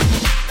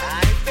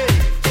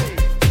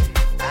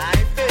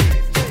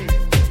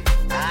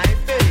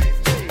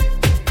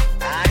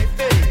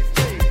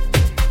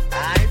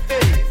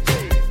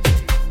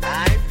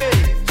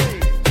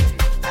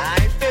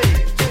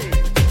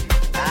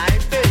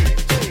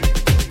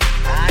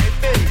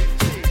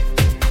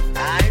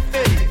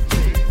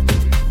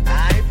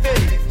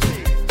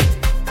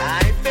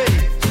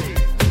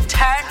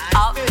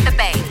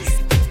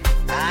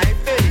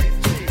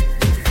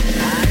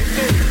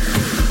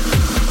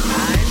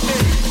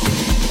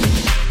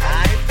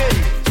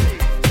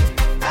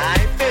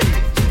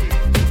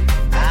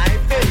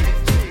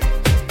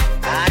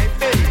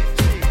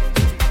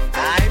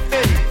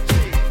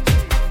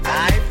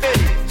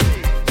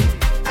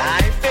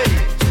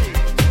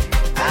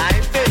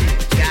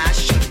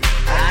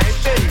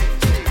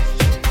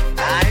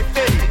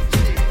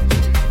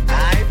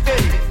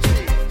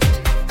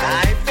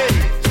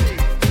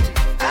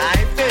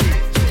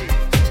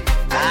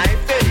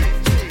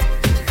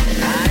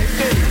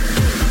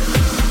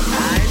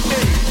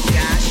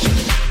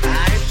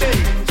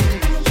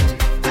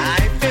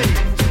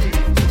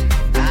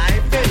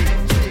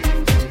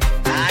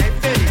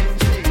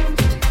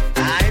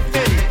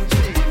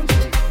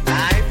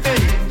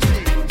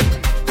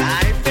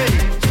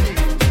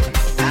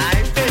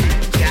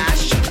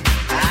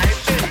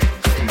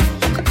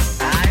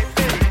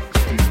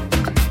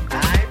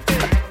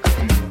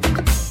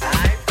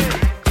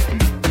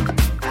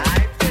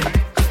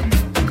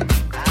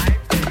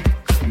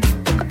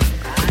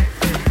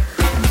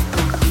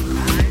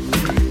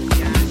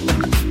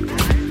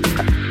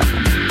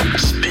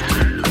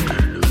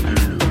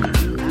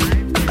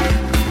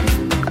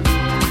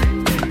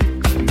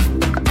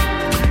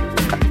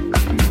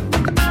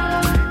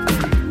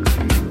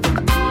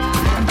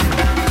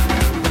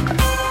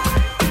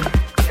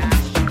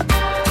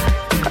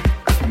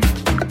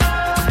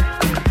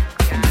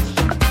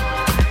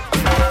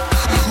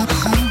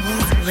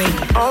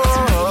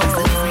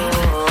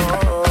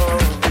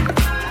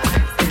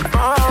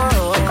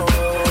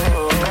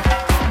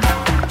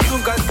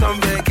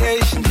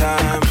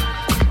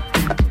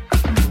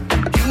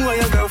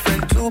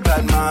 girlfriend, too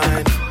bad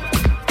mind.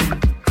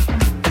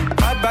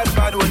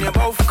 Bad when you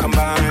both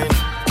combine.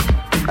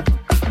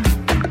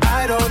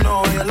 I don't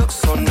know, you look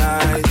so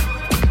nice.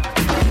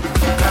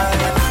 Girl,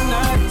 you're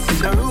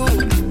nice, you're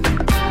rude.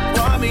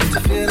 Want me to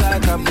feel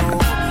like I'm new.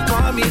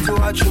 Want me to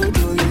watch you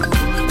do you.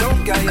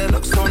 Don't get you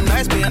look so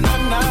nice, but you're not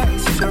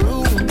nice, you're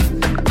rude.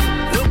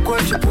 Look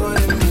what you're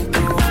putting me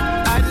through.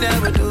 I'd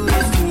never do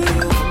this to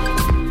you.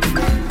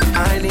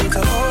 I need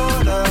to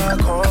hold a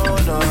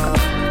corner,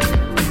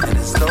 and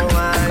it's no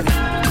line.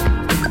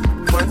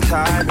 One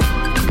time,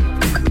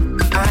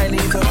 I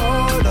need to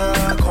hold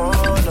a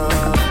corner,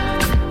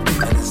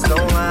 and it's no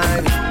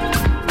line.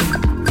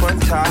 One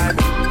time.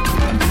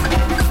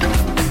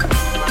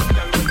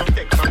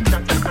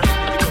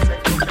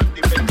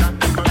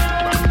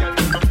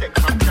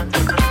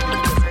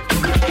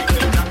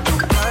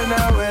 Right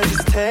now we're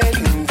just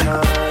taking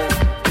time.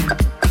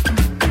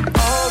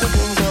 All the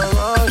things are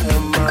on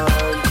your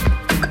mind.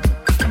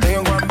 They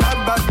ain't going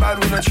bad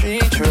when I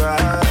treat you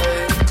right.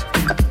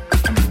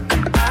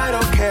 I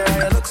don't care,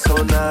 you look so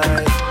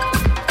nice.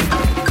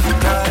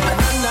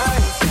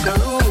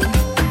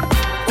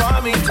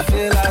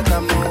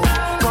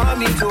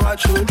 To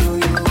watch you do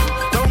you.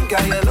 Don't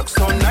get you look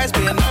so nice,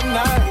 but you're not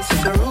nice,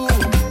 you're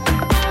rude.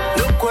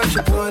 Look what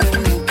you're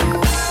putting me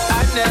through.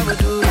 I'd never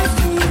do this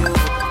to you.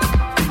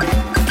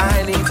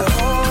 I need to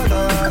hold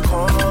a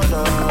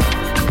corner,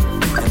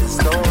 and it's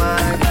no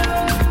line.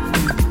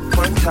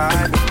 One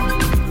time,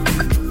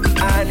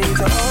 I need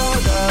to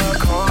hold a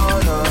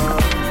corner,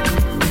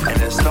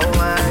 and it's no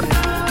line.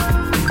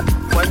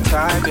 One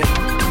time, yeah.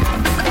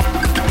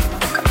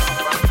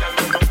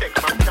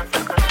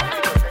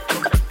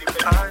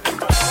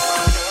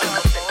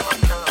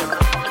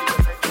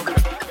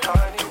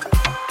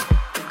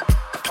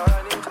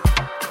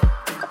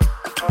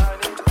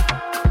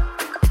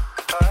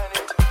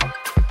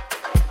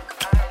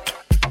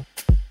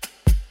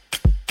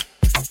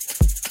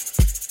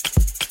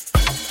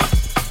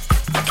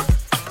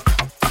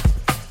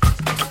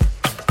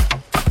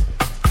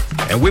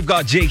 We've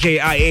got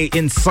JKIA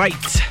in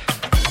sight,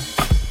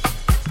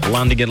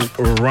 landing at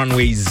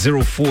runway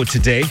 04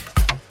 today.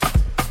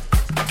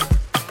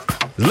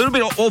 A little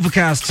bit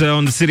overcast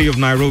on the city of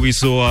Nairobi,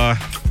 so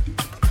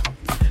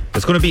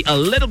it's going to be a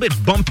little bit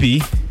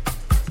bumpy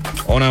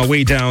on our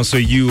way down, so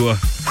you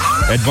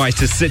advised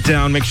to sit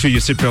down, make sure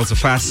your seatbelts are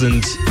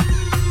fastened.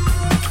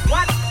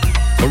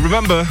 But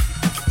remember,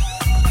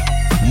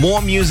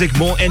 more music,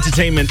 more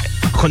entertainment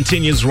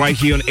continues right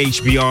here on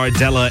HBR.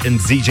 Della and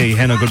ZJ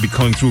Henna are going to be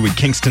coming through with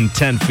Kingston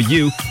 10 for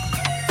you.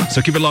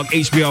 So keep it locked,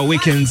 HBR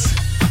Weekends.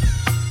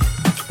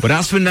 But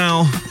as for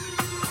now,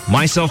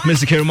 myself,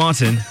 Mr. Kerry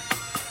Martin,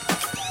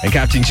 and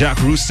Captain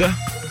Jack Rooster,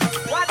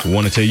 we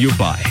want to tell you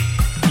bye.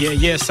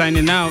 Yeah,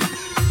 signing out.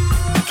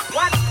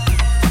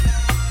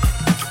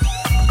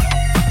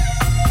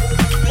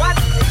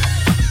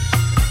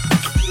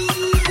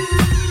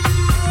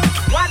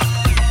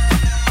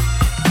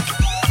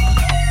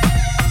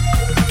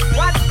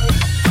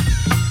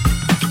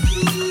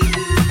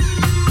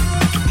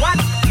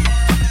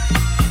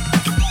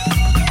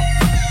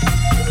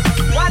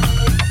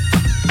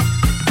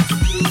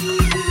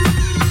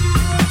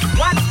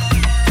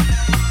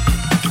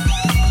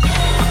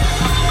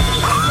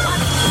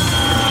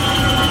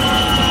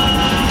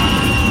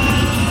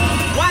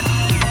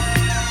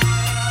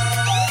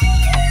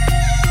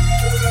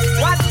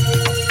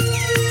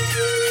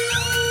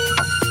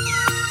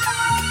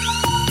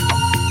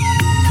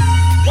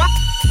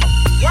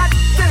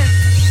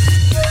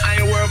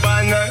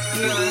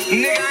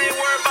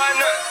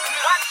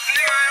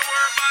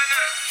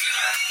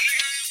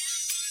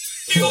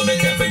 Killing the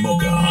Cafe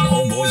Mocha on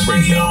Homeboys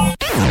Radio.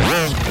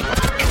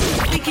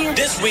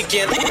 This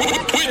weekend,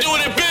 we're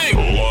doing it big.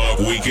 Love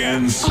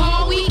weekends.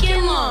 All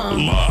weekend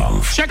long.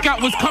 Love. Check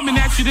out what's coming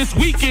at you this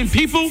weekend,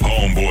 people.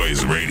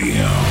 Homeboys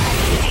Radio.